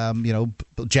enjoy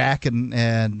Jack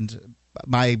and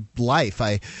my life.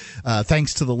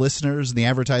 Thanks to the listeners and the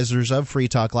advertisers of Free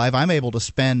Talk Live, I'm able to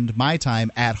spend my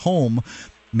time at home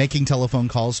making telephone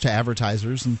calls to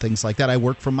advertisers and things like that. I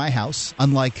work from my house,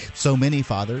 unlike so many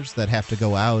fathers that have to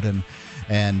go out and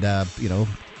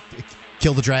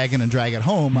kill the dragon and drag it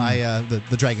home.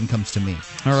 The dragon comes to me.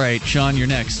 All right, Sean, you're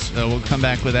next. We'll come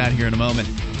back with that here in a moment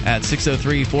at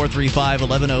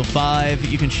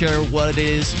 603-435-1105. You can share what it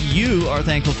is you are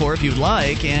thankful for if you'd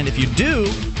like, and if you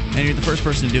do, and you're the first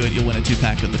person to do it, you'll win a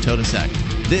 2-pack of the Totasek.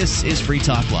 This is Free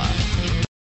Talk Live.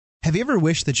 Have you ever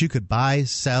wished that you could buy,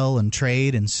 sell, and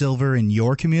trade in silver in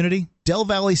your community? Del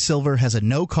Valley Silver has a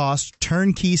no-cost,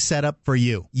 turnkey setup for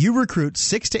you. You recruit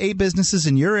 6 to 8 businesses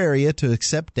in your area to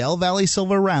accept Del Valley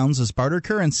Silver rounds as barter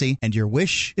currency, and your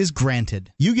wish is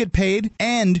granted. You get paid,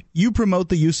 and you promote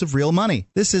the use of real money.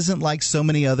 This isn't like so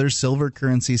many other silver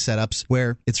currency setups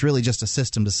where it's really just a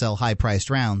system to sell high-priced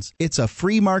rounds. It's a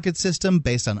free market system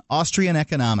based on Austrian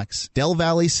economics.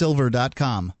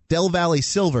 DelValleySilver.com.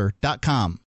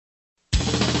 DelValleySilver.com.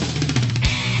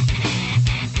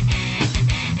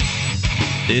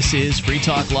 This is Free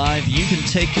Talk Live. You can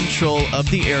take control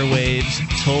of the airwaves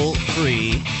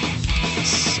toll-free.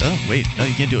 Oh, wait. No,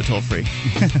 you can't do it toll-free.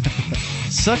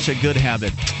 Such a good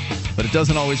habit. But it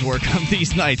doesn't always work on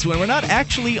these nights when we're not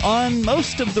actually on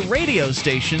most of the radio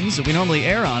stations that we normally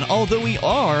air on, although we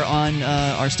are on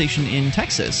our station in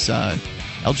Texas.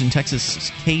 Elgin, Texas,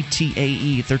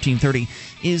 KTAE 1330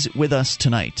 is with us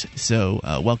tonight. So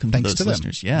welcome to those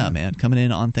listeners. Yeah, man, coming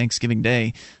in on Thanksgiving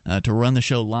Day to run the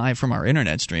show live from our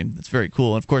internet stream. That's very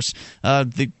cool. And of course,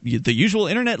 the usual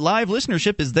internet live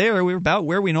listenership is there. We're about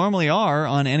where we normally are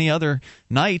on any other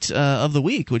night of the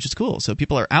week, which is cool. So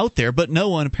people are out there, but no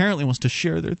one apparently wants to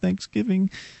share their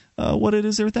Thanksgiving what it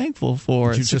is they're thankful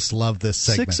for. You just love this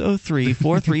segment.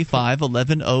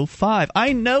 603-435-1105.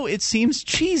 I know it seems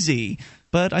cheesy,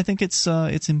 but I think it's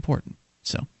important.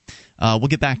 So we'll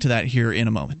get back to that here in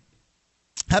a moment.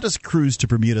 How does cruise to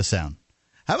Bermuda sound?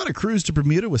 How about a cruise to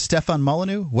Bermuda with Stefan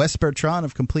Molyneux, Wes Bertrand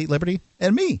of Complete Liberty,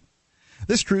 and me?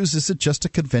 This cruise isn't just a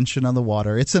convention on the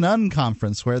water. It's an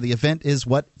unconference where the event is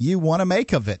what you want to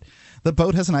make of it. The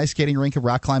boat has an ice skating rink, a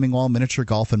rock climbing wall, miniature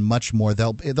golf, and much more.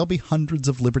 There'll be hundreds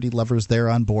of Liberty lovers there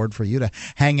on board for you to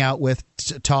hang out with,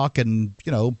 talk, and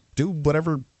do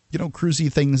whatever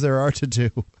cruisy things there are to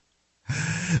do.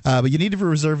 But you need to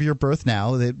reserve your berth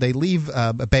now. They leave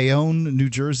Bayonne, New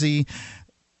Jersey,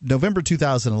 November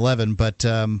 2011. But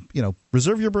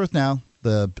reserve your berth now.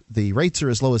 The rates are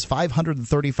as low as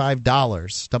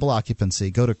 $535, double occupancy.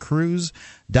 Go to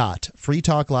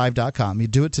cruise.freetalklive.com. You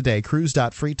do it today,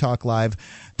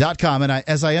 cruise.freetalklive.com. And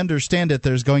as I understand it,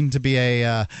 there's going to be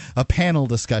a panel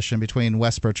discussion between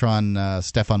Wes Bertrand,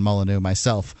 Stefan Molyneux,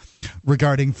 myself,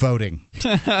 regarding voting.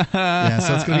 Yeah,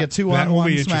 so it's going to be a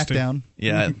 2-on-1 smackdown.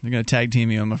 Yeah, they're going to tag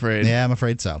team you, I'm afraid. Yeah, I'm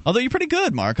afraid so. Although you're pretty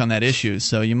good, Mark, on that issue,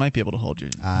 so you might be able to hold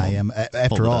your... I am,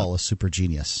 after all, a super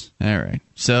genius. All right.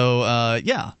 So,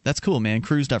 yeah, that's cool, man.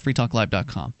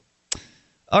 Cruise.freetalklive.com.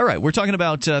 All right, we're talking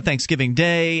about Thanksgiving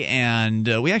Day, and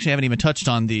we actually haven't even touched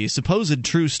on the supposed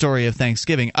true story of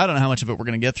Thanksgiving. I don't know how much of it we're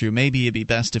going to get through. Maybe it'd be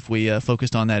best if we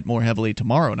focused on that more heavily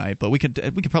tomorrow night, but we could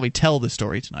probably tell the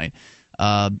story tonight.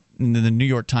 The New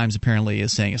York Times apparently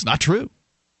is saying it's not true,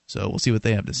 so we'll see what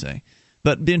they have to say.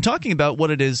 But been talking about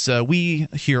what it is we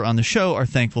here on the show are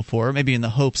thankful for, maybe in the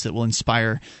hopes that will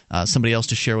inspire somebody else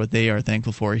to share what they are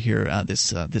thankful for here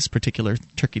this particular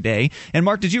Turkey Day. And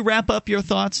Mark, did you wrap up your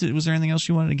thoughts? Was there anything else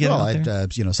you wanted to get out there?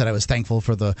 I said I was thankful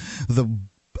for the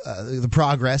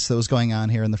progress that was going on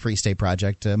here in the Free State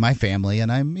Project, my family,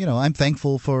 and I'm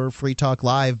thankful for Free Talk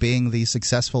Live being the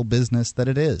successful business that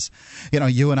it is.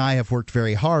 You and I have worked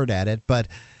very hard at it, but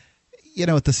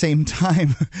at the same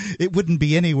time, it wouldn't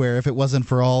be anywhere if it wasn't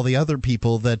for all the other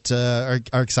people that are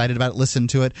excited about it, listen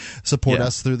to it, support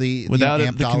us through the without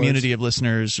AMP the dollars. Community of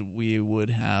listeners, we would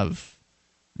have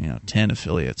 10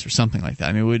 affiliates or something like that.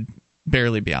 I mean, we would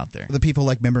barely be out there. The people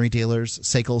like Memory Dealers,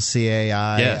 SACL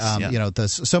CAI,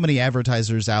 there's so many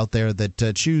advertisers out there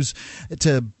that choose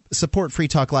to support Free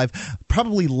Talk Live,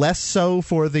 probably less so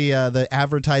for the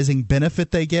advertising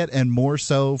benefit they get, and more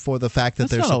so for the fact that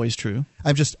that's not always true.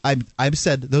 I've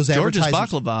said those George's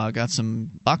advertisers. baklava got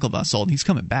some baklava sold. He's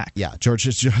coming back. Yeah, George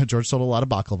sold a lot of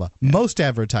baklava. Yeah. Most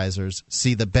advertisers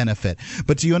see the benefit,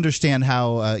 but do you understand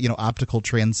how optical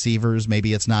transceivers?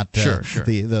 Maybe it's not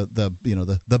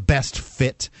the best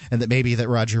fit, and that maybe that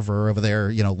Roger Ver over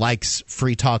there likes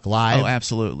Free Talk Live. Oh,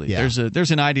 absolutely. Yeah.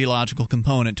 There's an ideological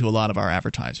component to a lot of our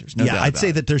advertisers. No doubt I'd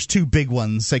say that there's two big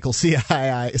ones, SACL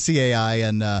CAI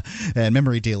and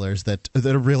Memory Dealers that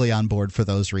are really on board for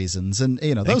those reasons. And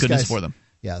those thank goodness guys, for them.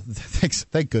 Yeah,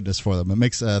 thank goodness for them. It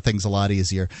makes things a lot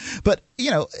easier. But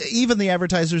even the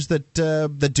advertisers that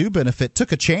do benefit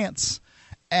took a chance.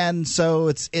 And so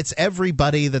it's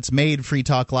everybody that's made Free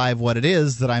Talk Live what it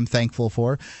is that I'm thankful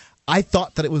for. I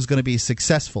thought that it was going to be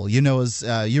successful. as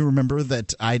you remember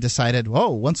that I decided,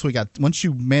 once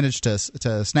you managed to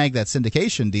snag that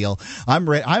syndication deal,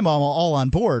 I'm all on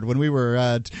board. When we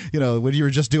were, when you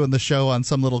were just doing the show on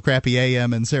some little crappy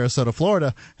AM in Sarasota,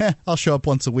 Florida, I'll show up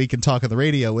once a week and talk on the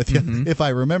radio with you if I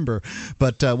remember.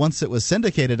 But once it was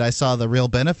syndicated, I saw the real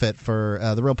benefit for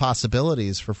the real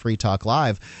possibilities for Free Talk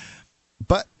Live.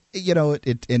 But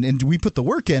and we put the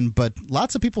work in, but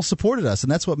lots of people supported us,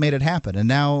 and that's what made it happen. And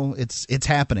now it's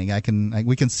happening.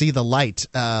 We can see the light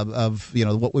of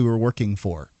what we were working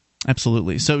for.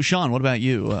 Absolutely. So, Sean, what about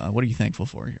you? What are you thankful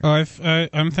for here?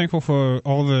 I'm thankful for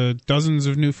all the dozens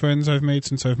of new friends I've made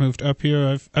since I've moved up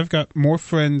here. I've got more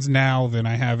friends now than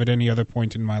I have at any other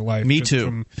point in my life. Me too.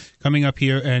 From coming up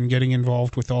here and getting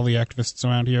involved with all the activists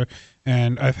around here,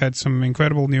 and I've had some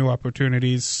incredible new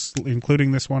opportunities,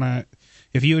 including this one.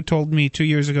 If you had told me 2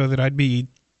 years ago that I'd be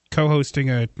co-hosting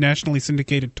a nationally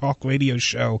syndicated talk radio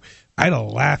show, I'd have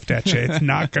laughed at you. It's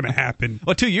not going to happen.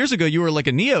 Well, 2 years ago, you were like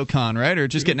a neocon, right? Or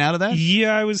just getting out of that?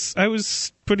 Yeah, I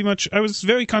was pretty much, I was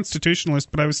very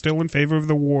constitutionalist, but I was still in favor of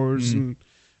the wars. And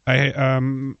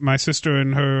my sister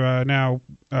and her now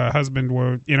husband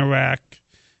were in Iraq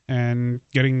and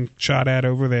getting shot at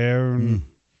over there. And,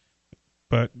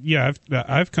 but yeah,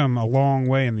 I've come a long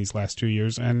way in these last 2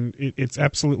 years, and it's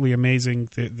absolutely amazing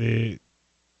the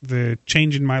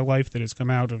change in my life that has come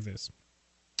out of this.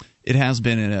 It has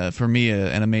been, for me,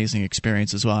 an amazing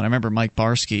experience as well. And I remember Mike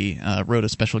Barsky wrote a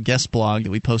special guest blog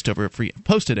that we posted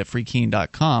at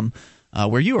freekeen.com,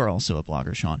 where you are also a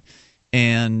blogger, Sean.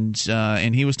 And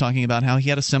he was talking about how he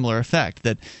had a similar effect,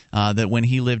 that when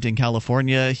he lived in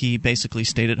California, he basically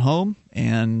stayed at home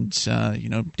and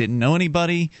didn't know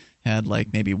anybody, had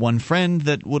like maybe one friend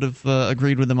that would have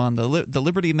agreed with him on the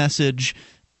liberty message,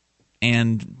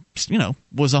 and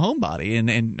was a homebody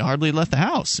and hardly left the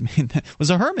house. I mean,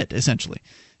 was a hermit essentially.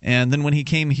 And then when he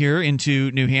came here into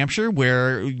New Hampshire,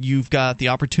 where you've got the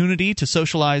opportunity to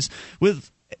socialize with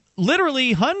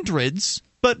literally hundreds,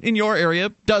 but in your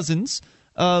area dozens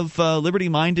of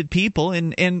liberty-minded people,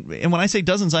 and when I say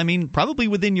dozens, I mean probably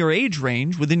within your age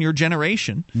range, within your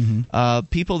generation,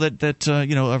 people that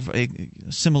of a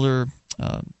similar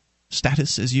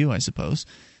status as you, I suppose,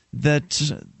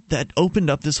 that opened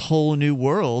up this whole new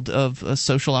world of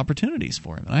social opportunities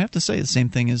for him. And I have to say the same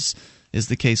thing is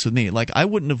the case with me. Like, I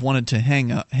wouldn't have wanted to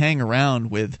hang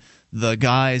around with the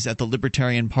guys at the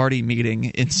Libertarian Party meeting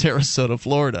in Sarasota,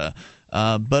 Florida.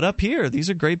 But up here, these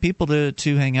are great people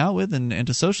to hang out with and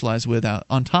to socialize with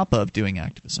on top of doing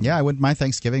activism. Yeah, I went my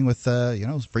Thanksgiving with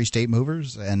Free State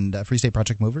Movers and Free State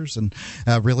Project Movers, and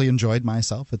really enjoyed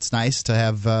myself. It's nice to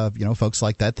have folks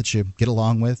like that you get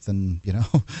along with, and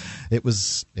it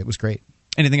was great.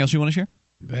 Anything else you want to share?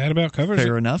 That about covers it.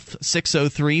 Fair enough.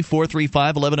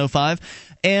 603-435-1105.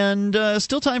 And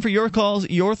still time for your calls,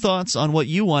 your thoughts on what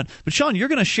you want. But, Sean, you're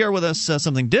going to share with us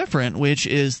something different, which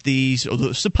is the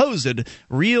supposed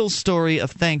real story of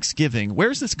Thanksgiving.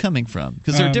 Where's this coming from?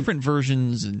 Because there are different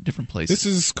versions in different places.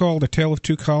 This is called A Tale of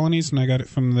Two Colonies, and I got it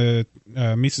from the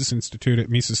Mises Institute at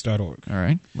Mises.org. All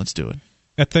right, let's do it.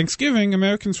 At Thanksgiving,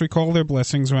 Americans recall their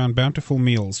blessings around bountiful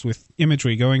meals, with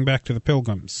imagery going back to the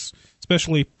Pilgrims,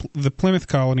 especially the Plymouth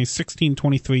Colony's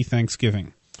 1623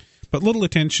 Thanksgiving. But little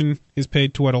attention is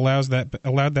paid to what allowed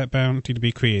that bounty to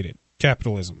be created: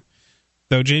 capitalism.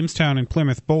 Though Jamestown and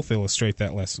Plymouth both illustrate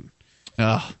that lesson.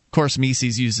 Of course,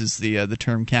 Mises uses the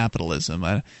term capitalism.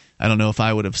 I don't know if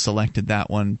I would have selected that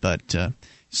one, but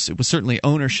it was certainly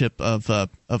ownership of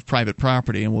private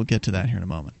property, and we'll get to that here in a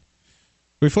moment.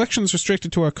 Reflections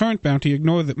restricted to our current bounty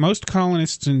ignore that most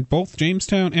colonists in both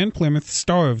Jamestown and Plymouth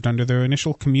starved under their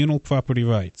initial communal property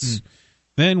rights.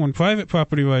 Then, when private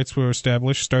property rights were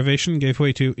established, starvation gave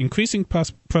way to increasing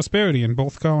prosperity in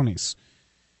both colonies.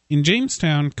 In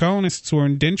Jamestown, colonists were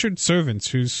indentured servants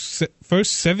whose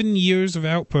first 7 years of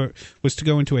output was to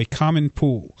go into a common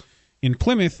pool. In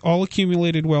Plymouth, all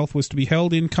accumulated wealth was to be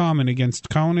held in common against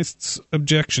colonists'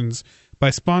 objections by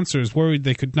sponsors worried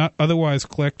they could not otherwise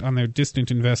collect on their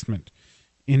distant investment.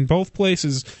 In both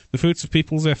places, the fruits of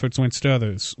people's efforts went to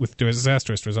others, with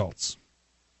disastrous results.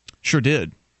 Sure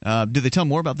did. Did they tell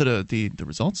more about the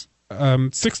results?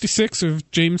 66 of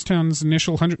Jamestown's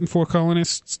initial 104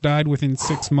 colonists died within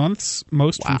 6 months,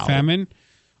 most from famine.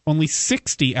 Only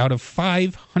 60 out of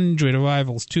 500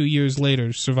 arrivals 2 years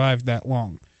later survived that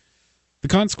long. The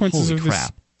consequences of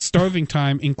this starving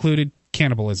time included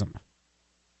cannibalism.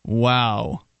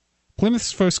 Wow.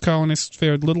 Plymouth's first colonists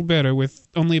fared little better, with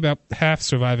only about half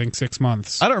surviving 6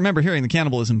 months. I don't remember hearing the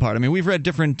cannibalism part. I mean, we've read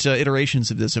different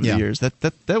iterations of this over the years.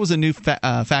 That was a new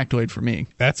factoid for me.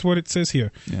 That's what it says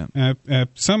here. Yeah.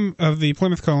 Some of the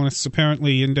Plymouth colonists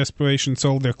apparently in desperation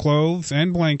sold their clothes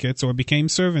and blankets or became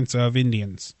servants of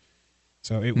Indians.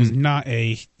 So it was not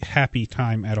a happy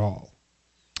time at all.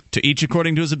 To each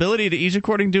according to his ability, to each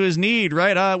according to his need,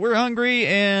 right? We're hungry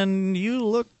and you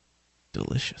look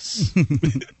delicious.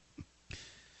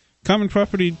 Common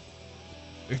property's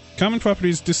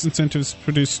disincentives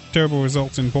produced terrible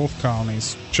results in both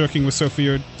colonies. Shirking was so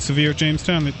severe at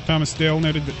Jamestown that Thomas Dale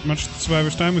noted that much of the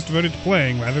survivors' time was devoted to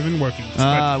playing rather than working.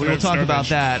 We will talk about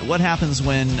that. What happens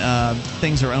when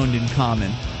things are owned in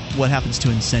common? What happens to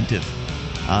incentive?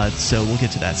 So we'll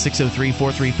get to that.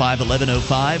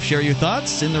 603-435-1105. Share your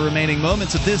thoughts in the remaining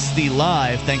moments of this, the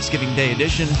live Thanksgiving Day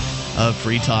edition of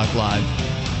Free Talk Live.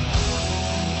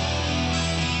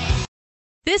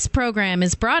 This program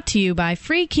is brought to you by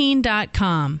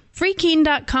FreeKeen.com.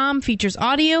 FreeKeen.com features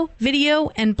audio,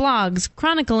 video, and blogs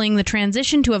chronicling the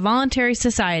transition to a voluntary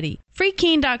society.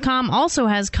 FreeKeene.com also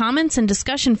has comments and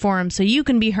discussion forums so you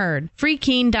can be heard.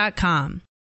 FreeKeene.com.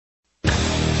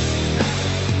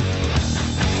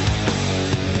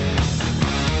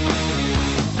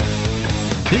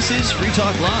 This is Free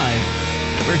Talk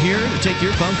Live. We're here to take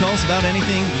your phone calls about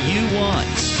anything you want.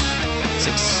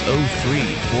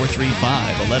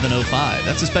 603-435-1105.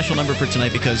 That's a special number for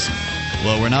tonight because,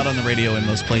 well, we're not on the radio in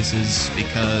most places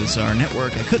because our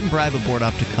network, I couldn't bribe a board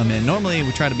op to come in. Normally,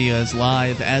 we try to be as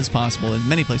live as possible in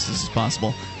many places as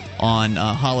possible on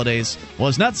holidays.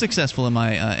 Was not successful in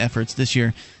my efforts this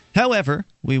year. However,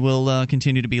 we will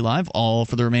continue to be live all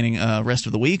for the remaining rest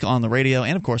of the week on the radio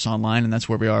and, of course, online, and that's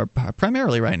where we are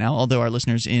primarily right now, although our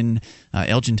listeners in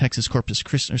Elgin, Texas, Elgin,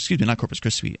 Texas,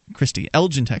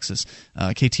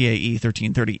 KTAE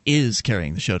 1330 is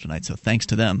carrying the show tonight, so thanks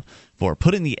to them for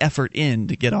putting the effort in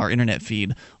to get our internet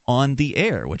feed on the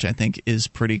air, which I think is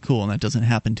pretty cool, and that doesn't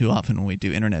happen too often when we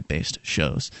do internet-based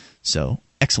shows. So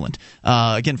excellent.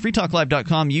 Again,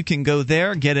 freetalklive.com. You can go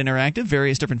there, get interactive,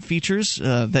 various different features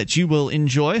that you will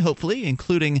enjoy, hopefully,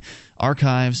 including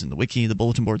archives and the wiki, the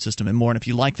bulletin board system, and more. And if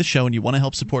you like the show and you want to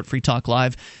help support Free Talk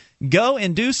Live, go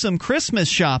and do some Christmas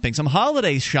shopping, some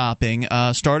holiday shopping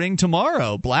starting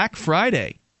tomorrow, Black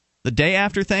Friday. The day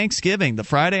after Thanksgiving, the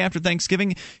Friday after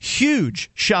Thanksgiving,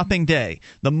 huge shopping day.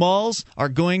 The malls are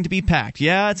going to be packed.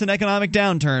 Yeah, it's an economic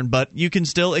downturn, but you can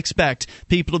still expect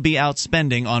people to be out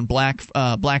spending on Black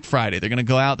Friday. They're going to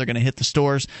go out. They're going to hit the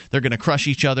stores. They're going to crush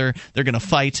each other. They're going to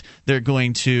fight. They're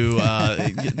going to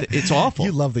it's awful.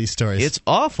 You love these stories. It's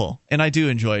awful, and I do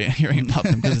enjoy hearing about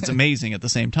them because it's amazing at the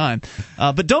same time.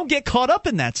 But don't get caught up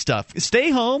in that stuff.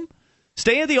 Stay home.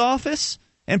 Stay at the office.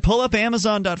 And pull up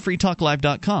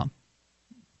Amazon.freetalklive.com.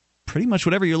 Pretty much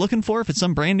whatever you're looking for, if it's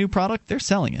some brand new product, they're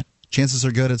selling it. Chances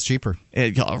are good it's cheaper.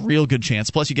 A real good chance.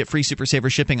 Plus, you get free Super Saver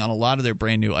shipping on a lot of their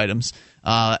brand new items.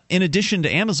 In addition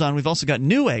to Amazon, we've also got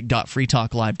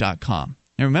Newegg.freetalklive.com.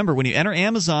 And remember, when you enter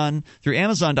Amazon through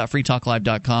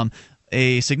Amazon.freetalklive.com,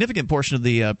 a significant portion of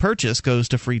the purchase goes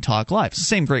to Free Talk Live. It's the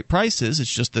same great prices. It's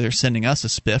just that they're sending us a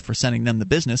spiff for sending them the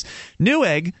business.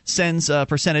 Newegg sends a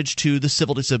percentage to the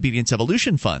Civil Disobedience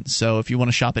Evolution Fund. So if you want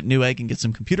to shop at Newegg and get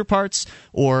some computer parts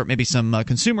or maybe some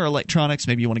consumer electronics,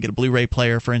 maybe you want to get a Blu-ray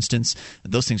player, for instance.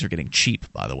 Those things are getting cheap,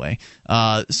 by the way.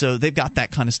 So they've got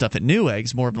that kind of stuff at Newegg.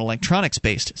 It's more of an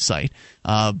electronics-based site.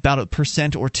 About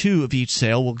 1% or 2% of each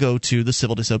sale will go to the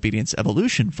Civil Disobedience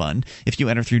Evolution Fund. If you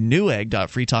enter through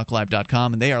Newegg.freetalklive.com,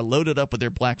 and they are loaded up with their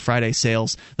Black Friday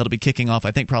sales that'll be kicking off, I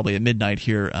think, probably at midnight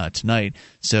here tonight.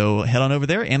 So head on over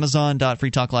there,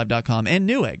 Amazon.freetalklive.com and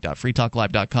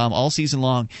Newegg.freetalklive.com all season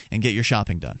long and get your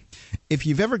shopping done. If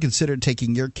you've ever considered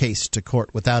taking your case to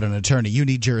court without an attorney, you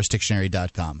need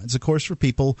jurisdictionary.com. It's a course for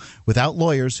people without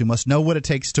lawyers who must know what it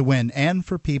takes to win, and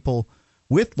for people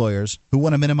with lawyers who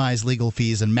want to minimize legal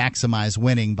fees and maximize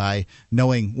winning by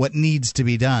knowing what needs to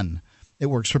be done. It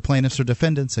works for plaintiffs or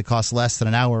defendants. It costs less than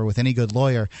an hour with any good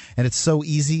lawyer, and it's so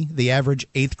easy, the average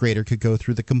 8th grader could go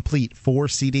through the complete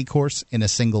 4-CD course in a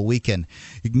single weekend.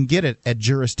 You can get it at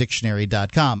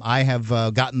jurisdictionary.com. I have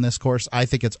gotten this course. I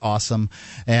think it's awesome,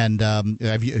 and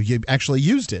I've actually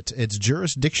used it. It's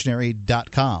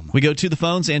jurisdictionary.com. We go to the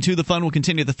phones, and to the fun. We'll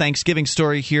continue the Thanksgiving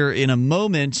story here in a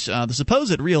moment. The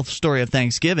supposed real story of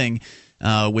Thanksgiving.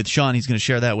 With Sean. He's going to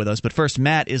share that with us. But first,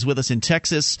 Matt is with us in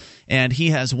Texas, and he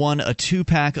has won a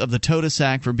 2-pack of the Toda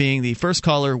Sack for being the first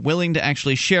caller willing to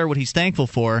actually share what he's thankful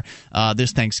for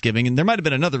this Thanksgiving. And there might have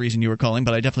been another reason you were calling,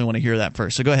 but I definitely want to hear that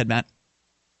first. So go ahead, Matt.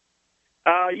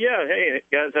 Yeah. Hey,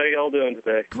 guys. How y'all doing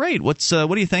today? Great. What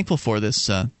are you thankful for this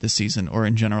season or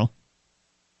in general?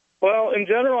 Well, in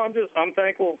general, I'm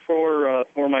thankful for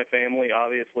my family.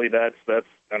 Obviously, that's a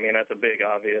big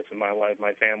obvious in my life.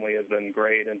 My family has been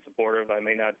great and supportive. I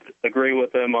may not agree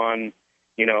with them on,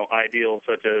 ideals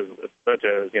such as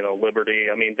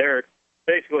liberty. I mean, they're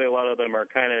basically, a lot of them are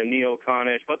kind of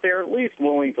neoconish, but they're at least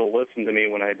willing to listen to me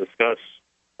when I discuss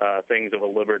things of a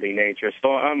liberty nature.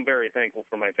 So I'm very thankful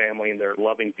for my family, and they're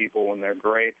loving people, and they're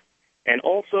great. And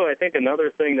also, I think another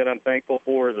thing that I'm thankful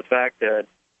for is the fact that,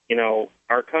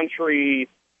 our country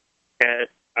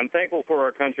I'm thankful for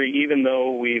our country, even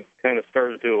though we've kind of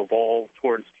started to evolve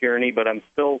towards tyranny, but I'm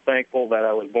still thankful that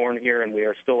I was born here and we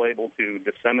are still able to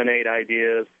disseminate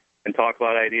ideas and talk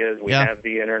about ideas. We have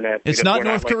the Internet. It's not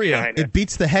North Korea. China. It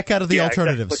beats the heck out of the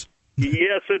alternatives. Exactly.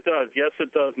 Yes, it does. Yes,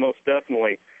 it does, most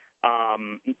definitely.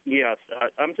 Yes,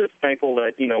 I'm just thankful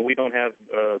that, we don't have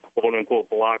quote-unquote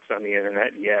blocks on the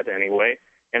Internet yet anyway,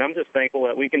 and I'm just thankful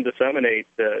that we can disseminate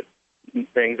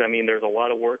things. I mean, there's a lot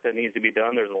of work that needs to be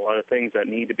done. There's a lot of things that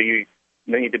need to be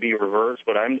reversed.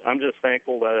 But I'm just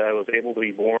thankful that I was able to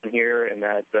be born here, and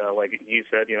that, like you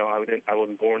said, I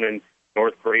wasn't born in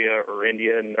North Korea or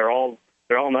India, and they're all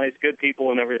nice, good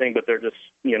people and everything, but they're just,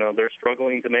 they're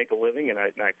struggling to make a living, and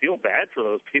I feel bad for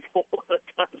those people a lot of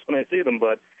times when I see them,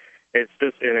 but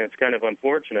it's kind of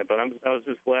unfortunate. But I was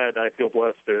just glad. I feel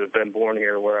blessed to have been born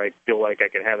here, where I feel like I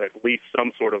can have at least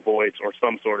some sort of voice or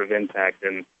some sort of impact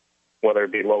in whether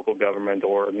it be local government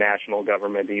or national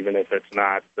government, even if it's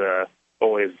not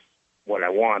always what I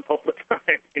want all the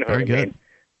time. You know Very what I good. mean?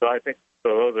 So I think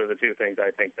those are the two things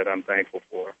I think that I'm thankful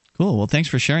for. Cool. Well, thanks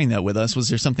for sharing that with us. Was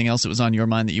there something else that was on your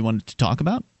mind that you wanted to talk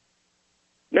about?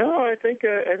 No, I think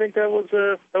that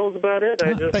was about it.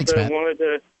 I just wanted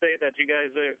to say that you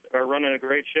guys are running a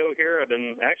great show here. I've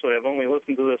only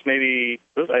listened to this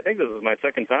I think this is my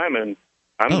second time, and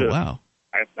wow.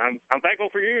 I'm thankful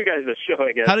for you guys' show,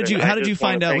 I guess. How did you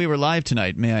find out we were live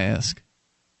tonight, may I ask?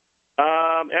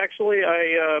 Actually,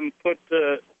 I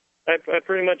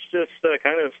pretty much just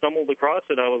kind of stumbled across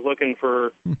it. I was looking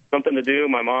for something to do.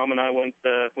 My mom and I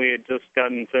we had just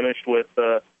gotten finished with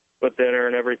dinner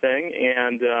and everything,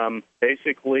 and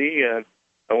basically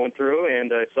I went through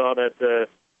and I saw that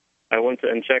I went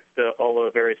and checked all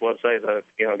the various websites. I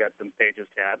got some pages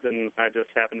tabbed, and I just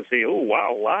happened to see, oh,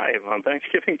 wow, live on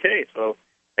Thanksgiving Day. So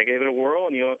I gave it a whirl,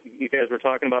 and you guys were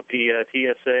talking about the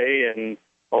TSA and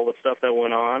all the stuff that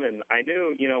went on, and I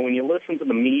knew, when you listen to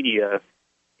the media,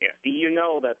 you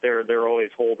know that they're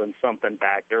always holding something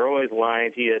back. They're always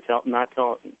lying to you,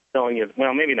 telling you,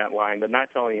 well, maybe not lying, but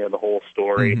not telling you the whole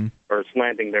story or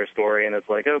slanting their story. And it's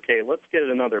like, okay, let's get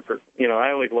another.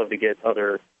 I always love to get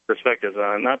other perspectives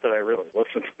on it. Not that I really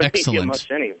listen to the media much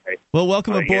anyway. Well,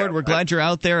 welcome aboard. We're glad you're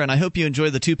out there, and I hope you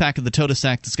enjoy the 2-pack of the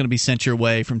Totasac that's going to be sent your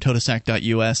way from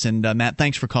totasac.us. And Matt,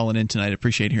 thanks for calling in tonight. I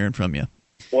appreciate hearing from you.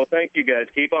 Well, thank you, guys.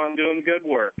 Keep on doing good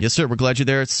work. Yes, sir. We're glad you're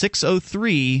there. It's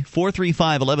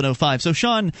 603-435-1105. So,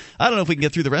 Sean, I don't know if we can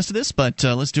get through the rest of this, but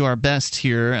let's do our best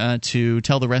here to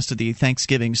tell the rest of the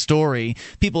Thanksgiving story.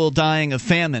 People dying of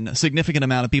famine, a significant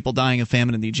amount of people dying of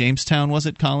famine in the Jamestown, was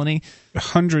it, colony?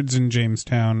 Hundreds in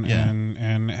Jamestown,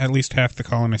 and at least half the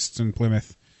colonists in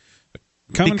Plymouth.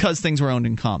 Because things were owned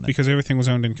in common. Because everything was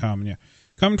owned in common, yeah.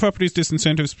 Common properties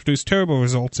disincentives produced terrible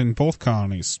results in both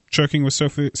colonies. Shirking was so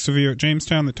severe at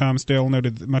Jamestown that Thomas Dale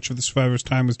noted that much of the survivors'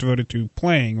 time was devoted to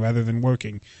playing rather than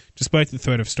working, despite the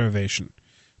threat of starvation.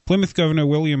 Plymouth Governor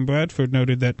William Bradford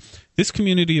noted that this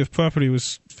community of property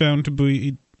was found to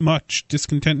breed much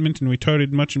discontentment and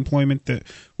retarded much employment that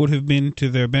would have been to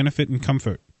their benefit and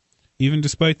comfort, even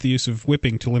despite the use of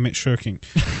whipping to limit shirking.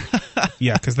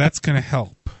 Yeah, because that's going to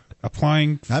help.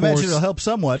 I imagine it'll help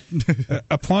somewhat.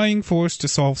 Applying force to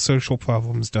solve social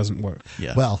problems doesn't work.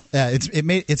 Yeah. Well,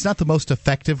 it's not the most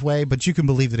effective way, but you can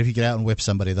believe that if you get out and whip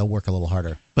somebody, they'll work a little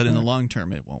harder. But in the long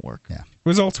term, it won't work. Yeah.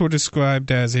 Results were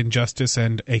described as injustice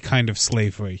and a kind of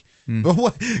slavery.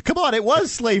 Come on, it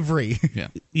was slavery.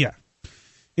 Yeah.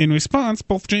 In response,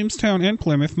 both Jamestown and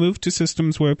Plymouth moved to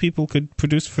systems where people could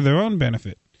produce for their own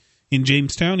benefit. In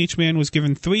Jamestown, each man was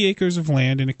given 3 acres of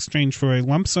land in exchange for a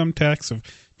lump sum tax of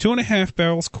 2.5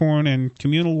 barrels corn, and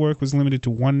communal work was limited to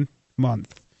 1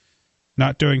 month,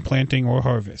 not during planting or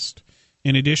harvest.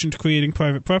 In addition to creating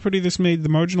private property, this made the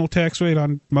marginal tax rate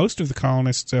on most of the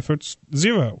colonists' efforts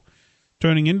 0,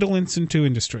 turning indolence into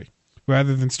industry.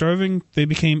 Rather than starving, they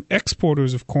became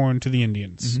exporters of corn to the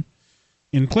Indians.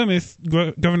 Mm-hmm. In Plymouth,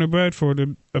 Governor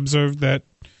Bradford observed that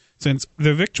since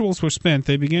their victuals were spent,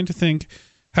 they began to think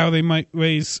how they might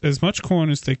raise as much corn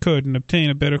as they could and obtain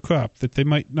a better crop, that they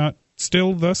might not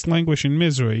still thus languish in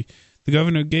misery. The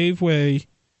governor gave way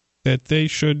that they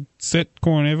should set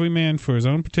corn every man for his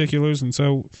own particulars, and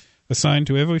so assign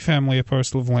to every family a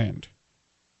parcel of land.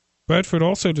 Bradford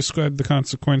also described the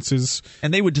consequences.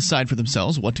 And they would decide for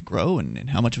themselves what to grow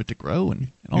and how much of it to grow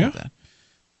and all of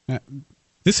that.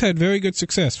 This had very good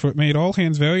success, for it made all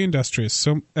hands very industrious,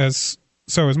 so as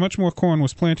much more corn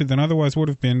was planted than otherwise would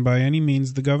have been by any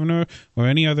means the governor or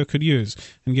any other could use,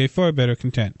 and gave far better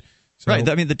content. So, right.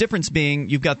 I mean, the difference being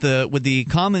you've got with the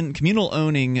common communal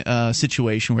owning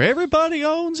situation where everybody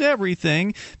owns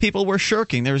everything, people were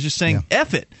shirking. They were just saying,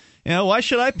 F it. Why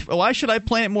should I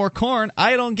plant more corn?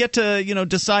 I don't get to,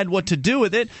 decide what to do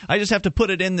with it. I just have to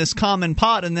put it in this common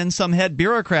pot, and then some head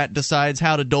bureaucrat decides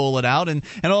how to dole it out. And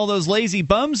all those lazy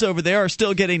bums over there are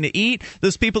still getting to eat.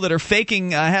 Those people that are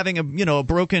faking having a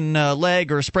broken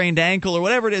leg or a sprained ankle or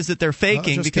whatever it is that they're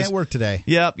faking just can't work today.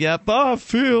 Yep. Oh, I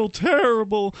feel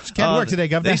terrible. Just can't work today,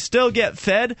 Governor. They still get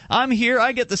fed. I'm here.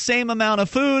 I get the same amount of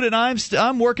food, and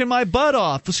I'm working my butt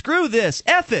off. Screw this.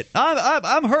 F it.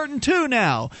 I'm hurting too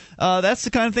now. That's the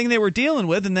kind of thing they were dealing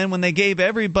with, and then when they gave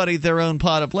everybody their own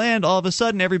plot of land, all of a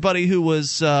sudden everybody who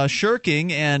was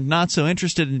shirking and not so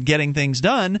interested in getting things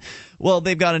done, well,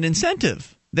 they've got an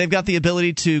incentive. They've got the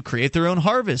ability to create their own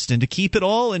harvest and to keep it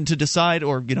all and to decide,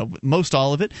 or most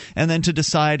all of it, and then to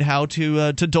decide how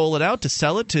to dole it out, to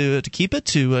sell it, to keep it,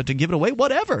 to give it away,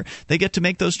 whatever. They get to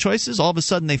make those choices. All of a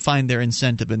sudden, they find their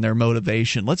incentive and their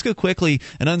motivation. Let's go quickly.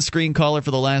 An unscreened caller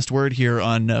for the last word here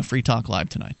on Free Talk Live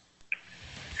tonight.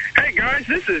 Hey guys,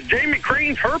 this is Jamie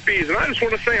Crane's herpes, and I just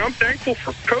want to say I'm thankful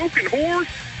for Coke and whores,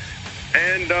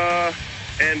 and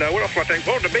what else am I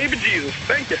thankful for? The baby Jesus.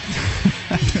 Thank you.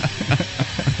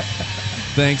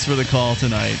 Thanks for the call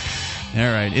tonight.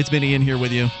 All right, it's been Ian here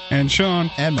with you. And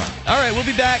Sean. And Mark. All right, we'll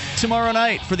be back tomorrow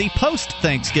night for the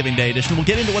post-Thanksgiving Day edition. We'll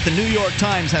get into what the New York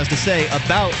Times has to say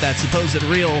about that supposed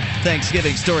real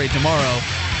Thanksgiving story tomorrow.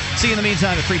 See you in the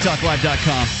meantime at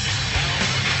freetalklive.com.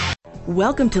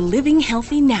 Welcome to Living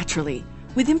Healthy Naturally,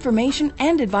 with information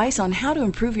and advice on how to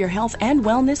improve your health and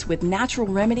wellness with natural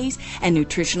remedies and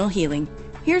nutritional healing.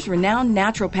 Here's renowned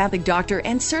naturopathic doctor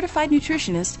and certified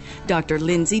nutritionist, Dr.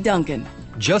 Lindsay Duncan.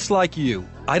 Just like you,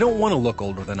 I don't want to look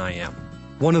older than I am.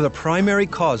 One of the primary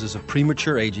causes of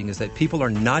premature aging is that people are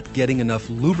not getting enough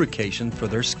lubrication for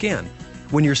their skin.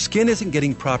 When your skin isn't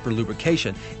getting proper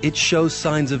lubrication, it shows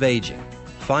signs of aging.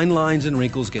 Fine lines and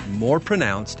wrinkles get more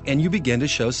pronounced, and you begin to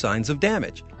show signs of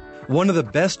damage. One of the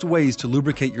best ways to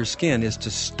lubricate your skin is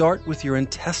to start with your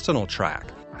intestinal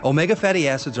tract. Omega fatty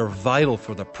acids are vital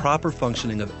for the proper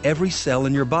functioning of every cell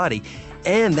in your body,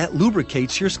 and that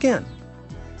lubricates your skin.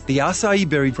 The acai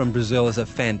berry from Brazil is a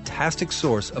fantastic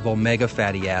source of omega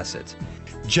fatty acids.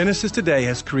 Genesis Today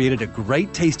has created a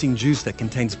great tasting juice that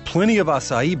contains plenty of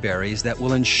acai berries that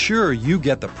will ensure you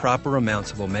get the proper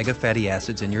amounts of omega fatty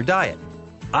acids in your diet.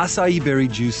 Acai berry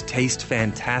juice tastes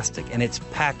fantastic, and it's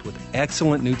packed with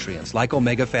excellent nutrients like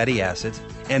omega fatty acids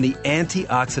and the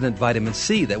antioxidant vitamin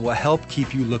C that will help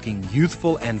keep you looking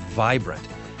youthful and vibrant.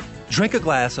 Drink a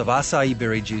glass of acai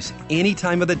berry juice any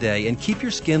time of the day and keep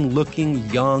your skin looking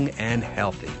young and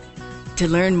healthy. To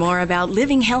learn more about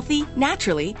living healthy,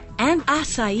 naturally, and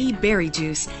acai berry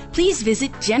juice, please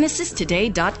visit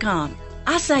genesistoday.com.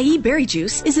 Acai berry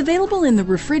juice is available in the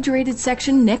refrigerated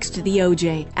section next to the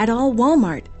OJ at all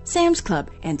Walmart, Sam's Club,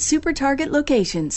 and Super Target locations.